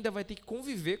que ainda vai ter que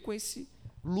conviver com esse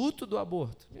luto do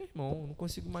aborto. Meu irmão, não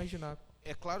consigo imaginar.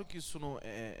 É claro que isso não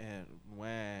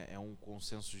é um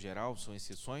consenso geral, são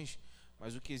exceções,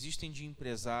 mas o que existem de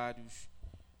empresários,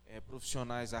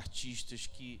 profissionais, artistas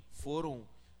que foram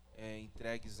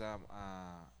entregues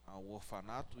ao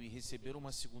orfanato e receberam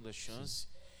uma segunda chance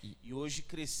e hoje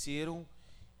cresceram.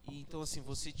 E, então, assim,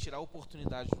 você tirar a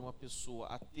oportunidade de uma pessoa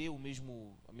a ter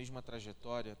a mesma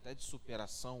trajetória, até de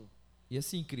superação. E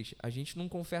assim, Cris, a gente não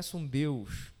confessa um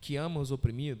Deus que ama os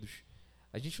oprimidos,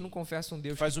 a gente não confessa um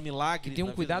Deus faz um milagre, que tem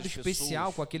um cuidado especial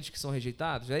pessoas. Com aqueles que são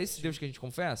rejeitados. É esse Deus que a gente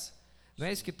confessa? Não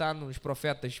é esse que está nos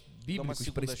profetas bíblicos,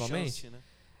 principalmente? Chance, né?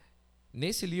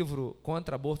 Nesse livro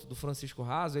Contra Aborto, do Francisco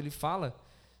Raso, ele fala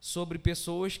sobre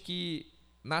pessoas que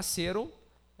nasceram,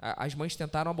 as mães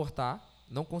tentaram abortar,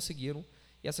 não conseguiram,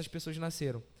 e essas pessoas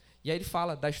nasceram. E aí ele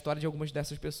fala da história de algumas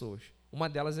dessas pessoas. Uma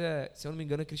delas é, se eu não me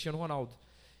engano, é Cristiano Ronaldo,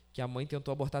 que a mãe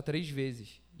tentou abortar 3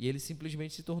 vezes, e ele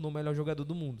simplesmente se tornou o melhor jogador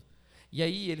do mundo. E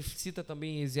aí ele cita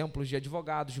também exemplos de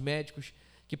advogados, médicos,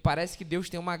 que parece que Deus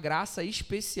tem uma graça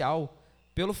especial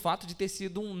pelo fato de ter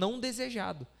sido um não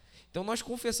desejado. Então nós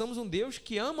confessamos um Deus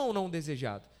que ama o não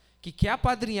desejado, que quer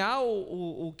apadrinhar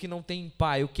o que não tem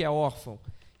pai, o que é órfão.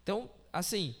 Então,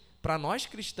 assim, para nós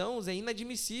cristãos é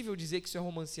inadmissível dizer que isso é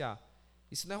romancear.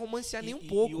 Isso não é romancear nem um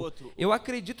pouco. Eu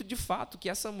acredito de fato que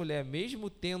essa mulher, mesmo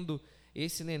tendo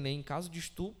esse neném em caso de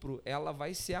estupro, ela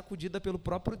vai ser acudida pelo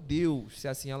próprio Deus, se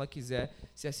assim ela quiser,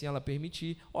 se assim ela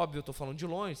permitir. Óbvio, eu estou falando de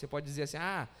longe, você pode dizer assim,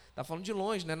 tá falando de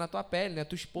longe, não é na tua pele, não é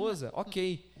tua esposa.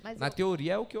 Ok, na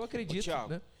teoria é o que eu acredito. Thiago,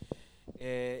 né?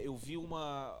 Eu vi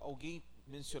alguém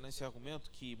mencionar esse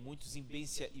argumento que muitos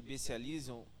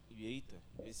imbecilizam,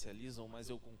 mas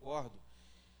eu concordo.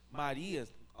 Maria,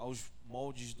 aos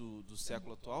moldes do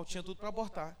século atual, tinha tudo para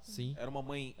abortar. Sim. Era uma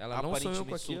mãe ela não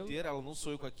aparentemente sonhou solteira, ela não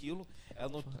sonhou com aquilo. Ela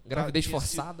não, gravidez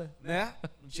forçada. Sido, né?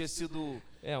 Não tinha sido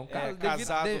um caso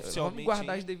casado oficialmente. Vamos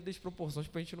guardar as devidas proporções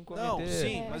para a gente não cometer. Não,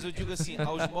 sim, mas eu digo assim,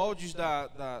 aos moldes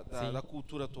da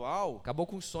cultura atual... Acabou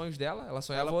com os sonhos dela, ela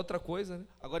sonhava outra coisa, né?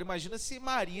 Agora imagina se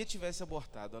Maria tivesse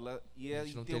abortado, ela ia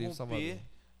interromper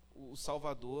o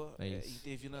Salvador,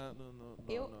 intervir no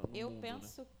Eu mundo,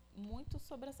 penso... né? muito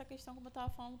sobre essa questão, como eu estava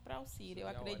falando para o Círio. Eu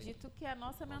acredito que a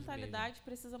nossa mentalidade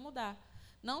precisa mudar.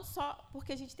 Não só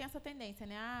porque a gente tem essa tendência,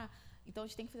 né? Então a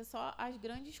gente tem que fazer só as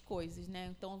grandes coisas, né?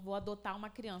 Então eu vou adotar uma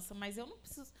criança, mas eu não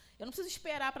preciso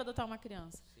esperar para adotar uma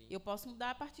criança. Sim. Eu posso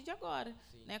mudar a partir de agora,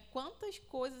 né? Quantas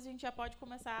coisas a gente já pode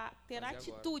começar a ter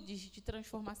atitudes de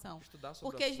transformação? Estudar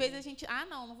sobre porque às vezes a gente,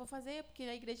 não vou fazer porque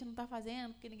a igreja não está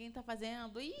fazendo, porque ninguém está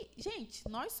fazendo. E, gente,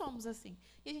 nós somos assim.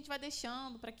 E a gente vai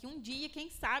deixando para que um dia, quem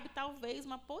sabe, talvez,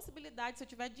 uma possibilidade, se eu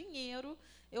tiver dinheiro,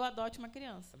 eu adote uma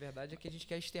criança. A verdade é que a gente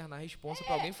quer externar a responsa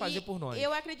para alguém fazer por nós.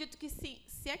 Eu acredito que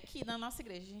se aqui na nossa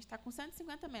igreja a gente está com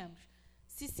 150 membros,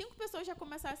 se 5 pessoas já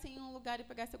começassem em um lugar e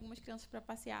pegassem algumas crianças para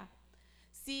passear,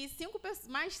 se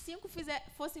mais 5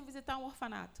 fossem visitar um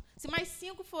orfanato, se mais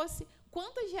 5 fossem,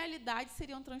 quantas realidades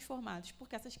seriam transformadas?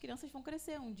 Porque essas crianças vão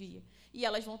crescer um dia e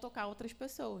elas vão tocar outras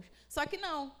pessoas. Só que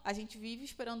não, a gente vive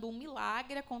esperando um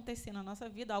milagre acontecer na nossa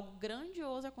vida, algo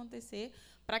grandioso acontecer,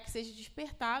 para que seja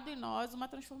despertado em nós uma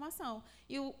transformação.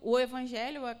 E o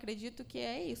Evangelho, eu acredito que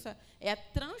é isso, é a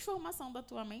transformação da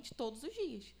tua mente todos os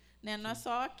dias. Né? Não é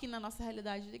só aqui na nossa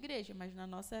realidade da igreja, mas na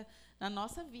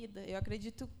nossa vida. Eu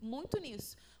acredito muito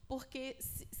nisso. Porque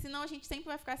senão a gente sempre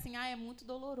vai ficar assim, é muito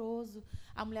doloroso,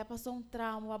 a mulher passou um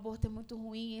trauma, o aborto é muito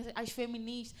ruim, as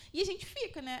feministas... E a gente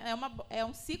fica, né? É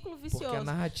um ciclo vicioso. Porque a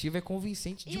narrativa é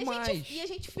convincente demais. E a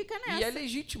gente fica nessa. E é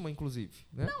legítima, inclusive.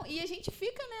 Né? Não, e a gente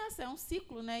fica nessa, é um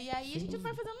ciclo, né? E aí a gente não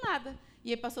vai fazendo nada.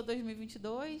 E aí passou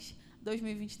 2022,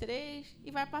 2023, e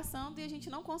vai passando, e a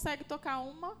gente não consegue tocar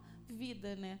uma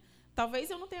vida, né? Talvez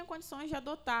eu não tenha condições de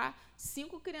adotar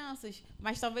 5 crianças,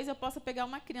 mas talvez eu possa pegar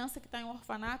uma criança que está em um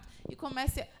orfanato e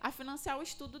comece a financiar o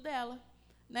estudo dela.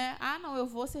 Né? Ah, não, eu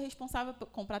vou ser responsável por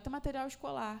comprar teu material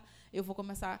escolar, eu vou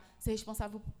começar a ser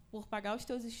responsável por pagar os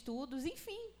teus estudos,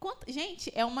 enfim. Gente,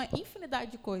 é uma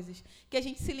infinidade de coisas que a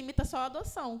gente se limita só à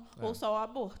adoção ou só ao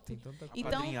aborto. Tem tanta coisa.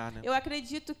 Então, Apadrinhar, né? eu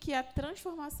acredito que a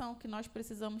transformação que nós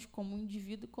precisamos como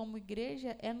indivíduo, como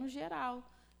igreja, é no geral,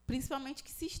 principalmente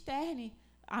que se externe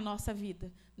à nossa vida,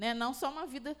 né? Não só uma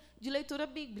vida de leitura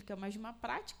bíblica, mas de uma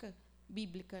prática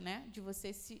bíblica, né? De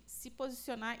você se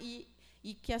posicionar e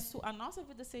que a nossa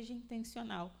vida seja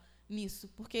intencional nisso,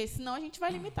 porque senão a gente vai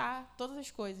limitar todas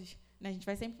as coisas, né? A gente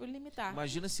vai sempre limitar.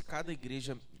 Imagina se cada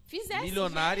igreja Fizesse,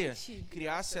 milionária gente.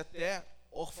 criasse até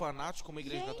orfanatos, como a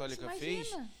Igreja Gente, Católica imagina.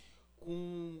 fez,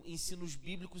 com ensinos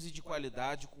bíblicos e de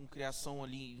qualidade, com criação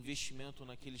ali, investimento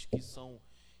naqueles que são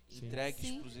entregues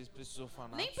Sim. para esses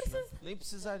orfanatos. Nem precisa- né? Nem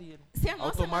precisaria. Né? Se a nossa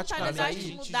Automaticamente mentalidade a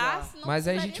gente mudasse, não Mas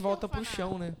aí a precisaria gente ter volta pro orfanato.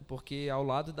 chão, né? Porque ao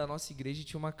lado da nossa igreja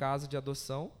tinha uma casa de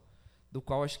adoção, do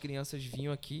qual as crianças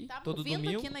vinham aqui Estavam todo vindo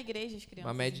domingo, aqui na igreja as crianças,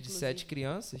 uma média de inclusive. 7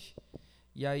 crianças.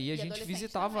 E aí a E gente adolescentes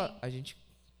visitava, também. a gente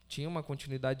tinha uma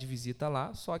continuidade de visita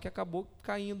lá, só que acabou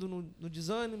caindo no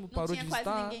desânimo, Não parou tinha de quase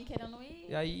visitar. ninguém querendo ir.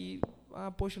 E aí,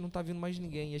 poxa, não tá vindo mais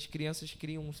ninguém. E as crianças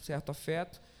criam um certo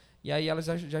afeto, e aí elas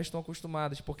já estão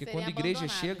acostumadas, porque Serem quando a igreja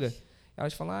abandonadas. chega,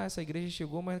 elas falam, essa igreja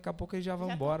chegou, mas daqui a pouco eles já vão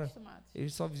Já estão embora. acostumados.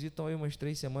 Eles só visitam aí umas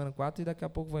 3 semanas, 4, e daqui a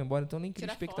pouco vão embora, então nem cria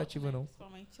Tira expectativa, foto, né? não.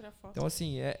 Principalmente tira foto. Então,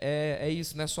 assim, é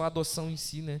isso, não é só a adoção em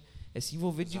si, né? É se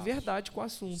envolver de Exato. verdade com o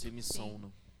assunto. Sem missão, Sim.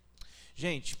 né?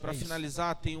 Gente, para É isso.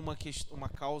 finalizar, tem uma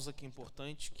causa que é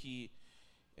importante que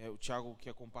o Thiago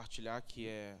quer compartilhar, que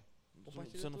é...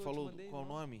 Compartilha Você não tu, eu te falou mandei, qual o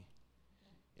não. nome?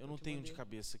 Eu não te tenho de mandei.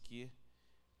 cabeça aqui.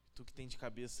 Tu que tem de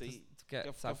cabeça aí. Tu quer,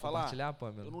 Quer sabe falar? compartilhar,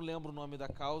 Pamela? Eu não lembro o nome da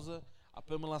causa. A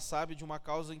Pamela sabe de uma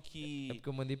causa em É que... porque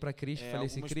eu mandei pra Cristian, falei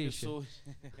assim, algumas Cristian,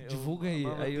 pessoas... divulga aí.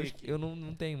 não Aí anotei aqui. eu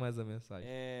não tenho mais a mensagem.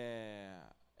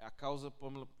 A causa,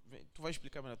 Pamela, tu vai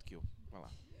explicar melhor do que eu. Vai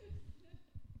lá.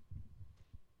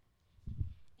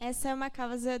 Essa é uma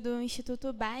causa do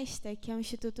Instituto Basta, que é um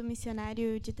instituto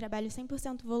missionário de trabalho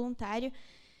 100% voluntário,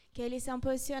 que eles são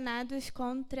posicionados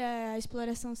contra a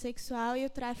exploração sexual e o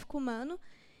tráfico humano,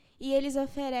 e eles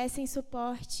oferecem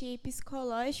suporte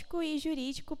psicológico e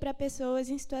jurídico para pessoas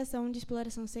em situação de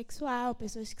exploração sexual,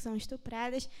 pessoas que são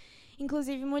estupradas,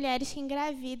 inclusive mulheres que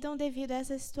engravidam devido a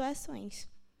essas situações.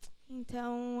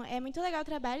 Então, é muito legal o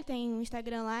trabalho, tem um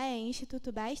Instagram lá, é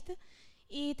Instituto Basta,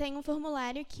 e tem um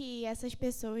formulário que essas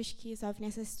pessoas que sofrem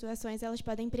essas situações, elas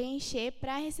podem preencher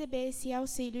para receber esse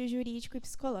auxílio jurídico e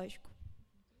psicológico.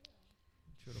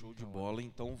 Show de bola.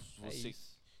 Então, se É você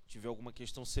isso. tiver alguma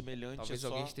questão semelhante, Talvez é só...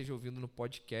 alguém esteja ouvindo no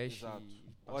podcast Exato. e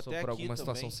Ou passou até por aqui alguma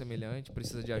situação também. semelhante,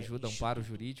 precisa de ajuda, amparo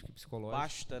jurídico e psicológico.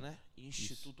 Basta, né?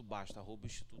 Instituto Basta,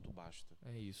 @Instituto Basta.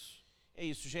 É isso. É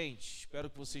isso, gente. Espero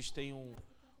que vocês tenham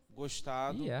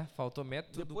gostado. E faltou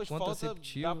método Depois falta,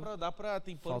 contraceptivo, dá pra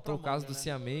tem pano faltou o pra caso manga, do né?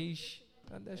 siamês.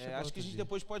 Deixa pra Acho que a outro gente dia.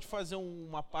 depois pode fazer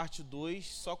uma parte 2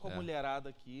 só com a É. mulherada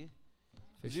aqui.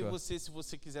 Inclusive Fechou. você, se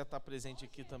você quiser estar presente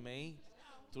aqui também,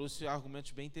 trouxe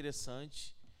argumentos bem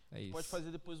interessantes. É isso. Pode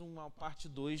fazer depois uma parte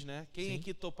 2, né? Quem Sim.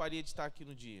 aqui toparia de estar aqui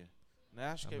no dia? Né?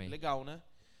 Acho que é Amém. legal, né?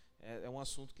 É um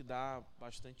assunto que dá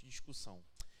bastante discussão.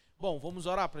 Bom, vamos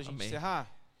orar para a gente Amém.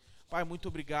 encerrar? Pai, muito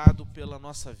obrigado pela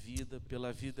nossa vida,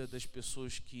 pela vida das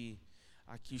pessoas que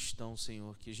aqui estão,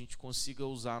 Senhor. Que a gente consiga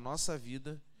usar a nossa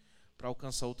vida para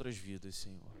alcançar outras vidas,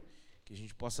 Senhor. Que a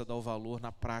gente possa dar o valor na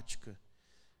prática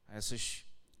a essas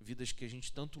vidas que a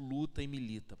gente tanto luta e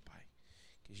milita, Pai.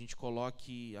 Que a gente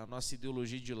coloque a nossa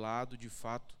ideologia de lado, de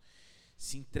fato,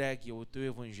 se entregue ao Teu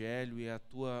Evangelho e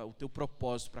o Teu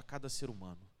propósito para cada ser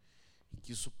humano. E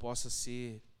que isso possa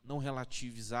ser não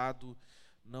relativizado,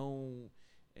 não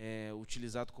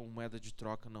utilizado como moeda de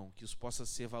troca, não. Que isso possa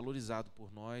ser valorizado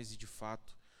por nós e, de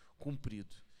fato,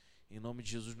 cumprido. Em nome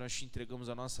de Jesus, nós te entregamos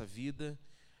a nossa vida,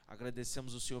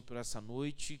 agradecemos ao Senhor por essa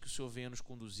noite, que o Senhor venha nos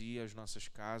conduzir às nossas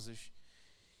casas.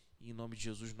 E, em nome de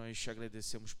Jesus, nós te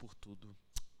agradecemos por tudo.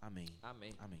 Amém.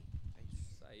 Amém. Amém. É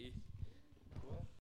isso aí.